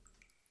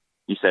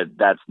 You said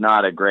that's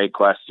not a great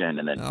question,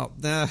 and then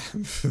that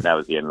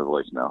was the end of the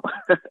voicemail.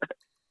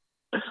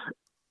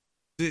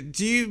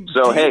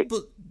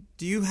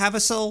 Do you have a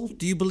soul?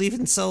 Do you believe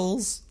in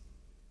souls?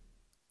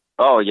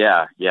 Oh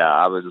yeah.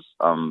 I was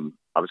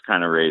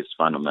kind of raised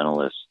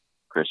fundamentalist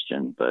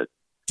Christian, but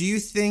do you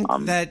think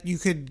that you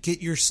could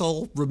get your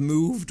soul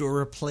removed or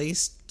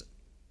replaced?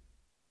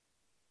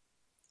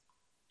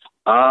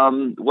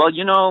 Well,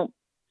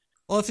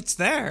 if it's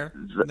there,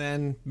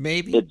 then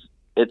maybe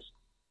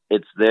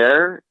it's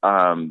there.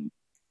 And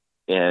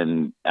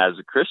as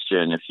a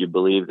Christian, if you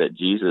believe that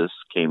Jesus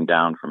came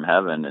down from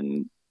heaven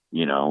and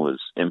was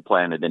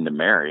implanted into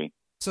Mary,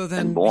 so then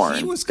and born,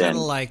 he was kind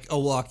of like a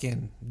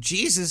walk-in.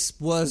 Jesus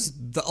was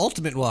the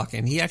ultimate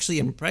walk-in. He actually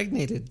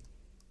impregnated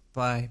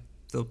by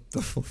the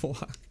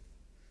walk.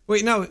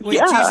 Wait, yeah.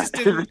 Jesus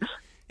didn't.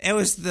 It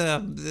was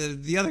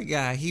the other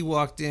guy. He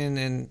walked in,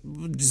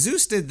 and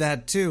Zeus did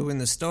that too in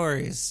the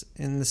stories.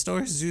 In the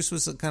stories, Zeus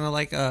was kind of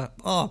like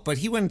but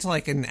he went into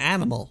like an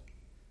animal.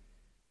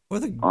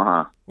 What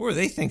were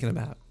they thinking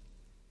about?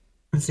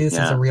 Zeus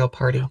is a real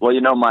party. Well,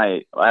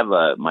 I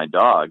have my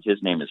dog.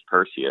 His name is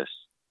Perseus,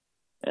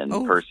 and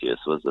Perseus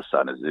was the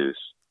son of Zeus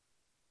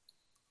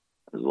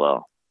as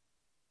well.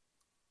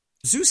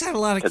 Zeus had a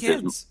lot of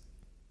kids.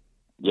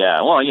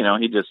 Yeah, well,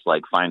 he just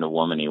like find a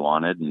woman he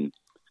wanted and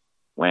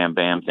wham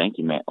bam, thank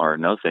you, man, or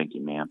no, thank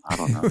you, ma'am. I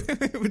don't know.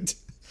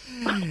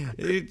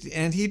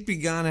 And he'd be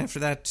gone after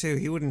that too.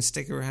 He wouldn't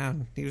stick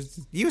around. He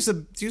was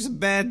a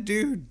bad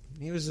dude.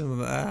 He was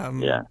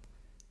yeah.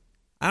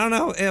 I don't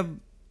know,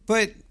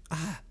 but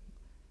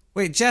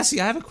wait,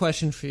 Jesse, I have a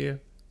question for you.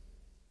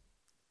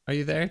 Are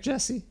you there,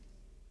 Jesse?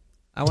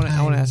 I want to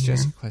ask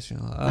Jesse a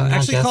question.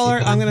 Actually, Jesse, caller,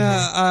 I'm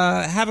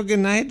gonna have a good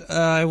night.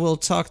 I will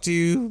talk to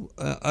you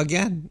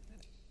again.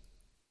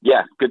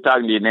 Yeah, good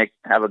talking to you, Nick.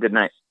 Have a good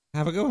night.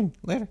 Have a good one.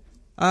 Later.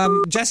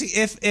 Jesse,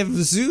 if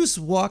Zeus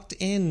walked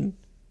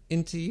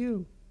into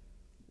you,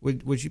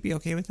 would you be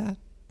okay with that?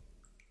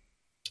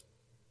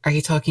 Are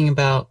you talking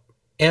about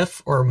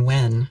if or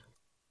when?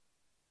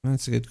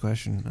 That's a good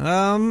question.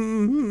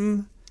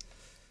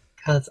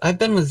 Because I've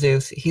been with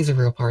Zeus. He's a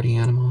real party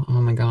animal. Oh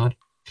my god.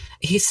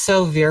 He's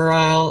so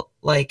virile.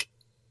 Like,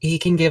 he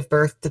can give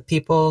birth to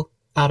people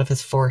out of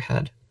his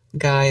forehead.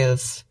 Guy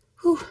is...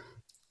 Whew.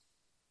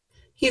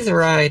 He's a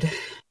ride.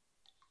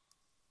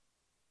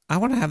 I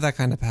want to have that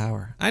kind of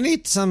power. I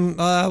need some,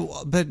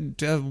 but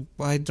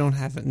I don't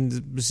have it. And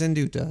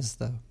Zindu does,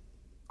 though.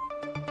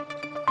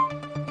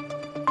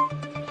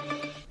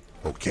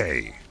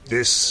 Okay,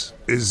 this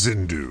is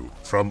Zindu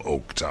from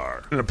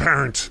Oktar. An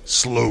apparent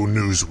slow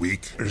news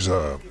week. There's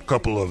a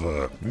couple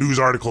of news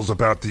articles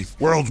about the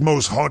world's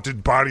most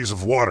haunted bodies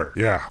of water.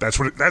 Yeah, that's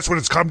what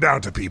it's come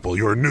down to, people.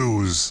 Your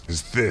news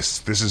is this.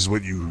 This is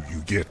what you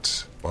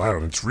get. Well, I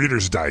don't know, it's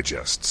Reader's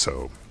Digest,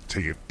 so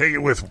take it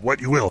with what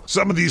you will.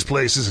 Some of these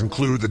places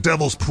include the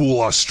Devil's Pool,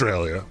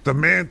 Australia, the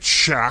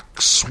Manchac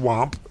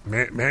Swamp,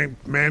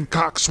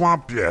 Mancock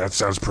Swamp. Yeah, that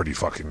sounds pretty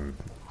fucking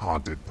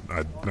haunted.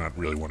 I'd not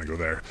really want to go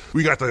there.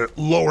 We got the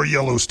Lower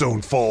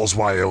Yellowstone Falls,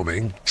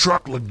 Wyoming,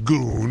 Truck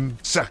Lagoon,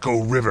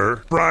 Saco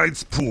River,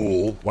 Bride's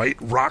Pool, White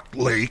Rock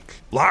Lake,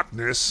 Loch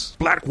Ness,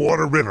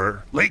 Blackwater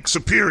River, Lake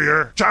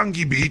Superior,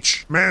 Changi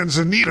Beach,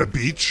 Manzanita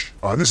Beach.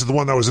 And this is the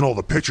one that was in all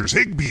the pictures.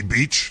 Higbee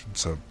Beach.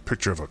 It's a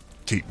picture of a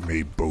Cape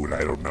May boat.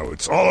 I don't know.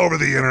 It's all over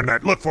the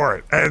internet. Look for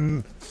it.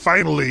 And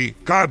finally,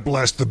 God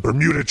bless the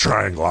Bermuda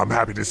Triangle. I'm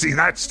happy to see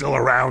that's still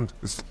around.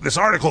 This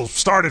article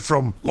started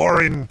from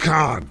Lauren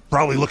Kahn,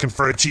 probably looking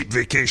for a cheap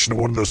vacation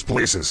to one of those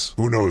places.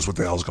 Who knows what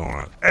the hell's going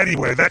on.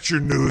 Anyway, that's your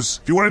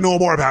news. If you want to know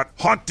more about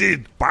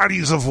haunted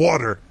bodies of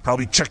water,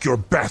 probably check your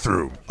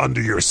bathroom,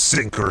 under your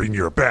sink or in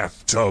your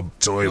bathtub,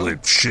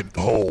 toilet,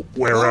 shithole,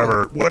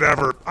 wherever,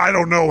 whatever. I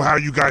don't know how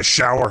you guys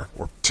shower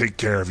or take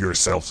care of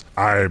yourselves.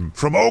 I'm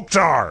from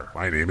Oktar.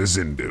 My name is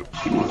Zindu.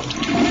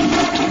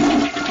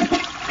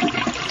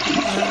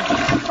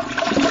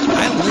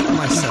 I lick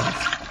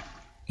myself.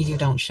 You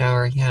don't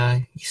shower, yeah,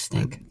 you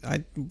stink.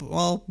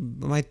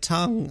 My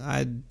tongue,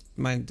 I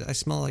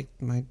smell like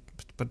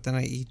but then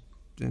I eat.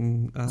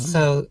 And,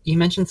 So, you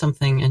mentioned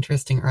something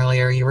interesting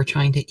earlier. You were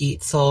trying to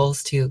eat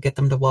souls to get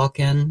them to walk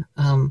in.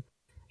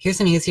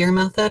 Here's an easier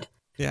method.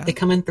 Yeah. They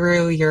come in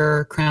through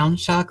your crown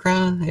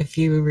chakra. If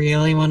you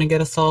really want to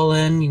get a soul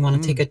in, you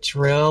want to take a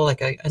drill,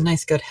 like a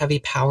nice good heavy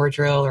power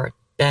drill or a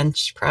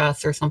bench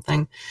press or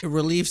something. It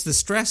relieves the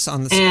stress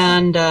on the skull.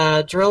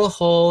 And drill a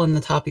hole in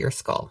the top of your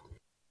skull.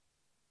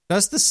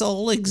 Does the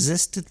soul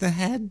exist in the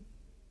head?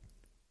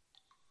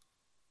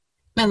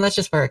 Man, that's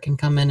just where it can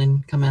come in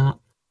and come out.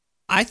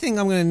 I think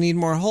I'm going to need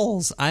more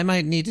holes. I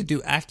might need to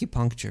do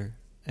acupuncture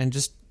and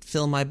just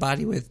fill my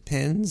body with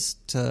pins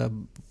to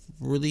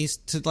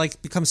released to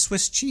like become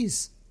Swiss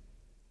cheese.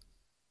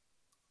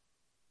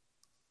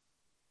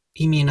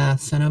 You mean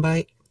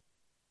Cenobite?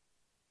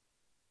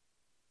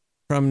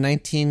 From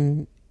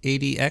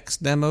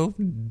 1980X demo,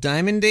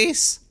 Diamond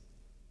Ace?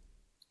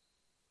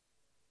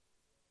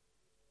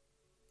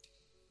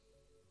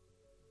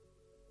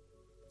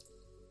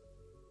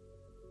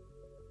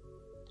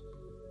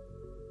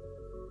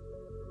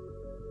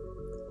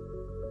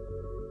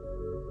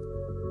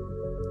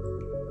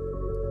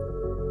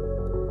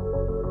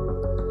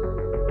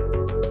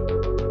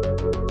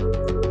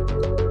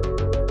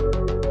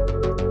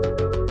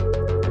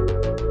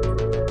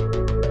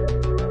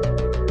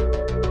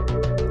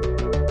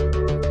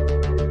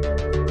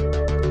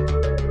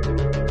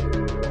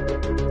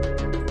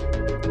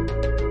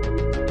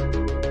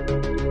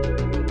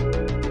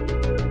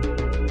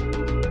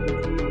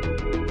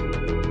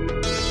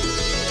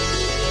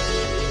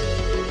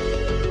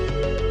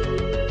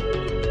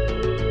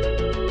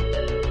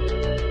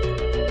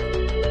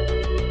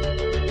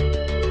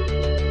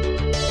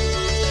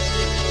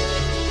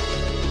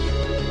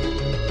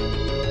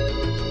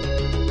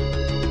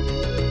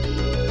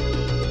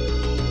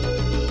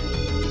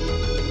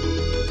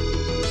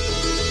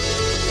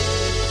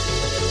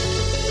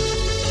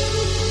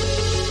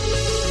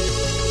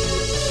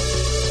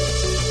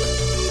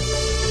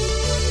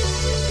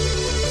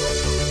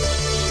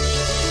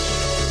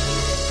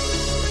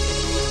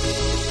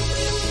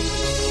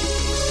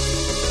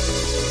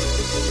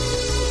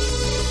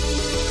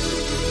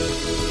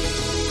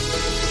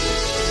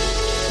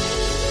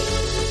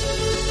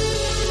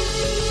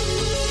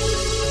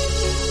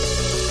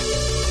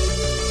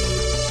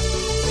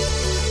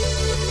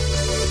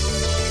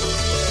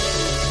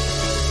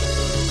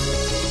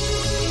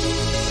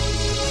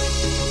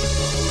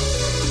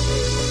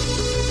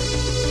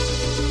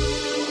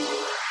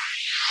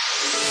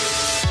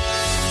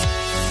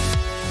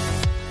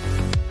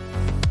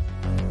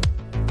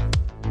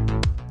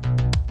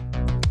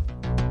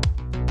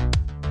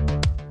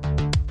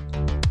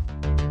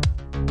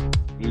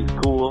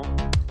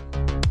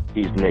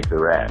 He's Nick the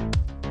Rat.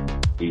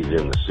 He's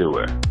in the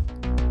sewer.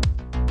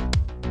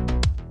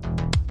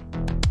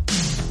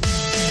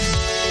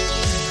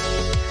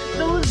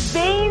 Those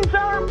veins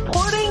are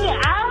putting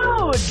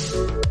out!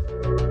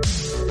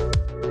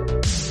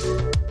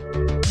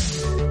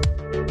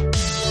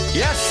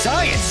 Yes,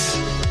 science!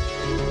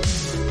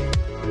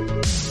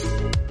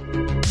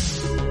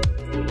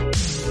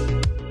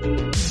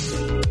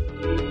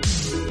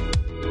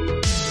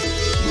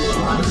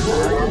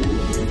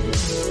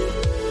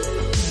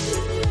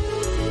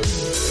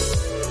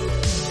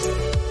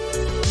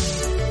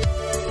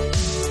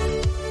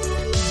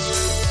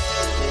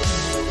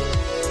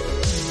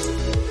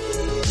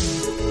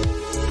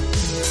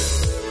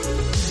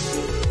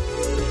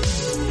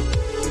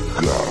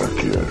 Gotta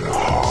get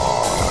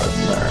hard,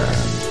 man.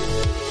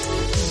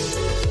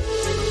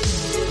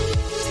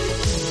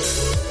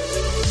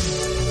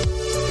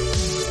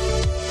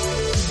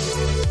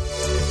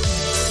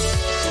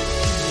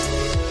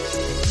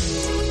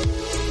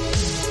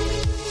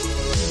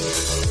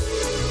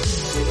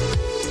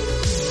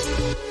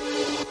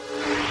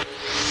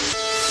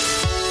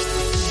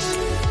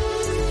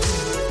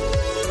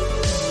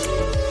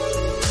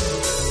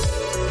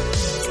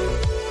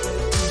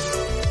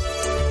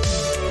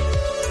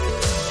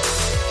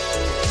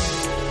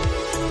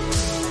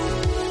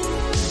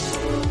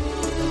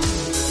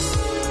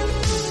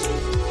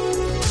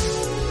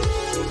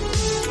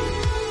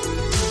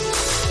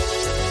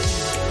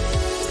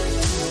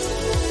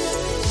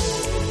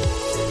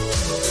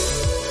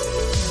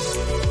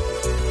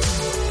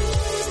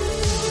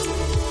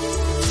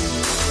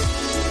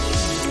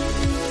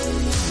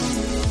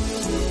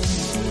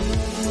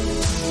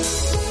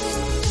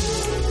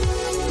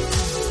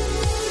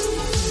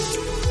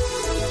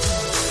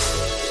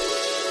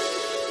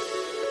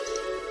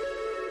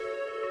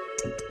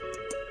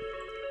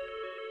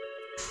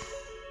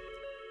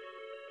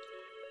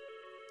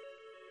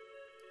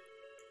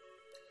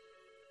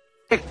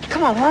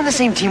 Come on, we're on the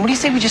same team. What do you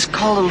say we just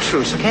call a little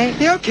truce, okay?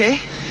 Yeah, okay.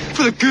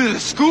 For the good of the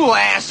school,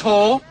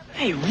 asshole.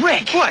 Hey,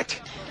 Rick. What?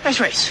 Nice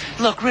race.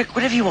 Look, Rick,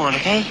 whatever you want,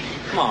 okay?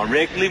 Come on,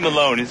 Rick, leave him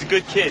alone. He's a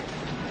good kid.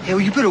 Hey,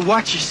 well, you better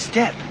watch your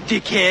step,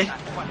 dickhead.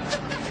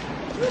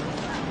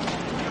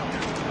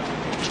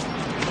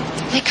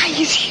 That guy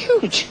is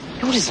huge.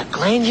 What is a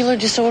glandular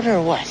disorder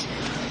or what?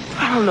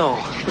 I don't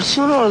know, but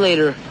sooner or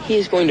later, he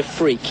is going to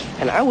freak,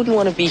 and I wouldn't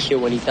want to be here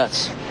when he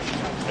does.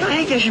 I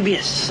think there should be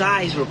a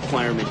size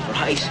requirement for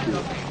high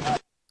school.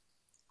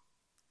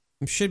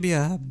 There should be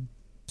a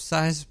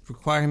size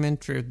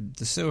requirement for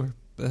the sewer,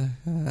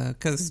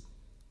 because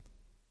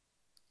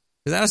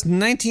that was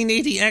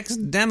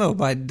 1980X demo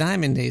by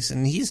Diamond Ace,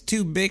 and he's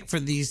too big for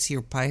these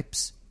here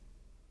pipes.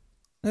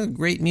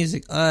 Great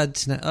music.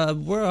 Tonight, I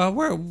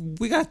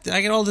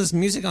get all this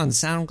music on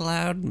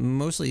SoundCloud,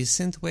 mostly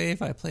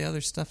synthwave. I play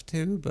other stuff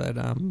too, but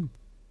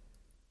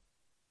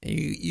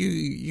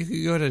you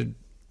could go to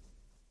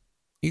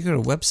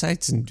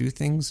websites and do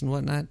things and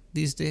whatnot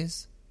these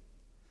days.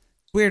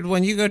 Weird.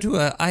 When you go to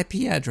a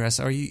IP address,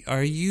 are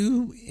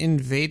you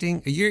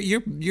invading?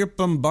 You're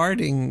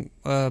bombarding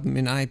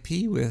an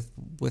IP with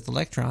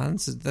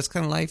electrons. That's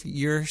kind of like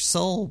your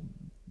soul.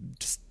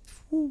 Just,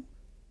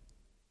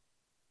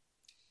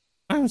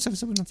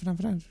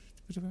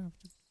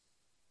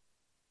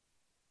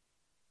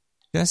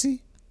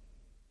 Jesse?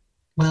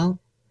 Well,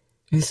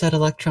 who said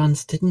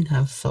electrons didn't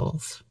have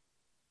souls?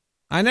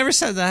 I never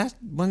said that.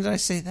 When did I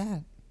say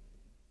that?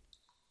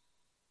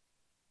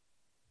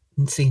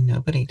 And see,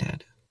 nobody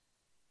did.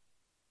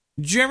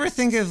 Did you ever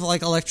think of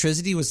like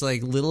electricity was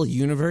like little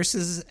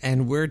universes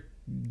and we're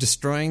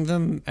destroying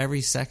them every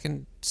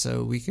second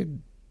so we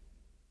could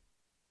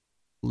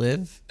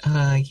live?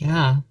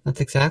 Yeah,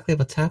 that's exactly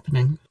what's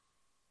happening.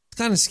 It's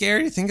kind of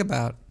scary to think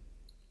about.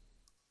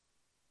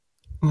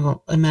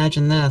 Well,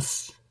 imagine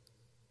this.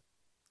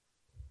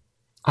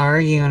 Our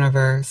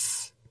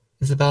universe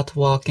is about to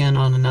walk in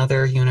on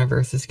another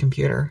universe's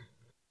computer.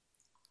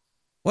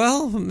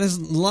 Well,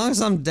 as long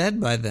as I'm dead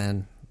by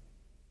then,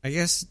 I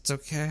guess it's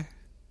okay.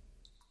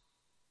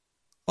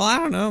 Well, I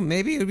don't know.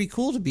 Maybe it would be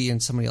cool to be in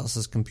somebody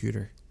else's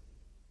computer.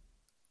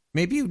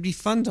 Maybe it would be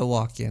fun to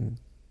walk in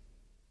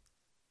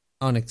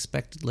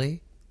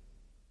unexpectedly.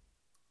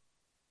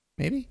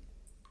 Maybe.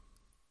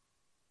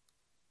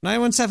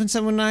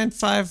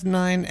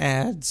 917-719-59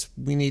 ads.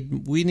 We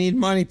need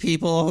money,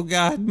 people. Oh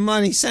God,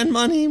 money. Send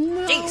money.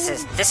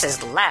 Jesus, this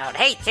is loud.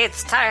 Hey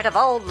kids, tired of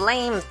old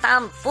lame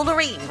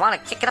tomfoolery? Want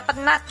to kick it up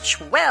a notch?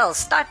 Well,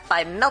 start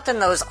by melting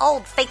those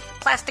old fake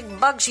plastic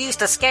bugs you used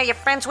to scare your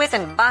friends with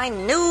and buy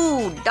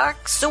new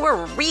Dark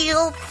Sewer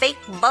real fake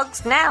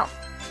bugs now.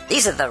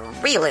 These are the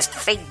realest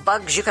fake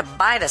bugs you could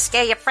buy to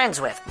scare your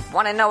friends with.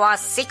 Want to know our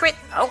secret?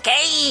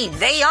 Okay,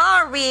 they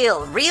are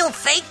real. Real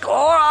fake, or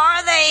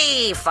are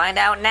they? Find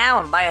out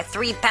now and buy a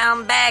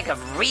 3-pound bag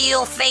of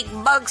real fake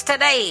bugs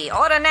today.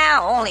 Order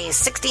now, only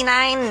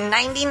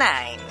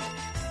 $69.99.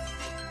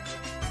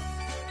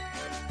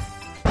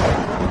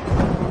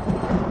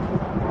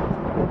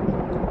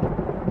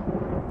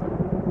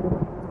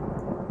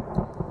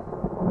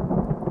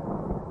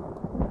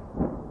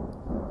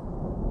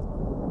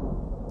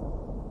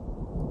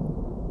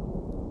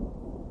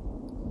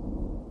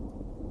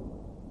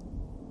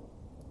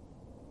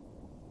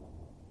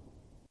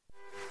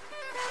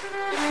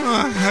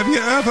 Have you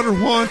ever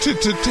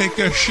wanted to take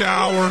a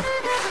shower,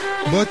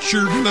 but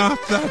you're not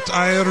that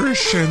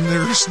Irish and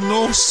there's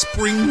no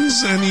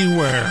springs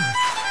anywhere?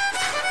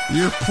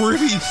 You're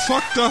pretty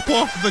fucked up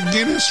off the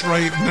Guinness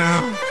right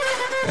now,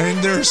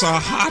 and there's a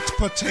hot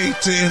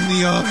potato in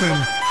the oven,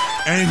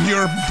 and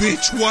your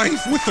bitch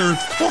wife with her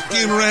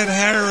fucking red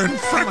hair and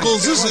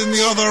freckles is in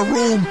the other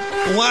room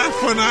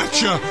laughing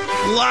at you.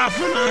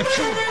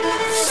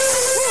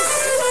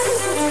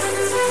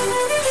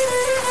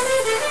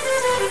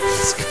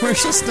 This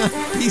commercial's not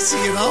PC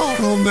at all.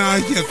 Well, now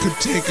you could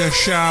take a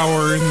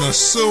shower in the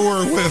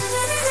sewer with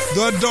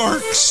the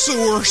Dark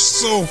Sewer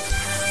Soap.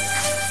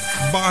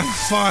 Buy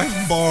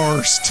 5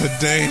 bars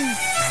today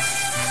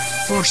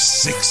for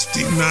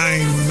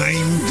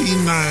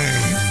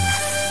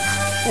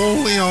 $69.99.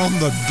 Only on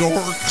the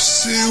Dark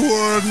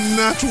Sewer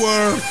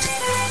Network.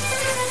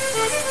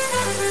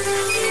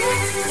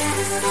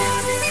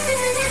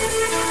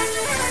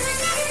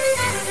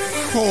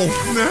 Call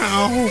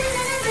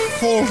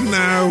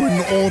now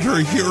and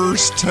order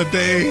yours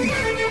today.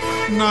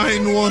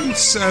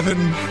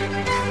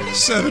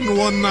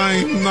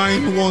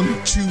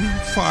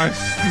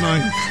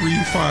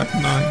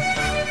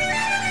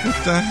 917-719-912-59359. What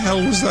the hell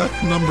is that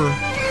number?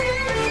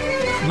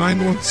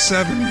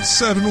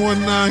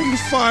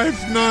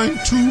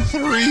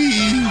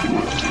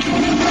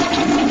 917-719-5923.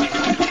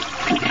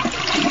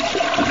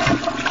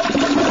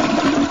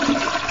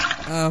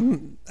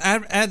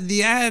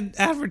 The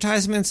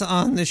advertisements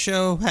on the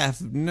show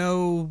have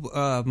no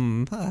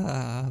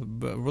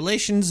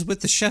relations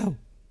with the show.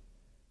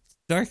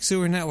 Dark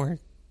Sewer Network.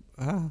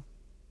 I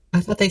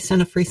thought they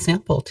sent a free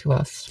sample to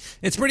us.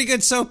 It's pretty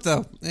good soap,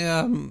 though.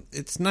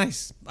 It's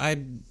nice.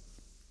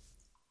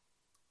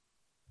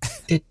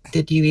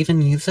 Did you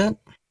even use it?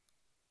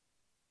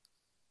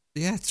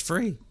 Yeah, it's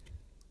free.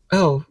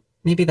 Oh,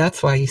 maybe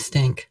that's why you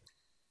stink.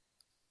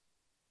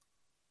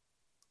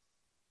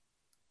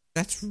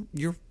 That's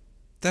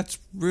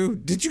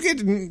rude. Did you get?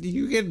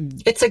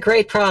 It's a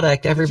great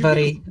product,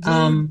 everybody.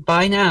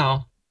 Buy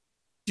now.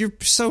 You're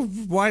so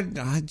why?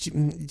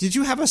 Did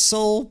you have a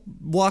soul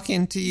walk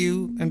into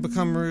you and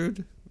become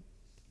rude?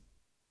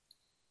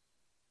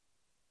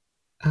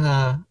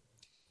 Why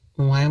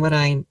would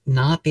I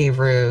not be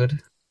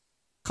rude?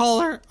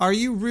 Caller, are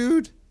you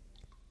rude?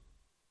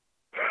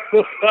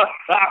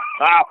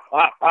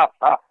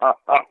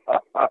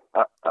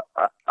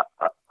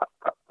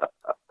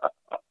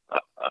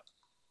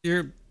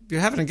 You're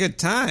having a good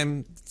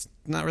time. It's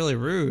not really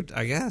rude,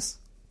 I guess.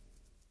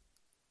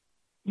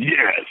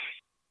 Yes.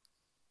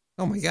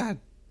 Oh my God.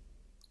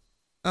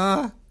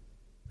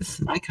 This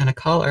is my kind of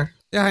caller.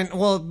 Yeah,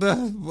 well,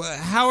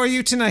 how are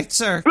you tonight,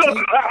 sir?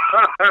 Oh,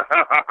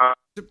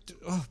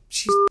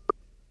 jeez.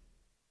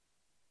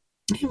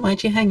 Hey,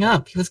 why'd you hang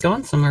up? He was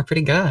going somewhere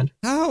pretty good.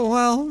 Oh,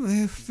 well,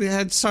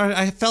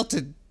 I felt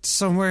it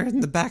somewhere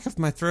in the back of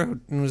my throat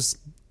and it was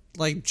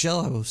like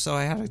Jell-O, so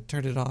I had to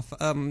turn it off.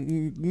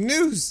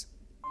 News!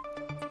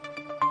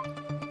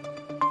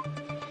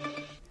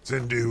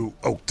 Zindu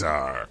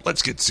Oktar.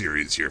 Let's get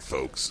serious here,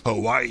 folks.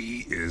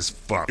 Hawaii is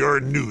fucked. Your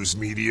news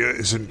media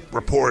isn't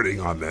reporting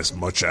on this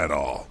much at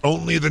all.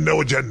 Only the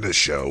No Agenda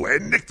Show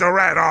and Nick the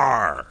Rat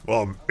are.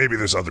 Well, maybe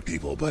there's other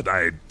people, but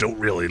I don't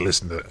really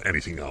listen to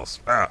anything else.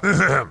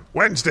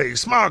 Wednesday,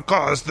 smog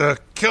caused the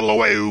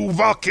Kilauea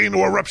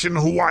volcano eruption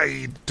in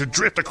Hawaii to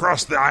drift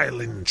across the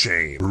island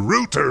chain.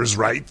 Reuters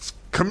writes,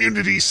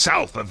 communities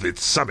south of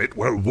its summit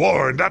were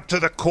warned up to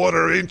the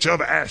quarter-inch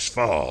of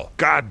ashfall.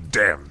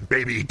 Goddamn,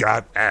 baby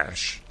got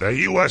ash. The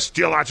U.S.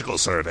 Geological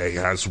Survey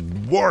has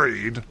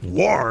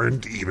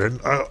warned even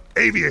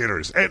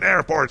aviators and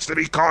airports to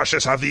be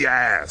cautious of the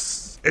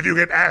ass. If you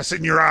get ass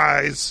in your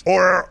eyes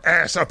or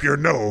ass up your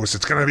nose,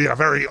 it's going to be a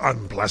very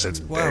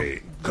unpleasant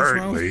day.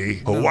 Currently,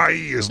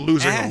 Hawaii is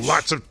losing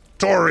lots of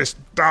tourist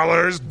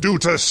dollars due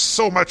to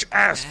so much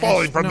ass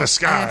falling from the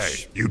sky.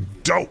 You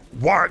don't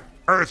want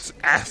Earth's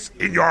ass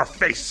in your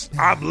face.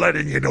 I'm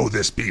letting you know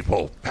this,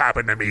 people.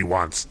 Happened to me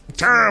once.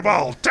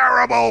 Terrible,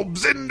 terrible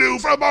Zindu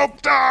from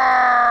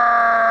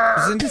Oktar!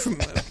 Zindu from...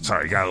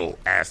 Sorry, got a little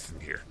ass in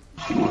here.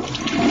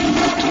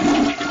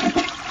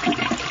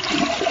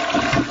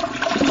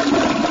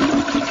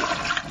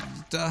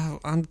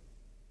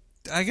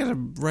 I gotta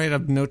write a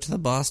note to the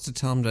boss to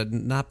tell him to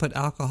not put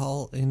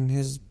alcohol in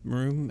his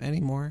room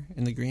anymore,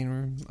 in the green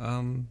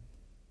room.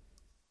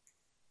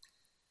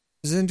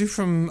 Zindu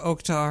from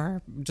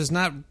Oktar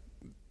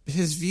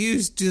his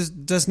views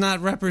does not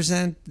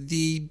represent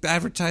the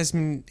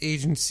advertisement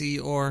agency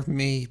or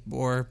me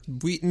or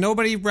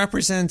nobody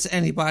represents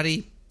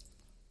anybody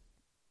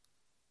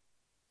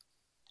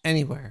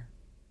anywhere.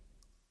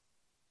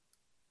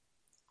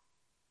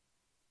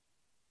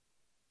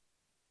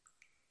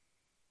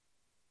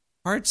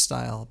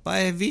 Hardstyle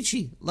by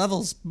Avicii.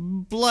 Levels.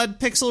 Blood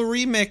Pixel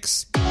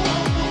Remix.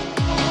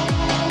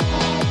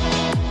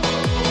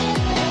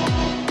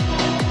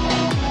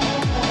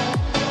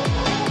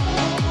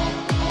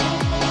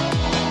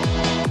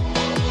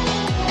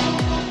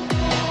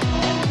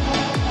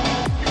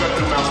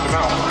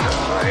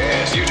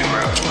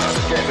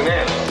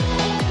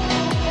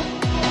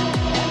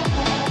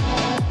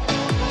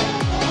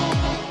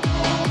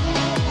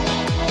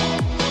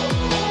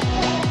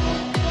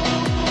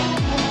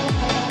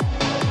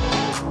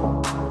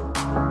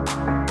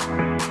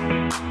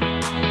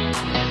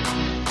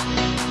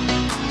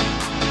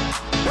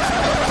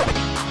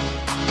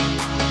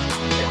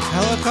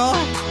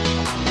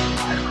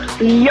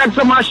 Yes,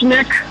 so much,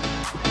 Nick.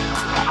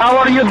 How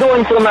are you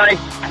doing tonight?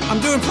 I'm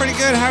doing pretty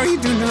good. How are you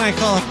doing tonight,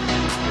 caller?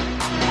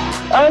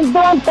 I'm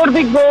doing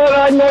pretty good.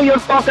 I know you're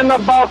talking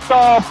about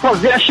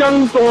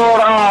possessions or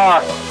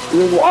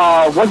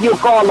what you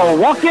call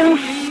walk-ins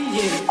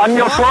on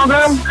your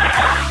program.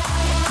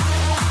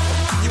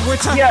 We're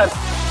talking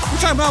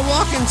about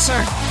walk-ins,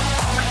 sir.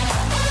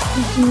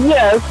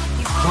 Yes.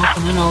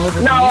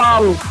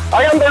 Now,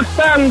 I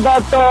understand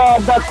that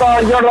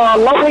your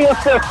lovely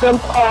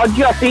assistant,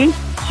 Jessie,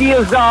 she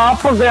is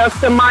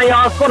possessed. Am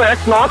I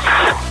correct, not?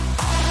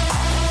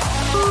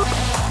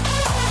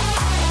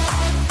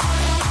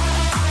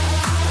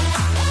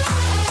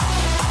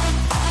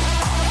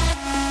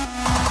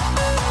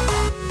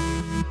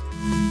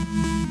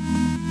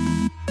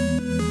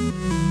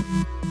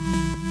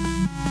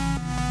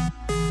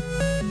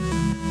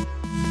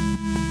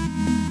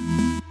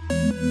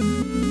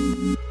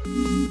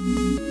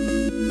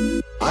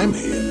 I'm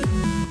here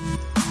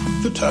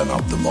to turn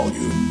up the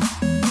volume.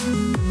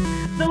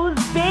 Those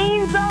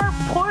veins are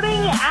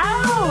putting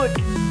out!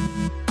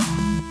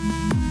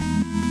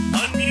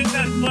 Unmute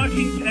that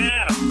fucking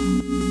tab!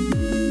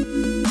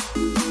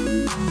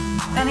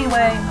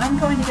 Anyway, I'm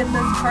going to get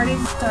this party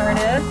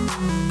started.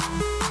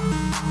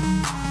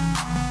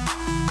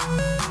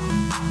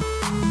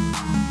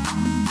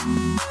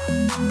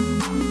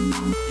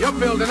 You're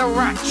building a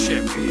rat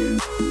ship here.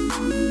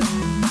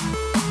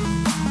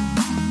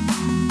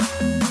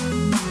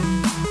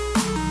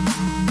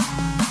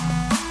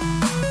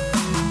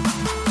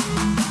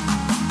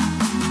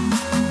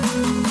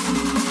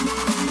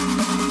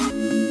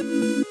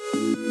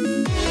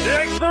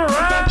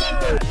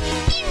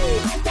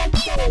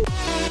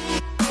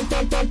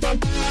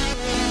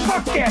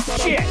 Fuck that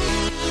shit!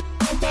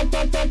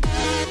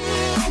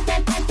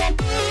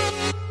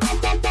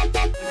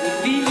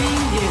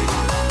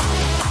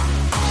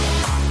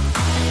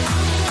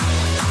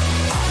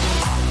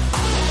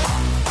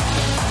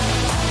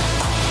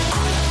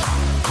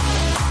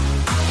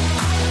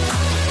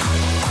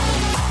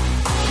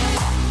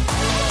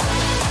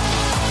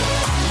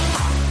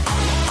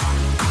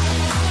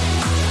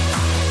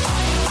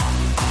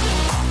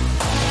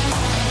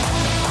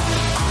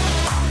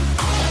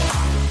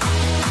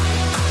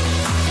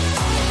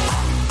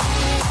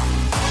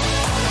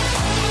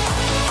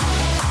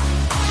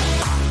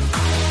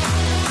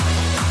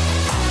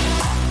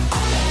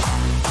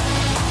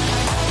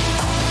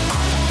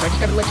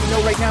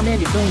 know right now, man,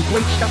 you're doing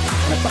great stuff,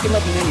 and I fucking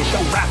love you, man. Your show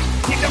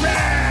rocks. Nick the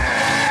Rat!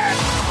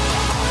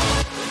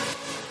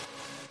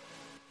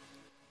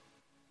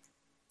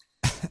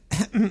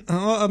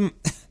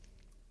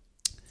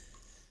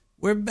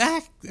 We're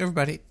back,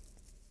 everybody.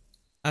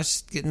 I was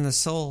just getting the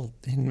soul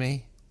in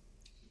me.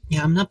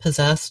 Yeah, I'm not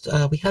possessed.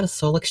 We had a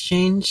soul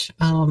exchange.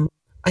 I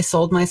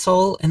sold my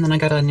soul, and then I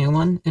got a new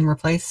one in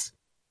replace.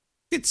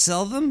 You could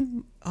sell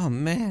them? Oh,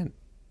 man.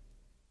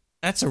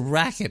 That's a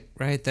racket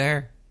right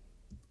there.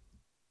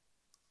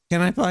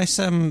 Can I buy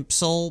some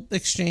soul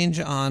exchange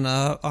on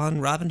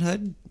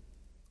Robinhood?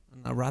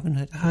 On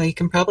Robinhood? You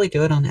can probably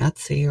do it on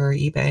Etsy or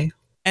eBay.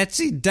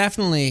 Etsy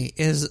definitely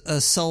is a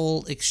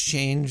soul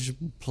exchange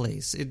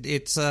place.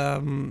 It's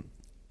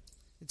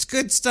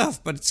good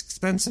stuff, but it's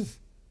expensive.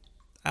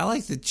 I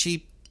like the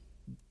cheap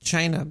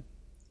China,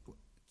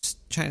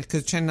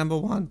 because China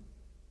 #1.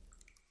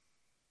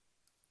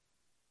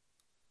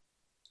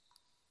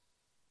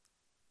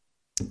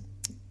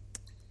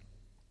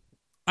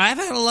 I've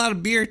had a lot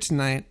of beer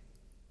tonight.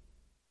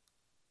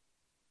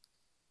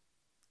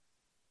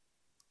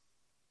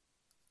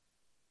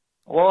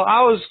 Well,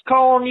 I was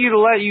calling you to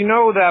let you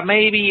know that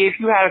maybe if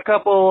you had a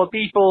couple of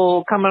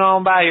people coming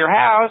on by your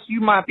house, you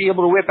might be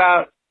able to whip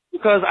out,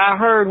 because I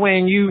heard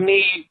when you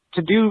need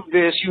to do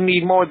this, you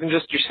need more than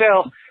just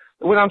yourself.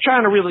 What I'm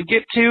trying to really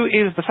get to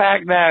is the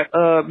fact that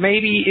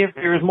maybe if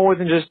there's more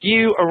than just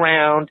you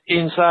around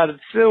inside of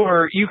the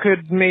sewer, you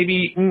could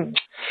maybe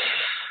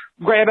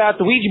grab out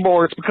the Ouija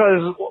boards,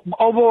 because,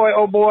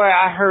 oh boy,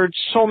 I heard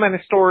so many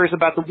stories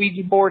about the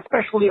Ouija board,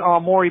 especially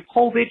on Maury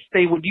Povich.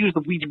 They would use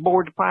the Ouija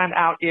board to find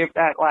out if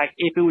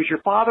it was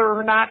your father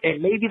or not,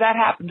 and maybe that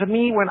happened to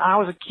me when I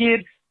was a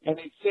kid, and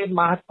it said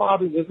my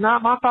father was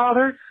not my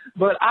father,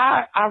 but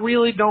I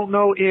really don't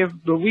know if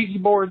the Ouija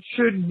board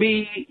should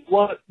be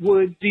what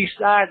would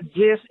decide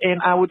this,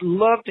 and I would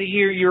love to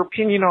hear your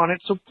opinion on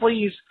it, so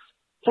please,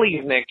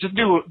 Nick, just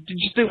do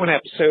an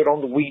episode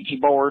on the Ouija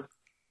board.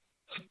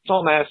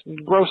 Don't ask.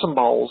 Grow some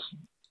balls.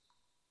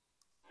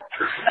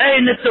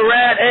 Hey, Nick the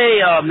Rat.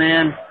 Hey,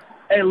 man.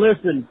 Hey,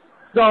 listen.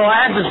 So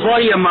I have this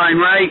buddy of mine,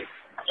 right?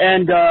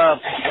 And,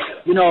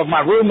 my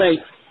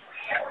roommate,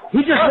 he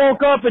just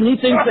woke up and he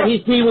thinks that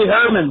he's Pee Wee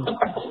Herman.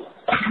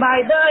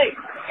 My bike!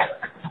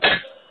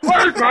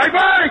 Where's my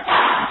bike?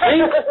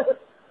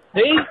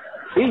 See?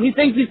 He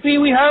thinks he's Pee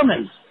Wee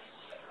Herman.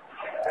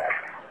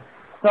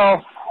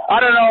 So, I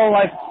don't know,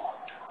 I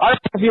don't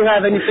know if you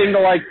have anything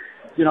to,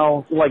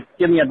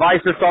 give me advice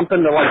or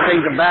something to,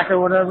 change him back or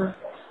whatever.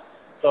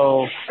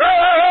 So.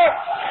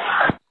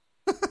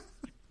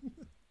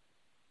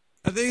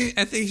 I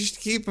think you should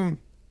keep him.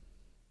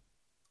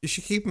 You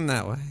should keep him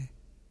that way.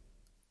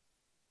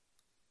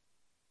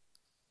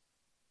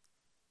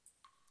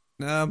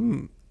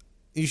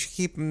 You should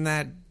keep him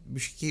that. You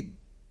should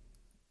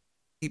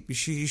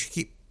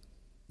keep.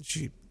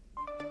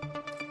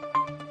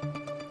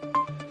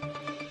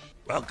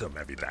 Welcome,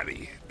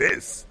 everybody.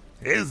 This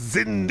is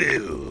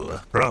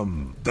Zindu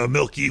from the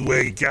Milky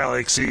Way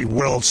Galaxy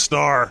World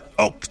Star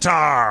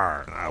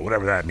Oktar.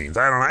 Whatever that means.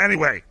 I don't know.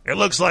 Anyway, it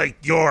looks like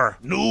your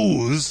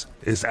news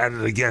is at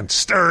it again,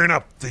 stirring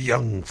up the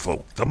young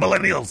folk, the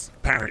millennials.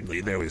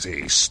 Apparently, there was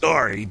a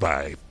story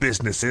by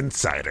Business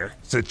Insider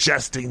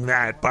suggesting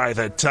that by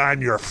the time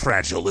your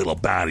fragile little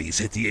bodies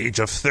hit the age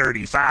of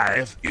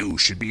 35, you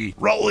should be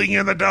rolling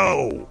in the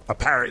dough.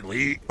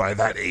 Apparently, by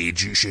that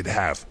age, you should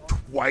have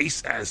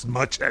twice as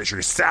much as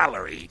your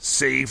salary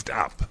saved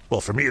up. Well,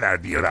 for me, that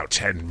would be about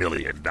 $10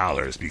 million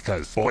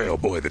because, boy, oh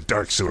boy, the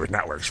Dark Sewer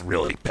Network's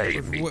really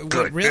paying me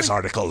good. Really? This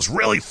article is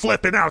really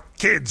flipping out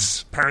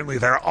kids. Apparently,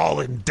 they're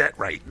all in debt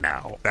right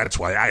now. That's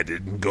why I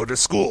didn't go to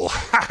school.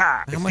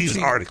 Ha! If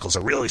these articles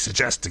are really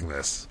suggesting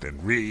this,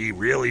 then we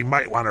really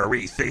might want to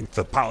rethink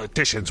the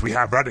politicians we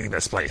have running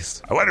this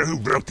place. I wonder who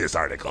wrote this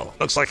article.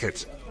 Looks like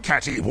it's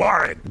Cathy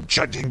Warren.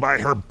 Judging by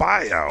her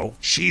bio,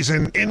 she's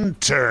an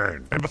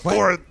intern. And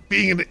before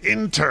being an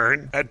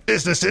intern at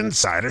Business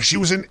Insider, she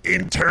was an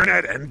intern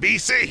at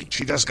NBC.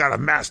 She just got a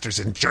master's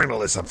in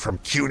journalism from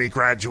CUNY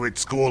Graduate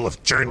School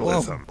of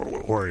Journalism.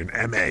 Or an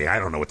MA. I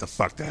don't know what the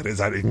fuck that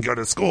is. I didn't go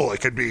to school. It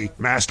could be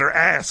master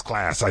ass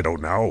class. I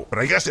don't know. But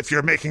I guess if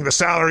you're making the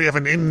salary of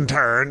an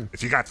intern,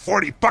 if you got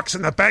 $40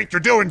 in the bank, you're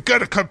doing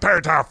good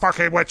compared to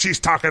fucking what she's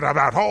talking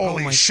about.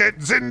 Holy shit,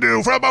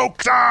 Zindu from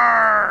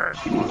Oktar!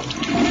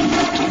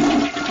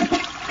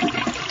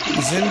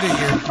 Zindu,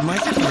 your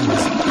microphone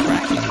is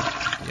cracking.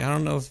 I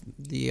don't know if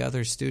the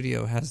other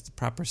studio has the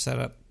proper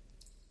setup.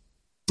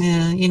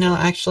 Yeah,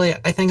 actually,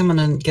 I think I'm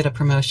gonna get a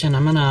promotion.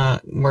 I'm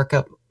gonna work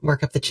up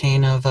the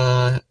chain of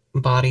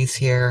bodies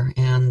here,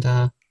 and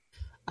I'm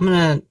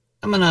gonna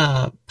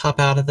pop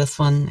out of this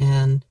one,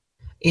 and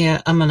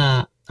yeah, I'm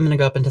gonna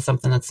go up into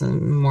something that's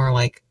more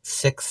like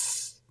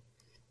 6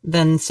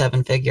 than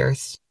 7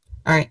 figures.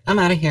 All right, I'm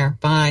out of here.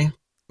 Bye.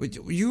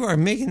 You are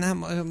making that.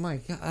 Oh my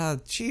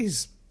God,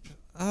 jeez.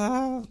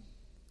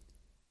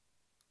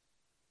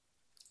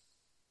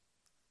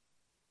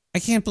 I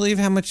can't believe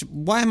how much.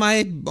 Why am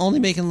I only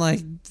making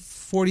like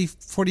 40?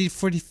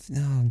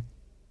 No,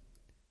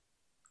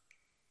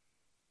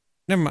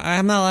 Never mind.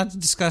 I'm not allowed to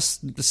discuss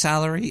the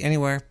salary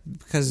anywhere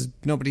because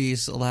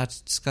nobody's allowed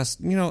to discuss.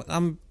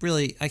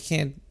 I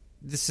can't.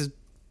 This is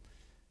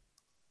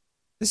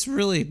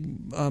really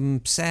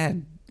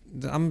sad.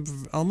 I'm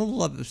a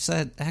little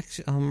upset.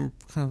 Actually, I'm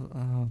kind of.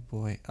 Oh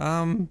boy.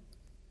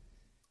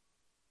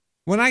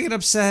 When I get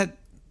upset,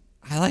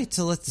 I like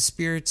to let the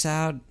spirits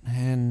out.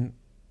 And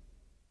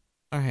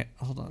all right,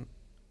 hold on.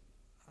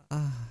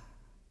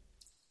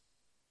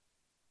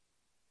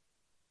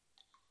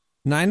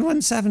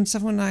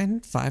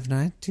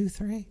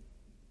 917-719-5923.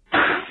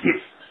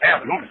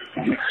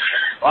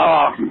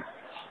 Well,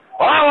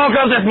 I woke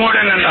up this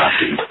morning and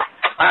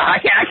I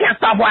can't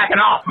stop whacking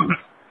off.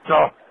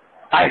 So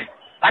I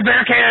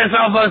barricaded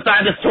myself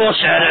outside this tool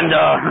shed and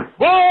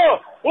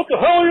Whoa! What the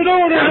hell are you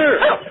doing in here?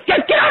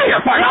 Get out of here,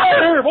 partner! Get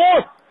out of here,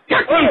 boy!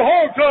 Get What the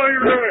hog tie are you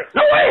doing?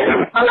 No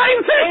way! I'm not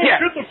even finished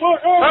yet. Get the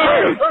fuck out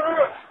of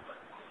here!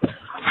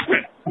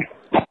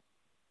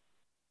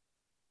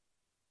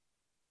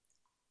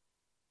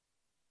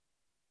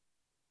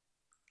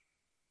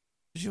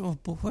 Oh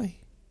boy.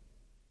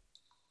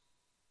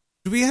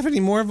 Do we have any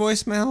more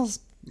voicemails?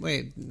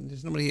 Wait,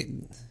 there's nobody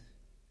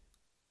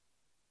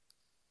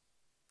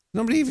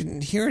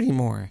even here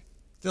anymore.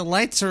 The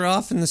lights are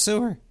off in the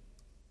sewer.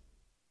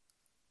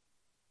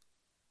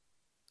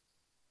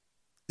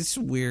 This is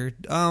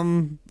weird. At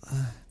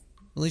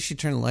least she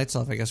turned the lights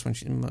off, I guess, when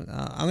she... I'm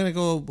gonna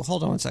go...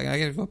 Hold on one second. I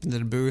gotta go up into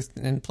the booth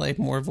and play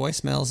more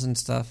voicemails and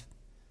stuff.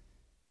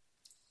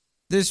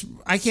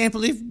 I can't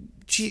believe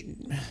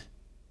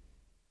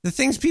the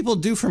things people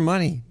do for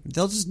money.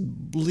 They'll just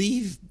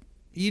leave.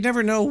 You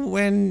never know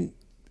when...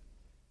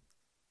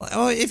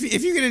 Oh, if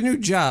you get a new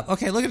job...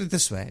 Okay, look at it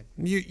this way.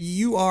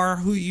 You are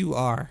who you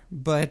are,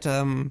 but...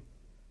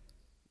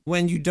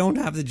 when you don't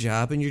have the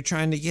job and you're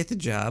trying to get the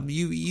job,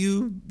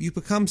 you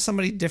become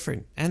somebody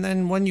different. And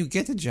then when you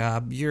get the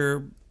job,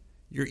 you're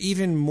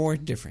even more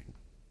different.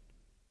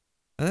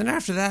 And then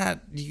after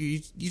that, you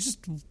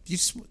just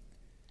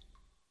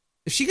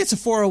if she gets a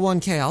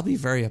 401k, I'll be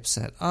very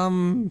upset.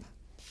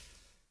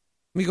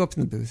 Let me go up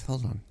in the booth.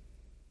 Hold on.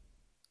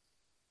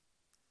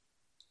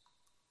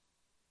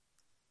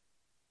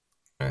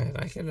 All right,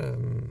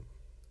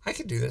 I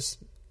could do this.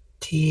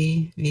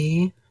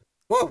 TV.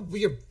 Whoa,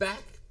 you're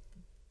back.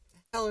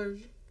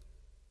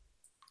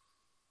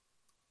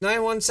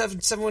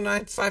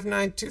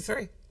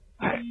 917-719-5923.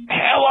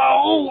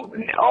 Hello?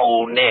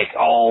 Oh, Nick.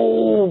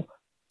 Oh,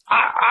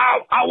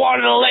 I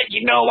wanted to let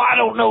you know I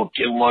don't know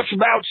too much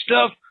about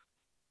stuff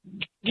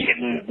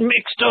getting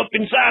mixed up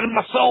inside of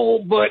my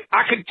soul, but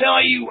I can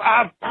tell you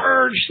I've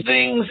purged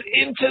things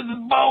into the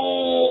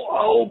bowl.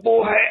 Oh,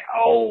 boy.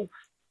 Oh,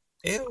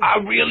 ew. I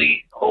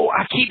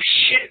keep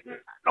shitting.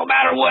 No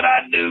matter what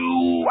I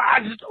do, I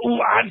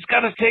just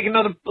gotta take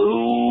another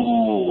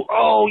poo.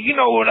 Oh, you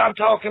know what I'm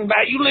talking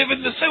about. You live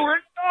in the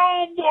sewer.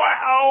 Oh, boy.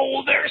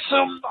 Oh, there's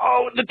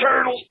the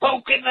turtle's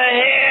poking the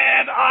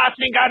head. I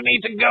think I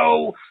need to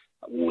go.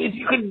 If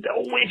you could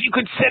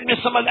send me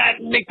some of that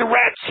Nick the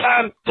Rat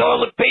signed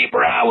toilet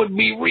paper, I would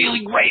be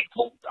really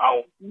grateful.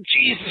 Oh,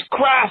 Jesus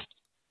Christ.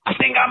 I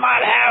think I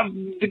might have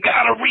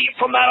gonorrhea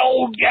from that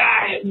old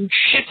guy who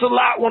shits a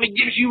lot when he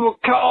gives you a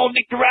call.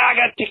 Nick the Rat, I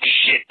gotta take a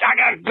shit. I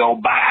gotta go.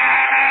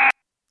 Bye.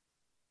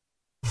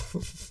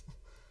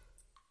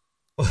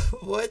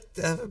 What?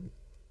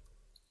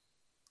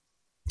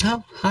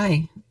 Oh,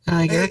 hi.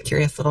 You're a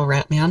curious little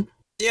rat man.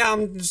 Yeah,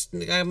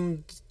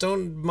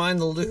 don't mind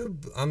the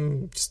lube.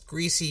 I'm just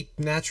greasy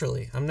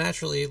naturally. I'm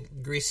naturally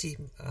greasy.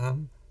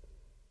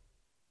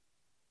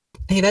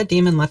 Hey, that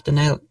demon left a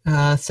note.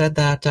 Said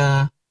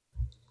that,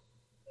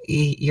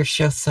 your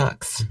show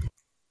sucks.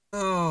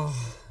 Oh.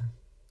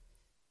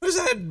 Who's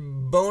that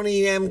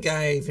Boney M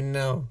guy even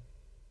know?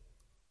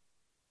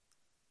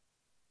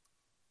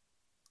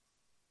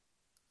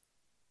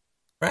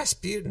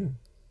 Rasputin.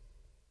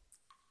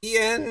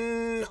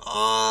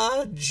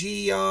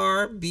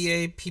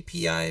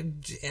 ENRGRBAPPI. I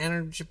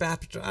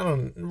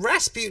don't know.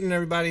 Rasputin,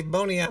 everybody.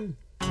 Boney M.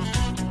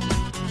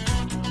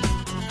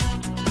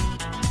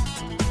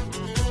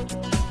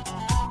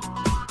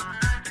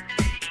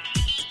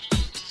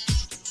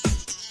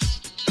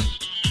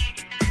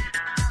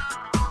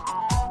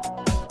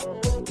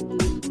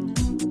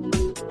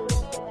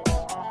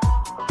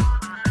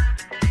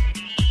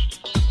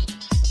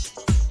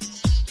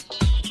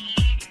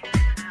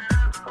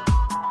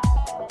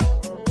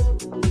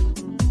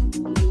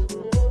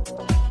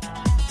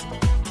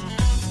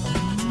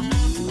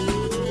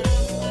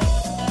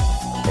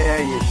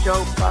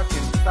 Show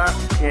fucking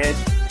sucks, kid.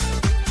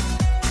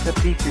 It's a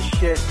piece of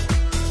shit.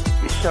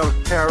 Your show's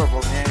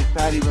terrible, man. It's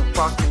not even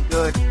fucking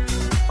good.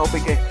 Hope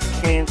it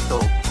gets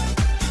canceled.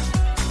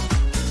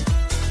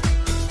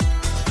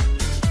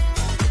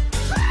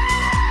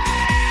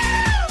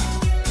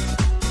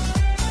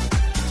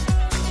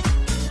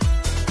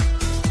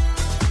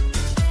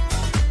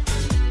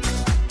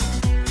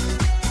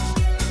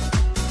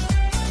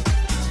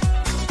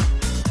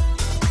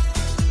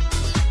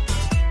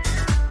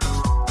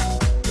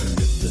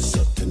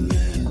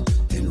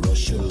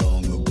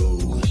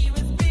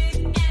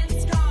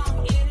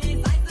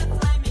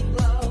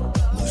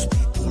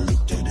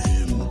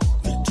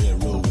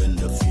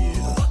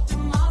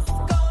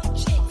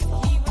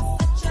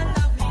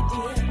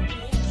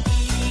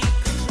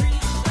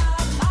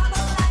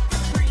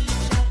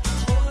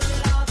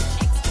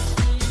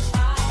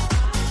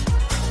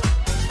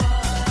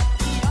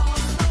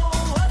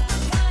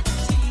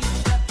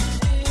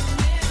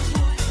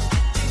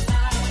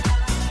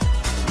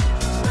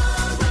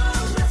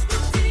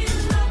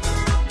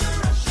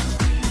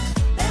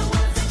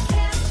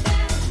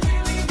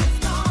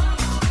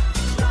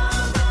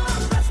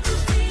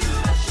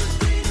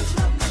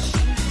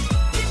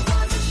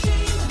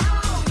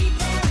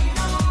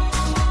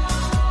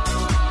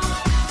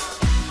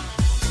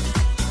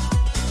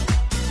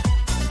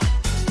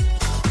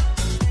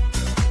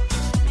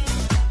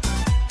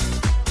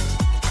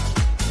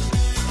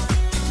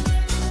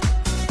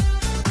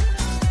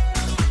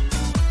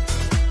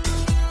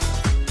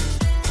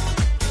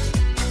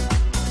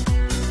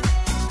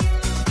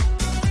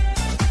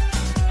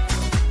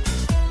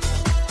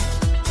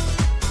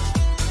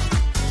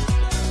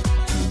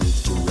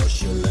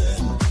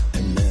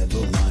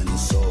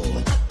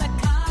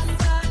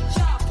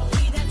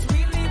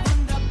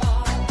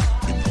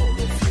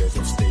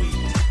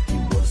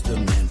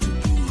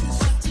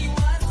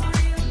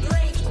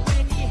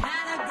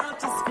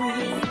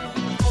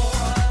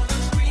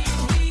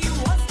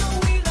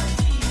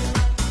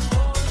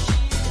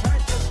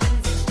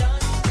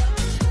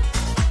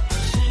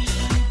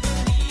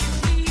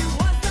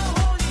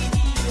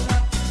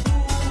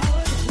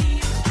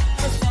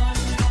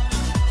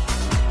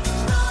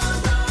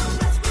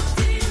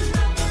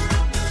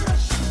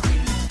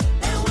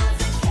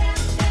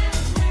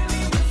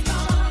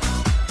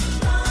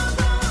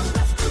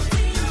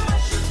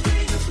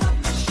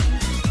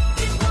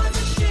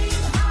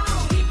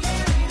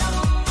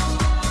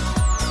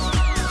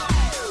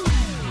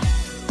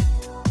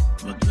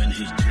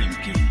 his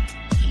drinking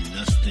and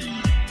lusting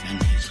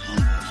and his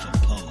hunger for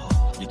power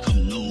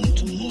become known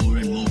to more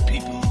and more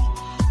people,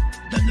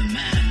 that the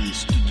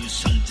demands to do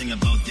something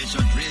about this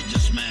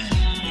outrageous man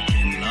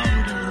became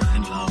louder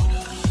and louder.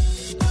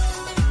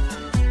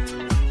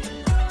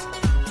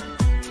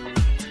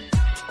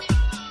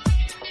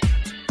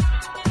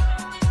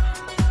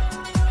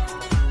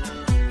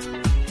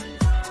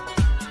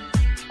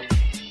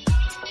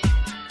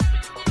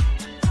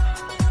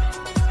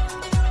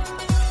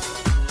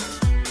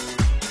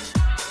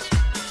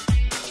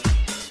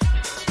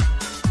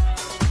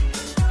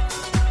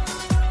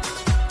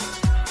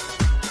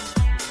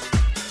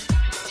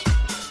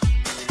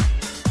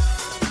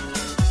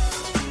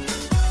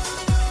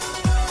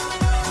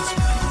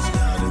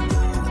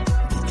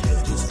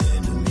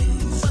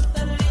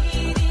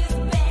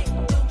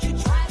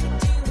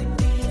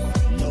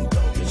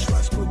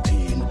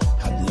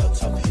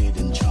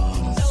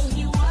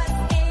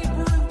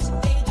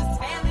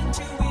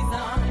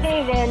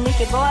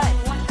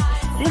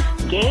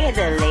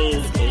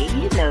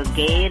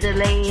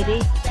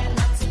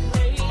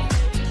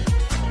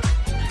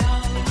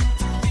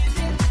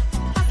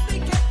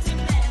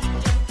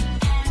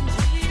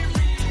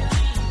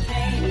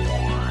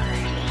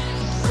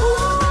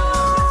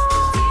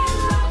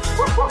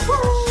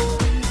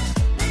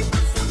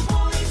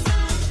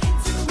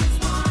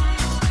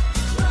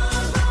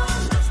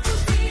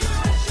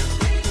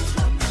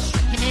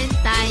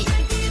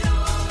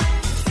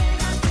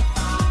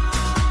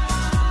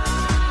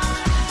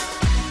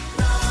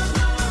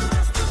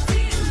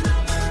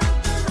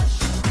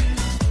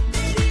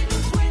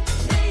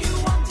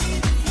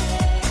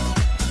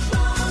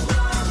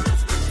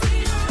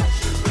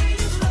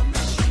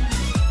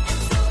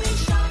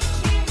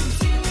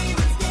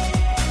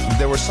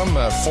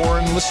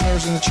 Foreign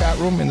listeners in the chat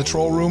room, in the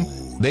troll room,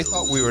 they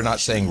thought we were not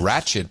saying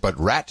ratchet, but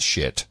rat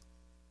shit.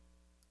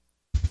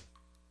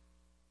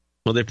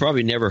 Well, they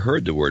probably never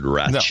heard the word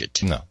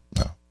ratchet. No.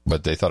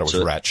 But they thought it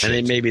was rat shit. And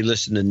they maybe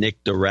listened to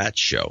Nick the Rat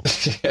Show.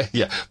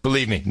 Yeah,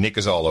 believe me, Nick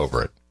is all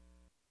over it.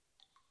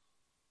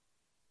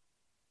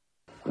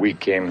 We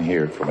came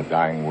here from a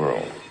dying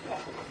world.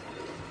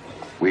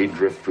 We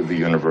drift through the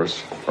universe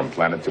from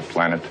planet to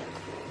planet,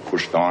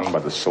 pushed on by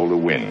the solar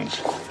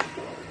winds.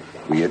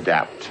 We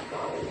adapt.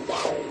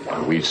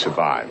 And we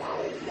survive.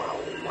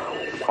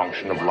 The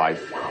function of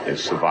life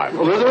is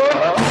survival.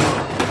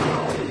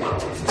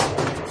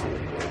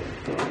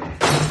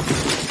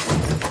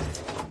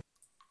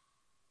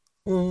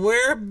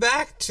 We're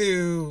back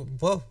to,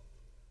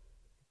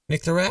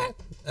 Nick the Rat,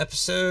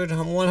 episode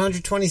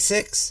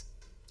 126.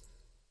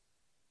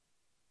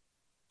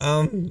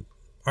 Are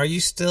you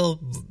still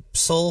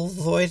soul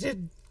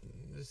voided?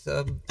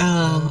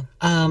 I'm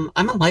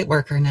a light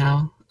worker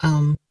now.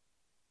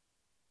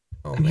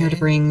 I'm here to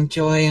bring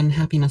joy and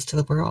happiness to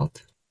the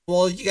world.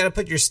 Well, you got to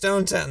put your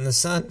stones out in the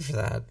sun for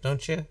that,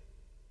 don't you?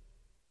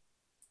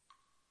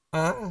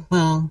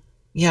 Well,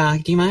 yeah.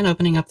 Do you mind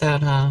opening up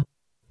that a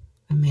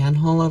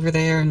manhole over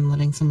there and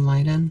letting some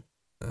light in?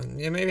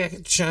 Yeah, maybe I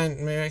could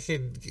shine. Maybe I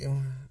could.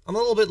 I'm a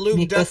little bit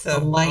lubed up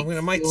though. I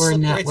might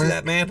slip right through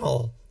that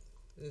manhole.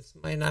 This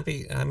might not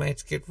be. I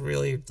might get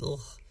really.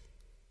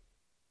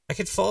 I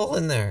could fall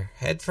in there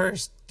head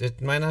first. It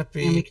might not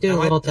be. And we could do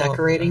a little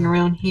decorating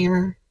around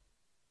here.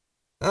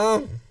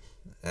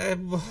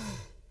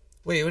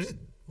 Wait, what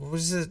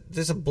is it?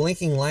 There's a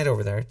blinking light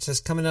over there. It says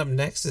coming up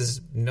next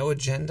is No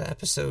Agenda,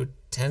 episode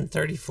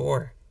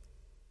 1034.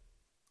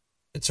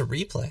 It's a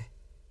replay.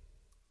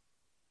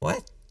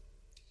 What?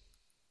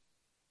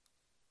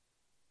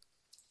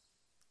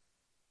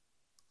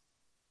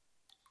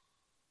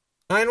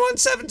 Nine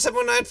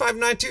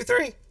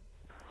 917-719-5923.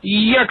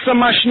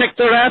 Nick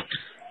the Rat.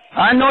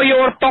 I know you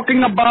were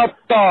talking about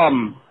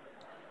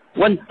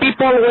when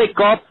people wake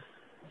up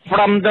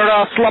from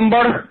their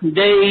slumber,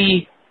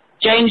 they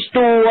change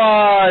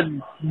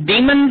to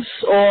demons,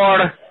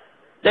 or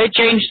they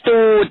change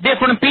to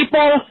different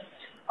people.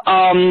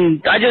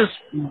 I just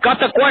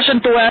got a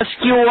question to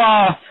ask you.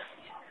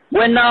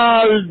 When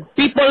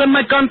people in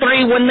my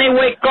country, when they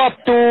wake up,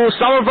 do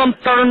some of them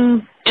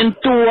turn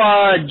into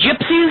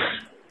gypsies?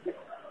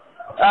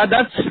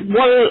 That's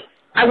what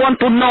I want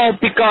to know,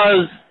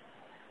 because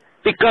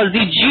the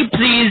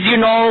gypsies,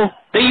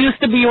 they used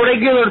to be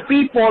regular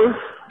people,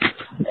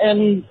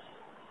 and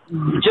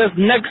just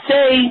next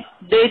day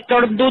they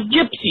turned to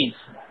gypsies.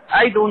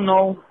 I don't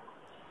know,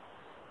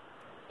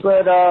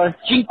 but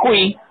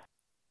Cinque.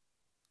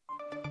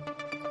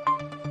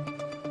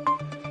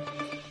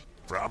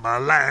 From a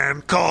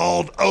land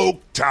called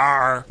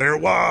Oktar, there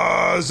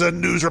was a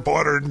news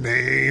reporter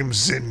named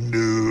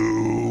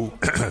Zindu.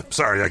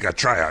 sorry I got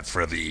tryout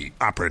for the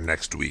opera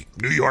next week.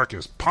 New York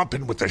is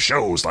pumping with the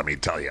shows, let me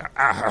tell you.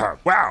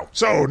 Wow.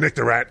 So, Nick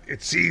the Rat,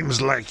 it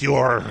seems like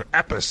your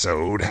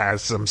episode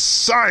has some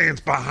science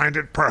behind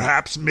it,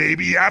 perhaps,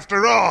 maybe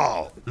after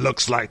all.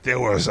 Looks like there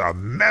was a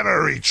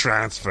memory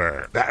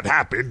transfer that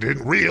happened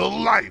in real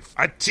life.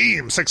 A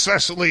team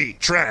successfully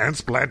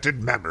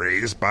transplanted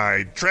memories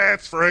by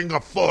transferring a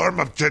form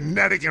of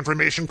genetic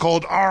information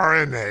called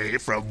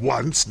RNA from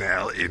one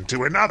snail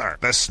into another.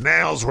 The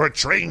snails were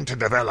trained to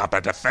develop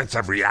a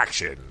defensive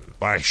reaction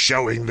by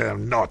showing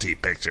them naughty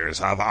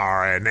pictures of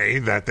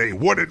RNA that they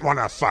wouldn't want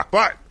to fuck.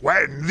 But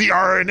when the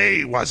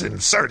RNA was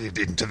inserted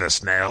into the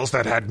snails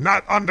that had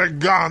not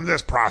undergone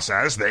this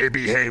process, they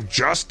behaved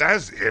just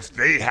as if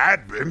they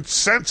had been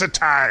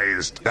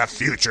sensitized. The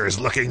future is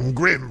looking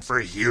grim for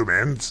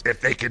humans.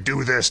 If they could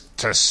do this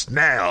to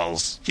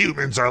snails,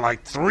 humans are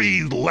like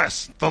 3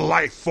 less the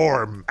life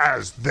form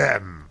as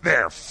them.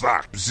 They're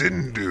fucked.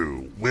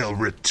 Zindu will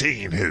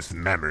retain his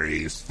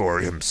memories for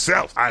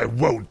himself. I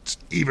won't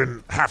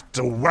even have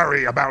to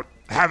worry about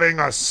having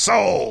a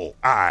soul.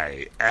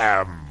 I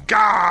am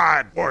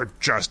God, or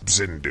just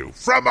Zindu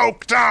from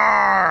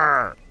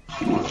Oktar.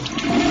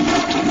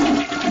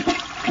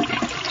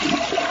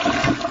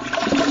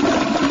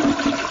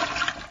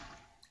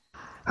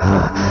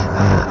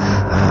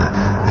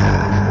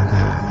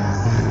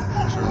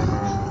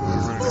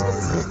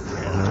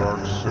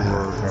 Dark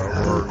Sewer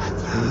Network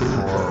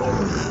for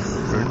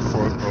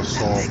Bigfoot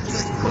Assault.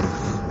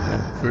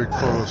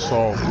 Bigfoot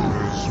Assault is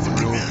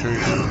real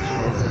cases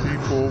of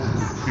people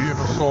being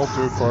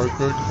assaulted by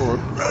Bigfoot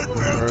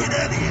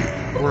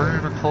and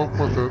learning to cope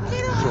with it.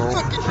 So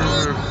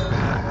tune in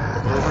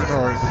every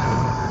night.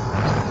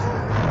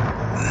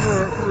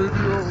 Rat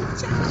Radio.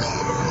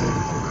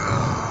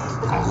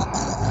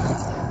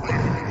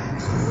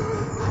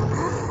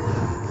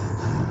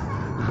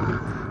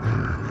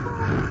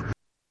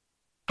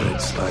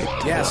 It's like,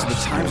 yeah, so the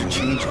times are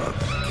changing.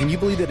 Can you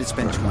believe that it's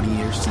been 20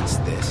 years since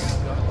this?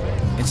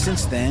 And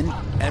since then,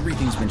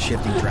 everything's been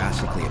shifting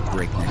drastically at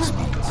breakneck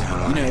speeds.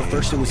 You know,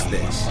 first it was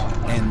this,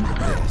 and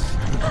this,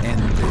 and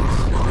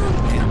this,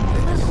 and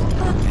this,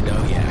 and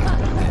oh yeah,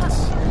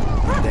 this,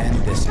 and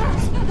then this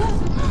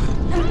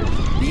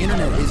happened. The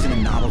internet isn't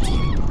a novelty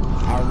anymore.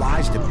 Our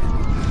lives depend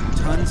on it.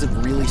 Tons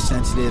of really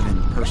sensitive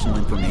and personal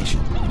information.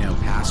 You know,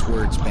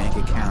 passwords, bank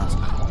accounts,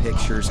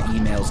 pictures,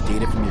 emails,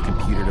 data from your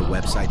computer to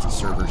websites and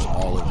servers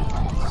all over the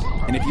place.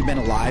 And if you've been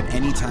alive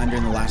any time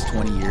during the last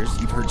 20 years,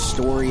 you've heard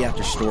story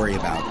after story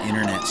about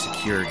internet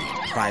security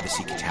and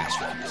privacy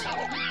catastrophes.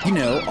 You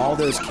know, all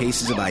those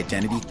cases of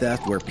identity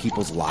theft where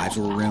people's lives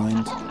were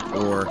ruined,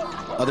 or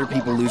other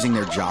people losing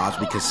their jobs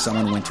because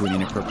someone went to an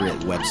inappropriate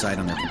website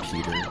on their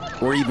computer,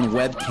 or even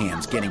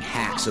webcams getting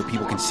hacked so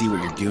people can see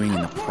what you're doing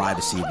in the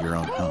privacy of your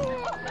own home.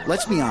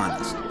 Let's be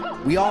honest,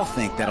 we all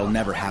think that'll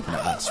never happen to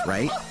us,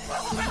 right?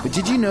 But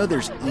did you know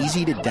there's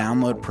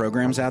easy-to-download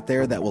programs out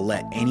there that will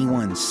let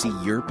anyone see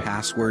your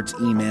passwords,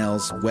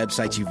 emails,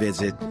 websites you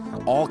visit,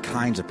 all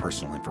kinds of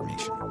personal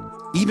information?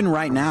 Even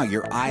right now,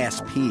 your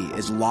ISP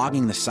is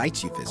logging the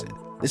sites you visit.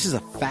 This is a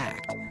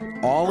fact.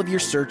 All of your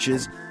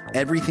searches,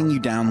 everything you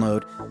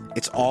download,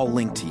 it's all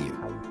linked to you.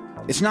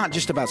 It's not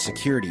just about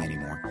security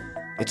anymore.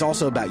 It's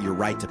also about your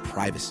right to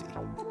privacy.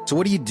 So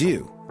what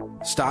do?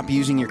 Stop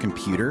using your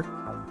computer?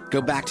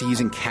 Go back to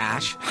using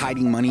cash,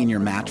 hiding money in your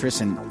mattress,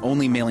 and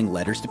only mailing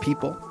letters to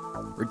people?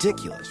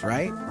 Ridiculous,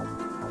 right?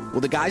 Well,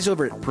 the guys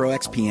over at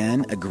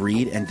ProXPN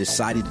agreed and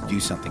decided to do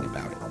something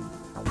about it.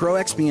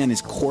 ProXPN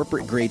is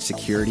corporate-grade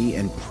security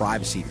and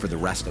privacy for the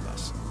rest of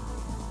us.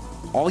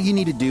 All you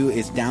need to do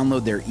is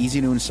download their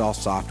easy-to-install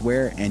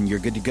software, and you're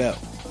good to go.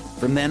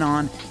 From then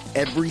on,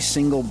 every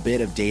single bit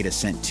of data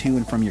sent to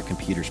and from your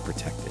computer is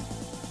protected.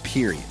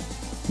 Period.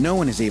 No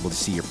one is able to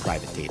see your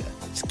private data.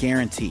 It's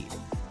guaranteed.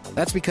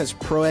 That's because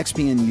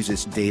ProXPN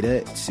uses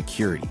data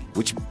security,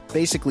 which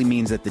basically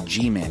means that the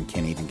G-Man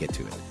can't even get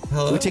to it.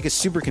 Hello? It would take a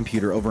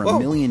supercomputer over a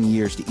million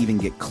years to even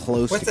get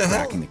close to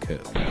cracking the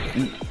code.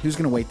 And who's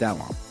going to wait that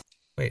long?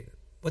 Wait,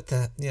 what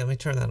the? Yeah, let me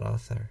turn that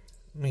off there.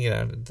 Let me get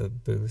out of the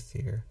booth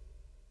here.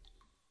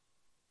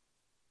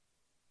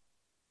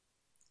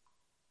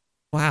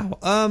 Wow.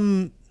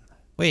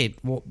 Wait.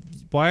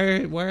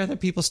 Why are the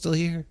people still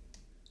here?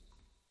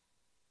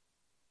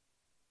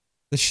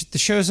 The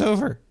show's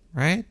over,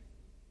 right?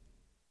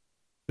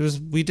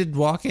 We did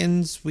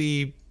walk-ins.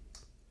 We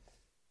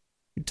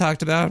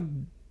talked about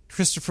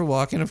Christopher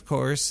Walken, of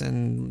course,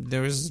 and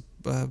there was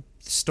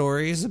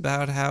stories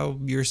about how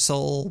your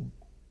soul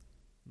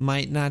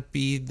might not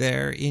be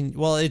there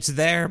it's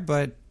there,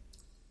 but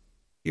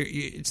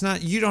it's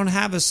not. You don't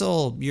have a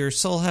soul. Your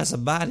soul has a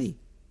body.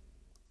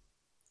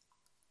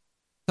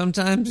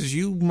 Sometimes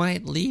you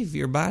might leave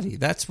your body.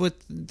 That's what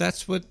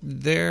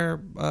the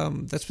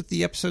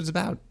episode's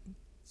about.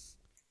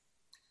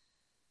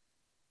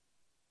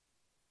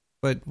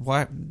 But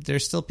why?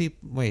 There's still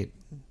people. Wait.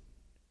 Do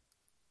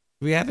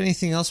we have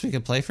anything else we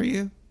can play for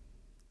you?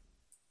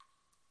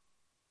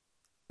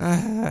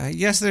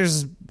 Yes,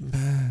 there's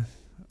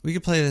We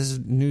could play this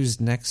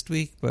news next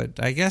week, but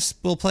I guess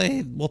we'll play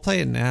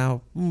it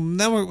now.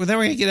 Then we're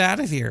gonna get out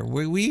of here.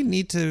 We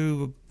need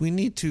to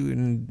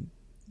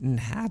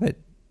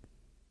inhabit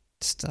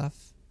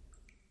stuff.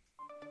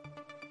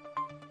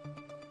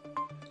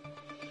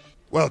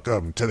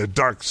 Welcome to the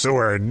Dark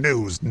Sewer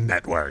News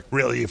Network.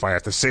 Really, if I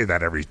have to say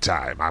that every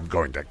time, I'm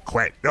going to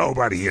quit.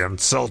 Nobody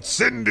insults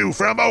Zindu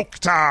from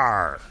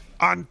Oktar.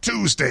 On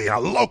Tuesday, a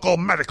local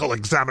medical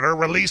examiner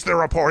released a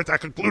report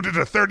that concluded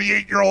a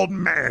 38-year-old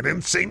man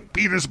in St.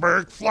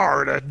 Petersburg,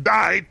 Florida,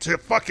 died to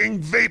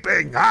fucking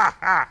vaping. Ha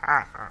ha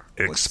ha ha.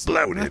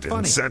 Exploded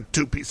and sent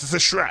 2 pieces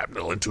of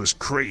shrapnel into his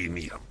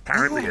cranium.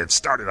 Apparently it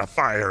started a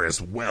fire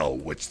as well,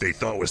 which they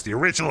thought was the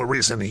original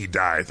reason he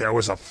died. There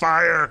was a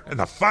fire, and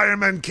the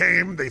firemen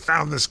came. They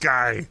found this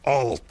guy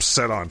all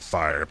set on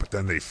fire, but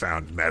then they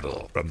found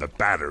metal from the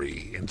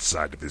battery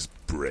inside of his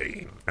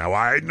brain. Now,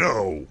 I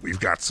know we've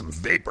got some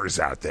vapors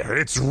out there.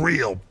 It's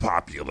real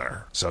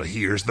popular. So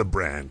here's the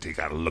brand you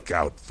gotta look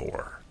out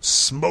for.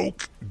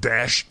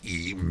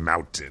 Smoke-E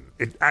Mountain.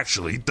 It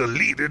actually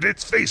deleted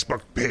its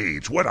Facebook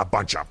page. What a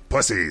bunch of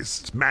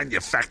pussies. It's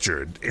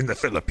manufactured in the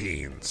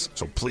Philippines.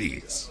 So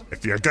please,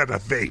 if you're gonna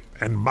vape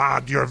and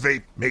mod your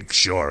vape, make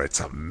sure it's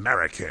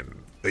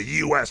American. The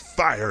U.S.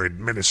 Fire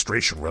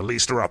Administration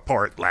released a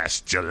report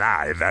last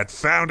July that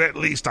found at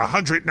least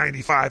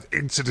 195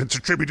 incidents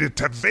attributed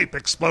to vape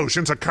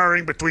explosions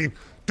occurring between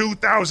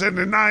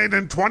 2009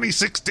 and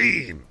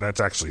 2016.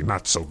 That's actually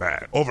not so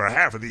bad. Over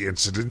half of the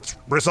incidents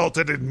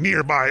resulted in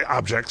nearby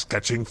objects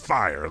catching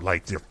fire,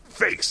 like your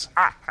face.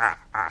 Ha ha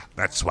ha.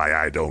 That's why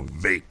I don't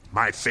vape.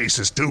 My face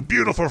is too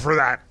beautiful for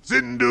that.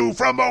 Zindu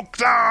from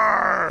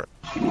Oktar!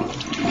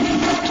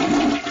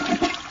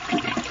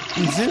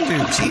 Zindu,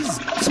 jeez,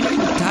 somebody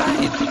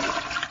died.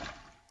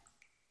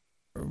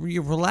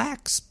 You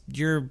relax.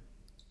 You're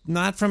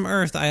not from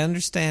Earth, I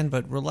understand,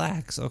 but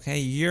relax, okay?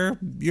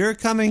 You're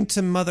coming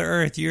to Mother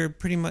Earth. You're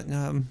pretty much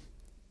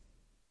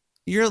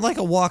you're like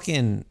a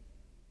walk-in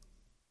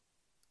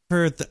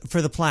for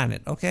the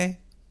planet, okay?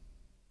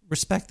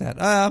 Respect that.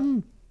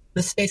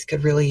 This space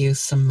could really use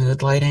some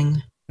mood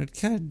lighting. It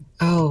could.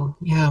 Oh,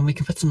 yeah, we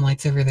can put some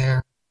lights over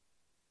there.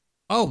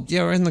 Oh,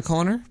 yeah, we're in the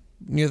corner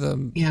near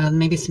the. Yeah,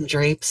 maybe some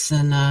drapes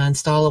and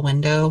install a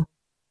window.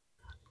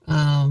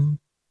 Yeah,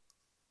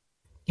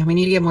 we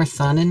need to get more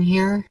sun in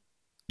here.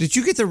 Did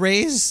you get the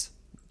raise?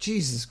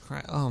 Jesus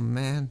Christ! Oh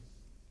man.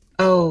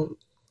 Oh,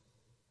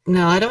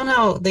 no, I don't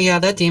know. Yeah,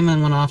 that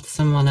demon went off to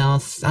someone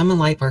else. I'm a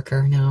light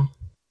worker now.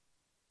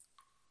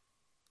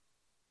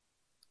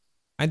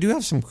 I do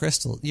have some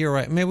crystal. You're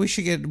right. Maybe we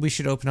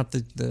should open up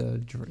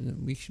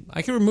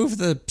I can remove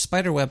the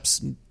spider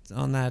webs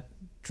on that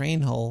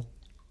drain hole.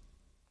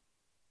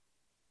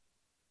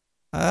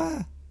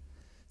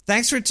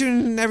 Thanks for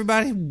tuning in,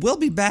 everybody. We'll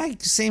be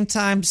back same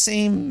time,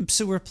 same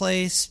sewer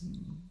place.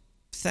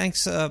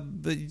 Thanks.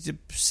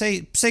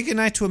 Say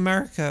goodnight to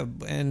America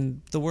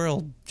and the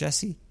world,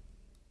 Jesse.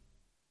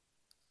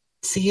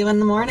 See you in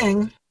the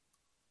morning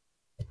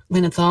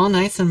when it's all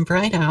nice and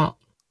bright out.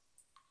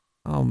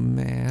 Oh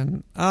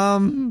man.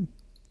 I'm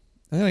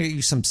gonna get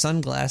you some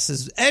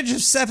sunglasses. Edge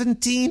of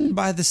 17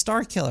 by the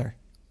Star Killer.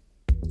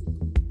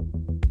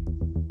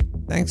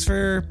 Thanks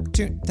for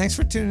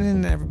tuning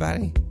in,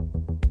 everybody.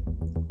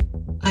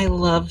 I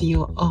love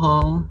you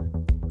all.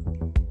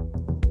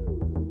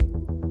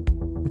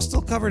 I'm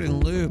still covered in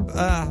lube,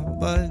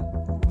 but.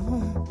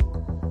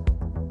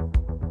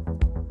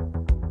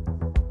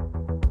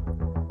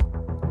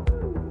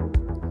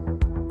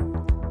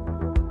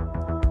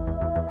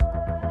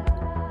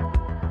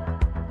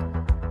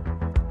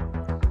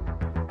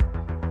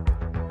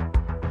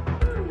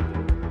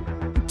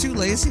 I'm too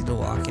lazy to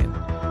walk in.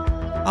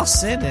 I'll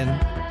sit in.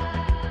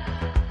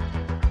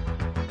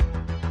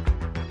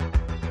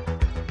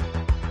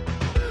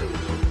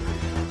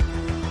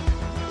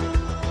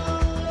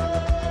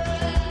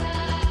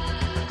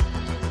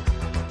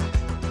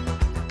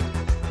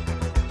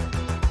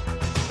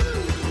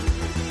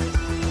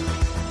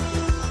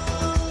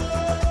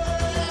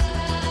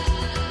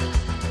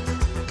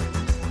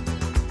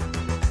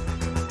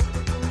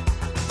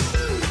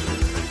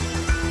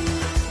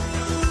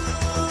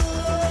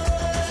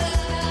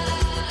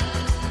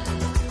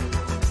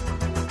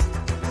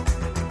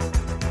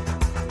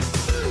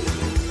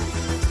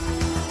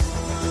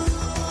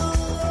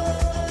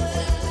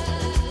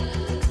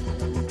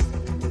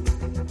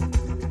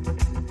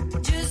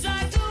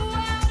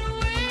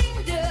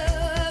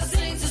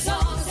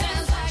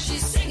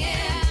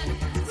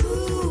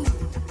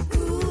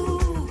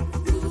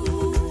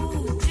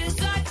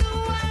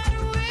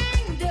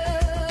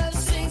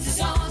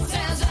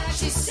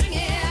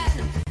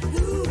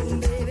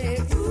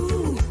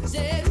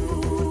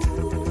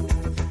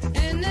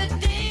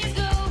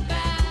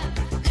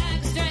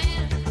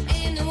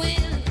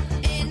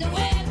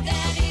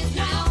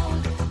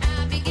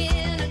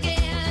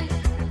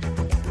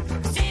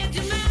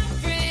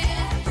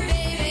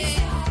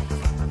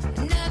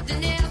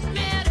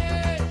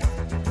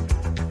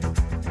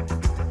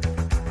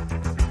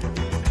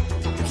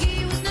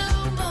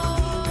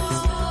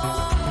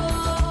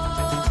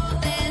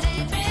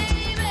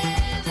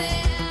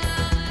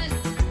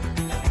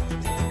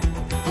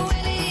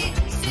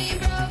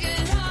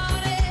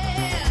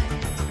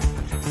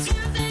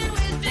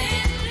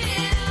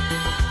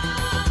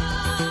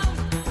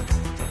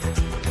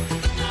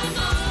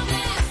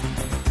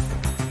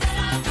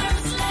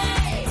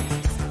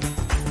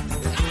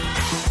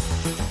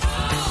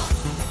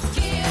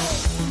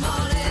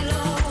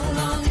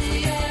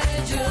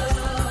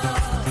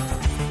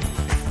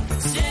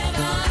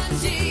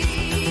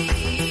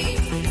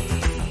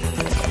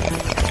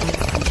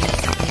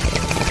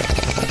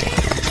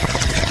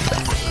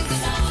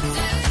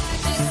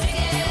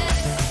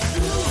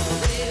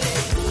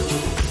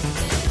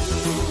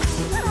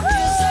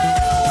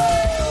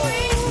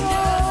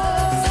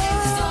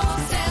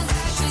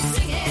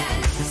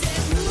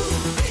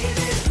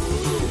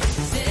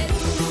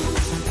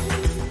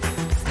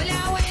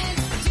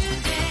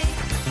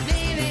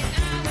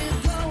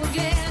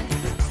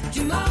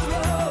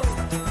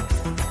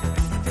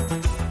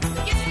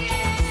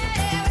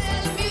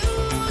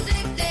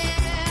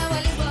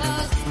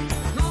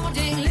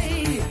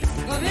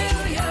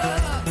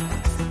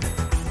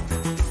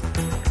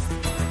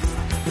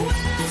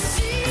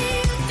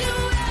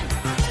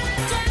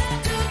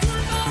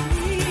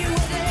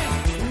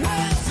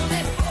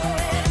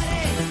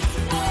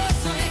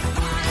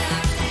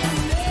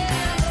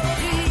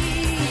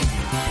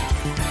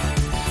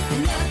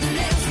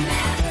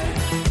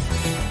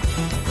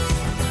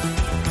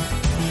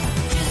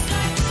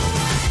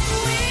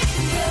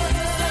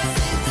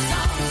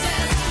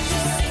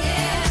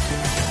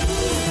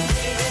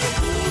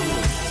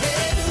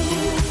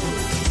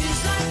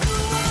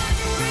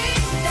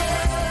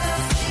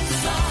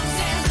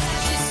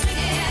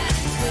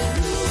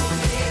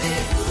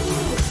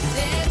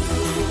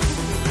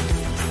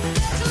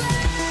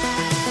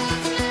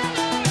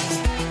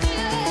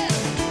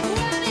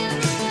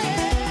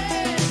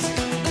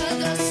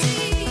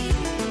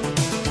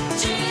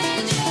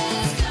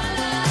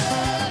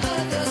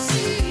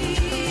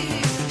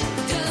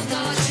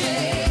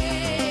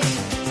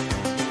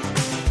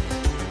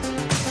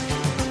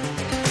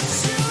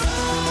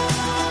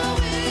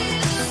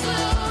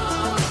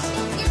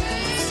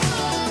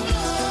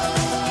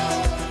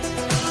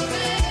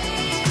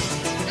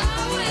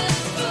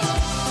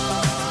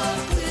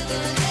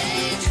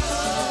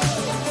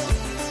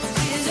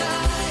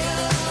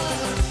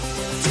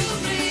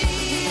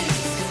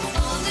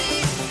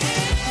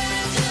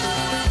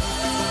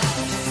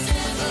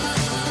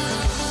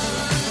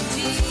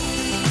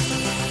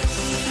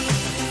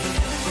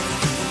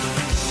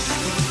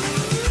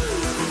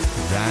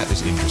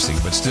 is interesting,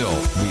 but still,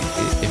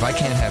 if I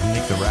can't have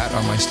Nick the Rat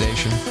on my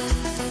station,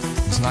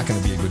 it's not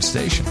going to be a good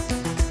station.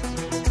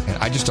 And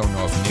I just don't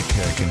know if Nick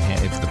can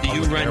handle if the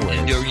public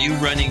airwaves. Are you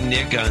running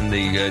Nick on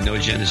the No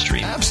Agenda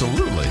stream?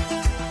 Absolutely.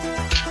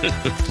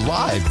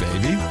 Live,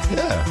 baby.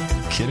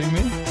 Yeah. Kidding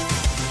me?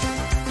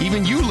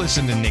 Even you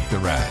listen to Nick the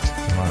Rat.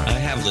 I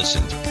have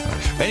listened.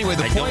 Anyway,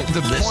 the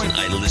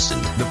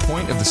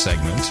point of the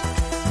segment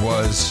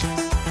was,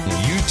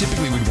 you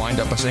typically would wind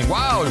up by saying,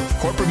 wow,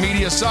 corporate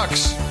media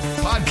sucks.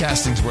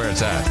 Podcasting's where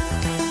it's at.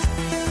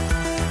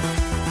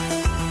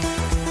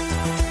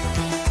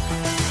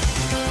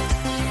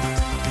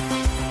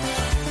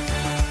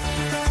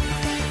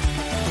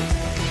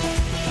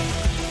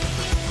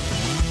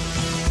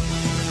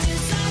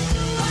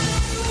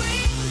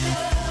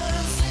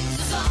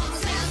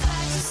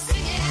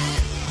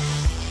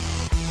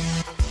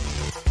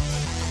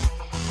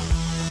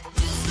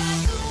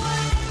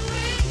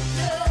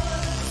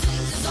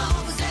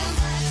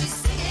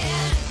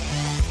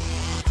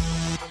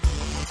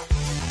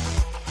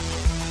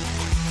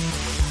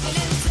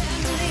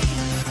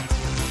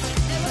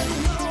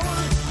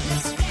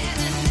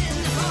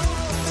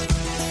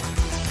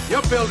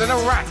 You're building a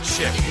rat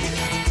ship.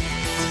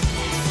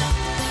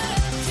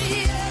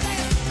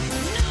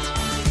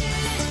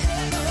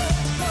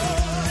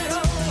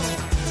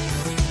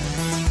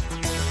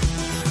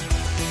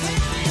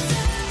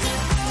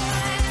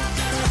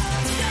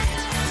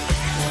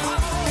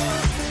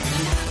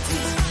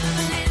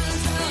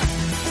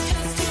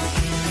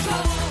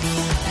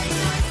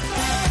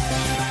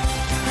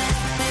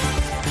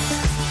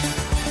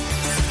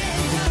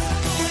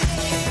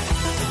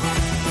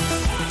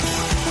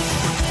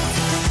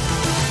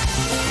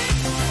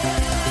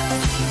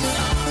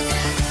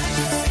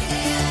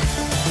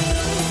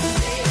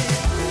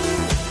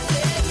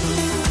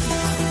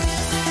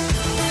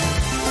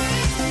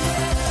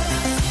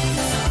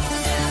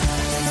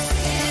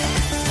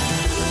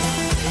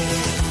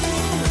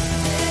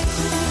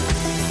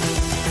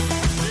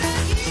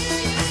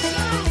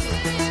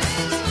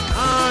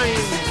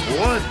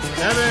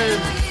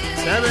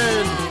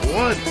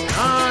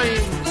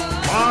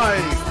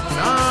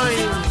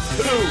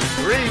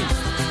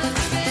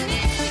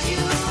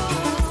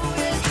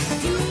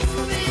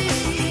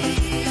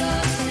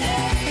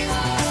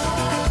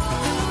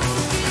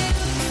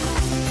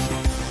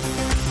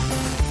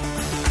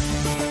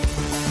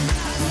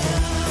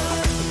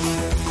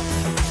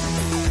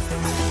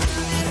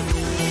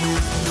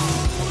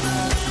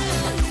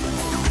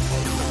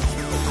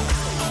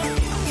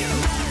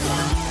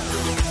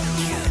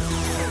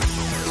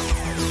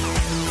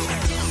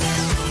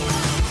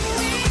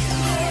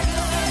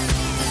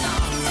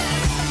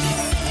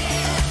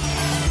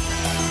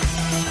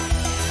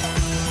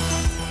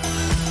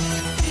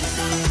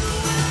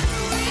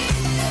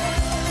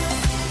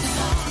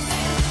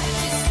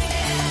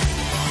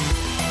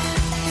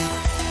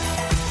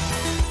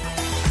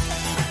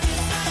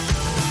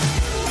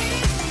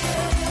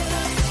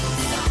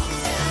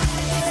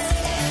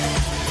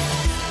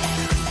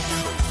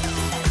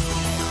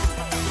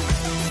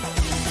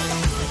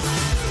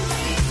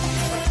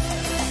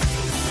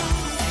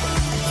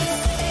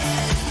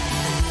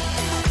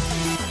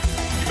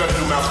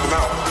 Mouth to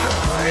mouth.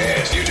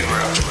 Yes, you do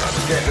mouth to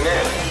mouth. Getting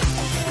in.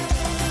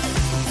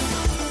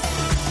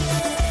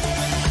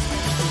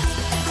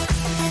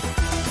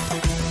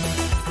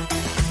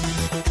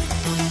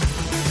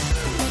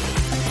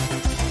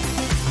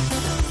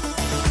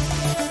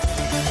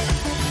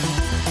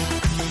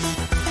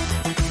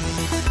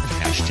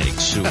 Hashtag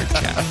sewer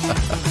chat.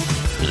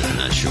 I'm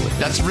not sure what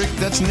that's Rick.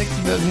 That's Nick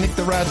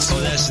the Rat's. Oh,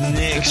 that's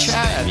Nick's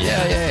chat.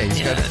 Yeah.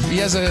 He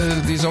has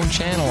his own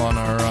channel on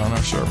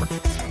our server.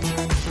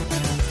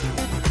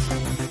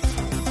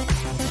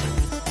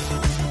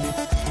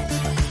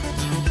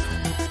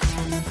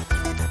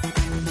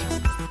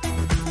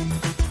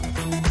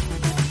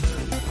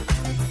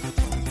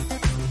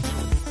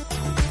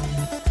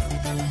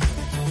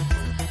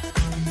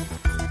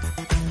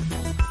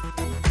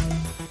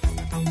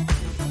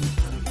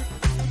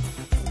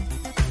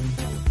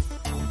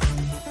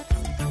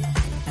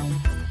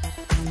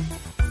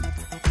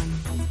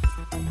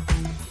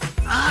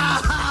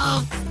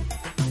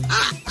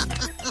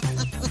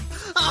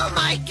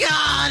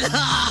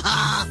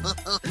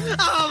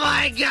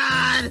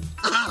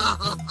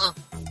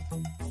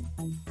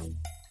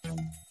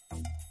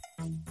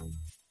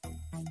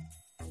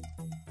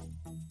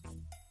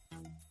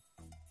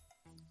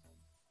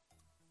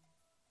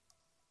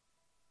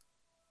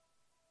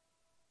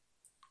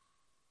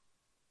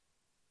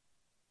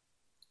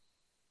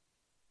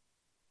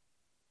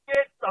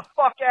 Get the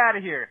fuck out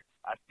of here.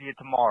 I'll see you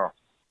tomorrow.